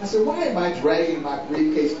I said, why am I dragging my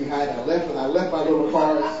briefcase behind? I left my little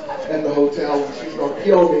cards at the hotel, and she's going to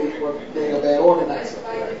kill me for being a bad organizer.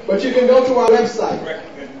 But you can go to our website,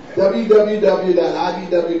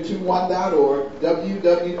 www.ibw21.org,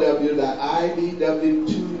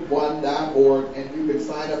 www.ibw21.org, and you can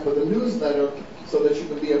sign up for the newsletter so that you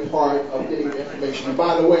can be a part of getting the information. And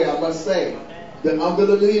by the way, I must say that under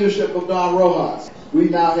the leadership of Don Rojas, we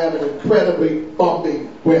now have an incredibly bumping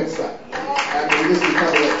website. I mean, this is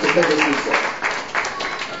becoming a tremendous resource.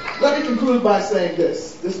 Let me conclude by saying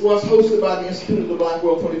this. This was hosted by the Institute of the Black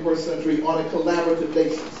World 21st Century on a collaborative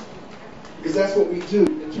basis, because that's what we do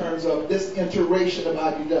in terms of this iteration of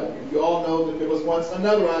IBW. You all know that there was once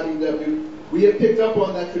another IBW. We have picked up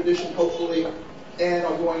on that tradition, hopefully, and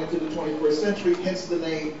are going into the 21st century, hence the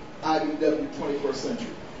name IBW 21st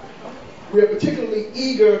Century. We are particularly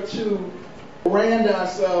eager to brand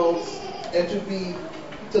ourselves and to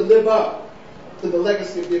live up to the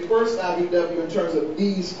legacy of the first IBW in terms of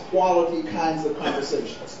these quality kinds of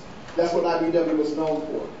conversations. That's what IBW was known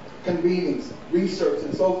for. Convenings, research,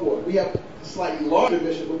 and so forth. We have a slightly larger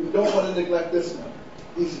mission, but we don't want to neglect this one.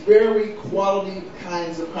 These very quality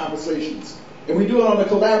kinds of conversations. And we do it on a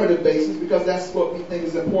collaborative basis because that's what we think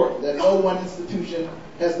is important, that no one institution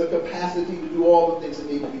has the capacity to do all the things that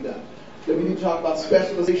need to be done. That we need to talk about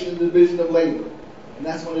specialization and division of labor. And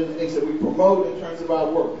that's one of the things that we promote in terms of our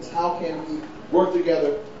work, is how can we work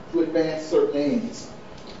together to advance certain aims.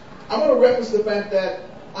 I want to reference the fact that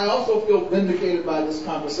I also feel vindicated by this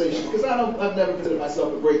conversation because I've never considered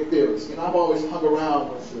myself a great theorist. You know, I've always hung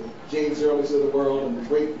around with the James Earleys of the world and the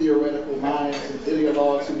great theoretical minds and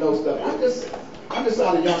ideologues who know stuff. I'm just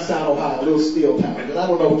out of Youngstown, Ohio, a little steel town, and I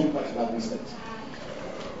don't know too much about these things.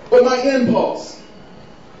 But my impulse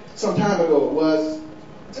some time ago was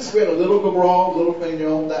just read a little Cabral, a little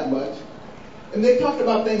Fignon, not much. And they talked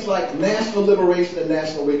about things like national liberation and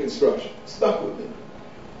national reconstruction. Stuck with me.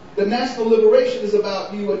 The national liberation is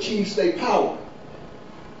about you achieve state power.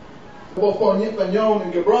 Both Fignon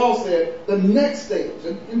and Cabral said the next stage,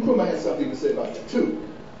 and Nkrumah had something to say about that too,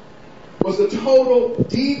 was the total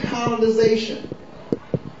decolonization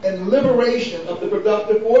and liberation of the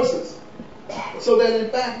productive forces. So that in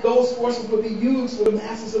fact those forces would be used for the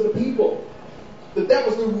masses of the people. That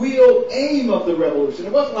was the real aim of the revolution.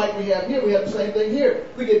 It wasn't like we have here. We have the same thing here.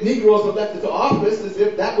 We get Negroes elected to office as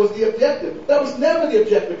if that was the objective. That was never the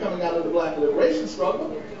objective coming out of the black liberation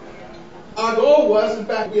struggle. Our goal was, in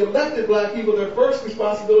fact, we elected black people. Their first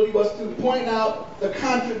responsibility was to point out the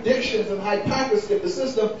contradictions and hypocrisy of the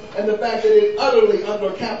system and the fact that it utterly, under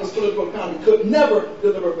a capitalist political economy, could never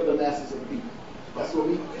deliver for the masses of the people. That's what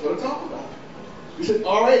we sort of talked about. We said,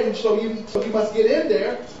 all right, and so you must get in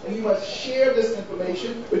there, and you must share this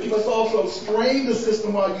information, but you must also strain the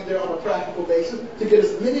system while you're there on a practical basis to get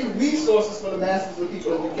as many resources for the masses of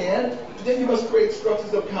people as you can. And then you must create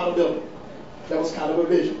structures of accountability. That was kind of a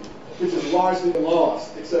vision, which is largely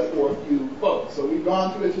lost, except for a few folks. So we've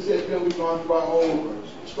gone through, as you said, Bill, we've gone through our own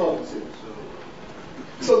struggles here.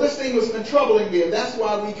 So this thing has been troubling me, and that's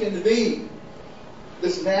why we convened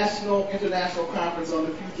this national, international conference on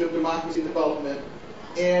the future of democracy and development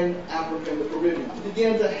in Africa and the Caribbean. To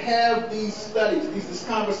begin to have these studies, these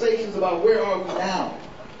conversations about where are we now.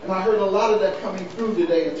 And I heard a lot of that coming through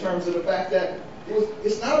today in terms of the fact that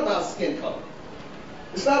it's not about skin color.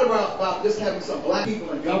 It's not about just having some black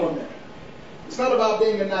people in government. It's not about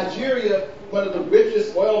being in Nigeria, one of the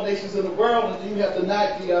richest oil nations in the world, and then you have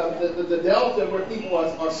the Delta where people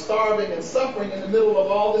are starving and suffering in the middle of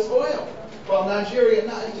all this oil. Well, Nigeria,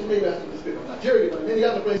 maybe I have to speak of Nigeria, but many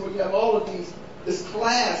other places where you have all of this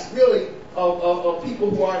class, really, of people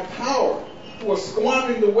who are in power, who are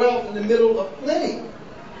squandering the wealth in the middle of plenty. And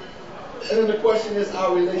then the question is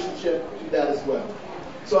our relationship to that as well.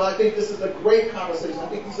 So I think this is a great conversation. I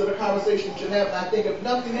think these are the conversations we should have, and I think if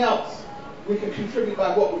nothing else, we can contribute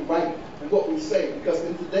by what we write and what we say, because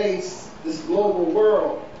in today's this global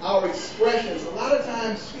world, our expressions, a lot of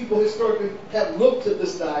times people historically have looked to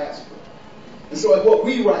this diaspora. And so what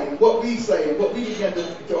we write and what we say and what we begin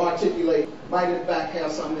to articulate might in fact have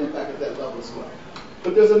some impact at that level as well.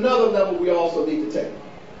 But there's another level we also need to take.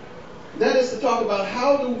 That is to talk about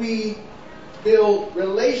how do we build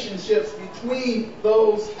relationships between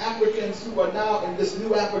those Africans who are now in this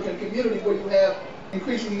new African community where you have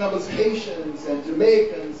increasing numbers of Haitians and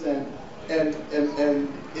Jamaicans and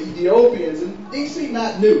Ethiopians. And DC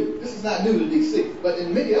not new. This is not new to DC. But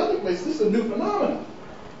in many other places, this is a new phenomenon.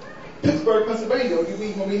 Pittsburgh, Pennsylvania,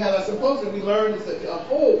 when we had our symposium, we learned that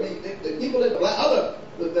the people that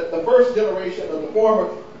the first generation of the former,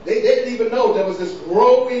 they didn't even know there was this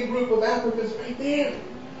growing group of Africans right there.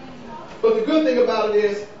 But the good thing about it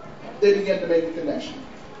is they began to make the connection.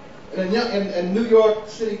 And in New York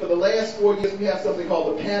City, for the last 4 years, we have something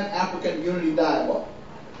called the Pan-African Unity Dialogue,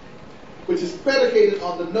 which is predicated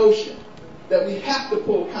on the notion that we have to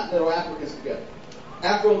pull continental Africans together,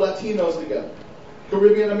 Afro-Latinos together,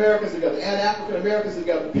 Caribbean Americans together, and African Americans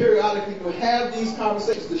together, periodically to have these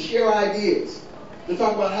conversations, to share ideas, to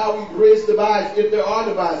talk about how we bridge divides, if there are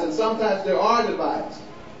divides, and sometimes there are divides.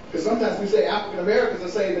 Because sometimes we say African Americans are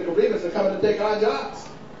saying the Caribbeans are coming to take our jobs.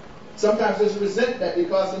 Sometimes there's resentment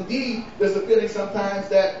because indeed there's a feeling sometimes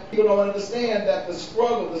that people don't understand that the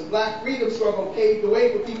struggle, this black freedom struggle, paved the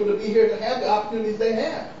way for people to be here to have the opportunities they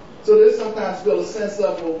have. So there's sometimes still a sense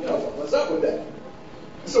of, well, what's up with that?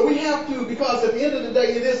 So we have to, because at the end of the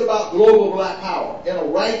day, it is about global black power in a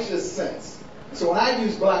righteous sense. So when I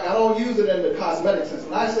use black, I don't use it in the cosmetic sense.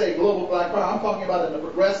 When I say global black power, I'm talking about it in a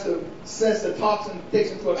progressive sense that talks and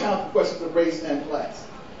takes into account the questions of race and class.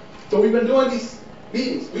 So we've been doing these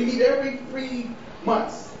meetings. We meet every 3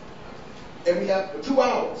 months. And we have 2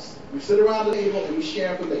 hours. We sit around the table and we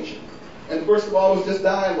share information. And first of all, it was just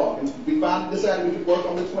dialogue. And we finally decided we could work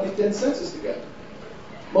on the 2010 census together.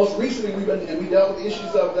 Most recently, we dealt with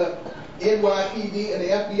issues of the NYPD and the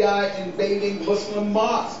FBI invading Muslim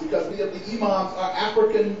mosques because many of the imams are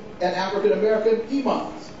African and African American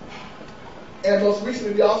imams. And most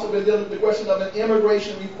recently, we also been dealing with the question of an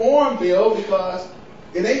immigration reform bill because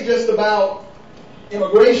it ain't just about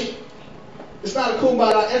immigration. It's not a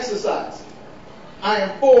kumbaya exercise. I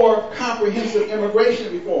am for comprehensive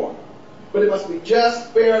immigration reform, but it must be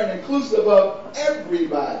just, fair, and inclusive of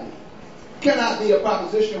everybody. It cannot be a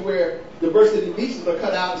proposition where diversity visas are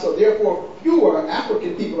cut out, and so therefore fewer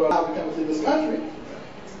African people are allowed to come into this country.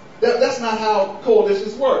 That's not how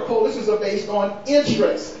coalitions work. Coalitions are based on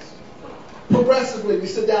interests. Progressively, we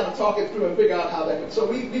sit down and talk it through and figure out how that can. So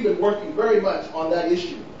we've been working very much on that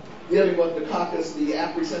issue, dealing with the caucus, the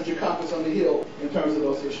Afrocentric caucus on the Hill, in terms of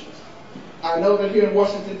those issues. I know that here in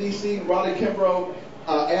Washington, D.C., Raleigh Kimbrough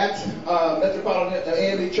at Metropolitan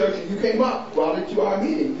AME Church, and you came up, Raleigh, to our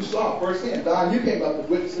meeting. You saw it firsthand. Don, you came up and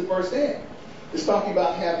witnessed it firsthand. It's talking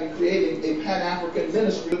about creating a Pan-African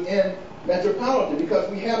ministry in Metropolitan, because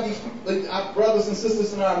we have these our brothers and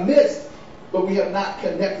sisters in our midst, but we have not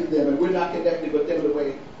connected them, and we're not connected with them in a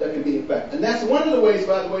way that can be effective. And that's one of the ways,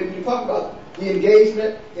 by the way, we can talk about the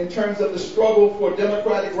engagement in terms of the struggle for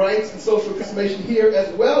democratic rights and social transformation here,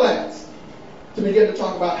 as well as to begin to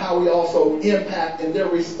talk about how we also impact in their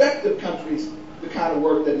respective countries the kind of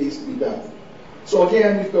work that needs to be done. So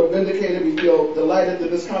again, we feel vindicated. We feel delighted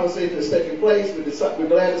that this conversation is taking place. We're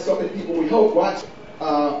glad that so many people, we hope, watch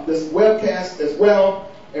this webcast as well.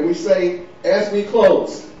 And we say, as we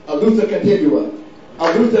close, a Luther continua,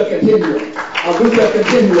 a Luther continua, a Luther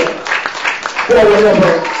continua, forward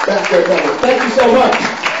ever, backward never. Thank you so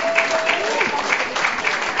much.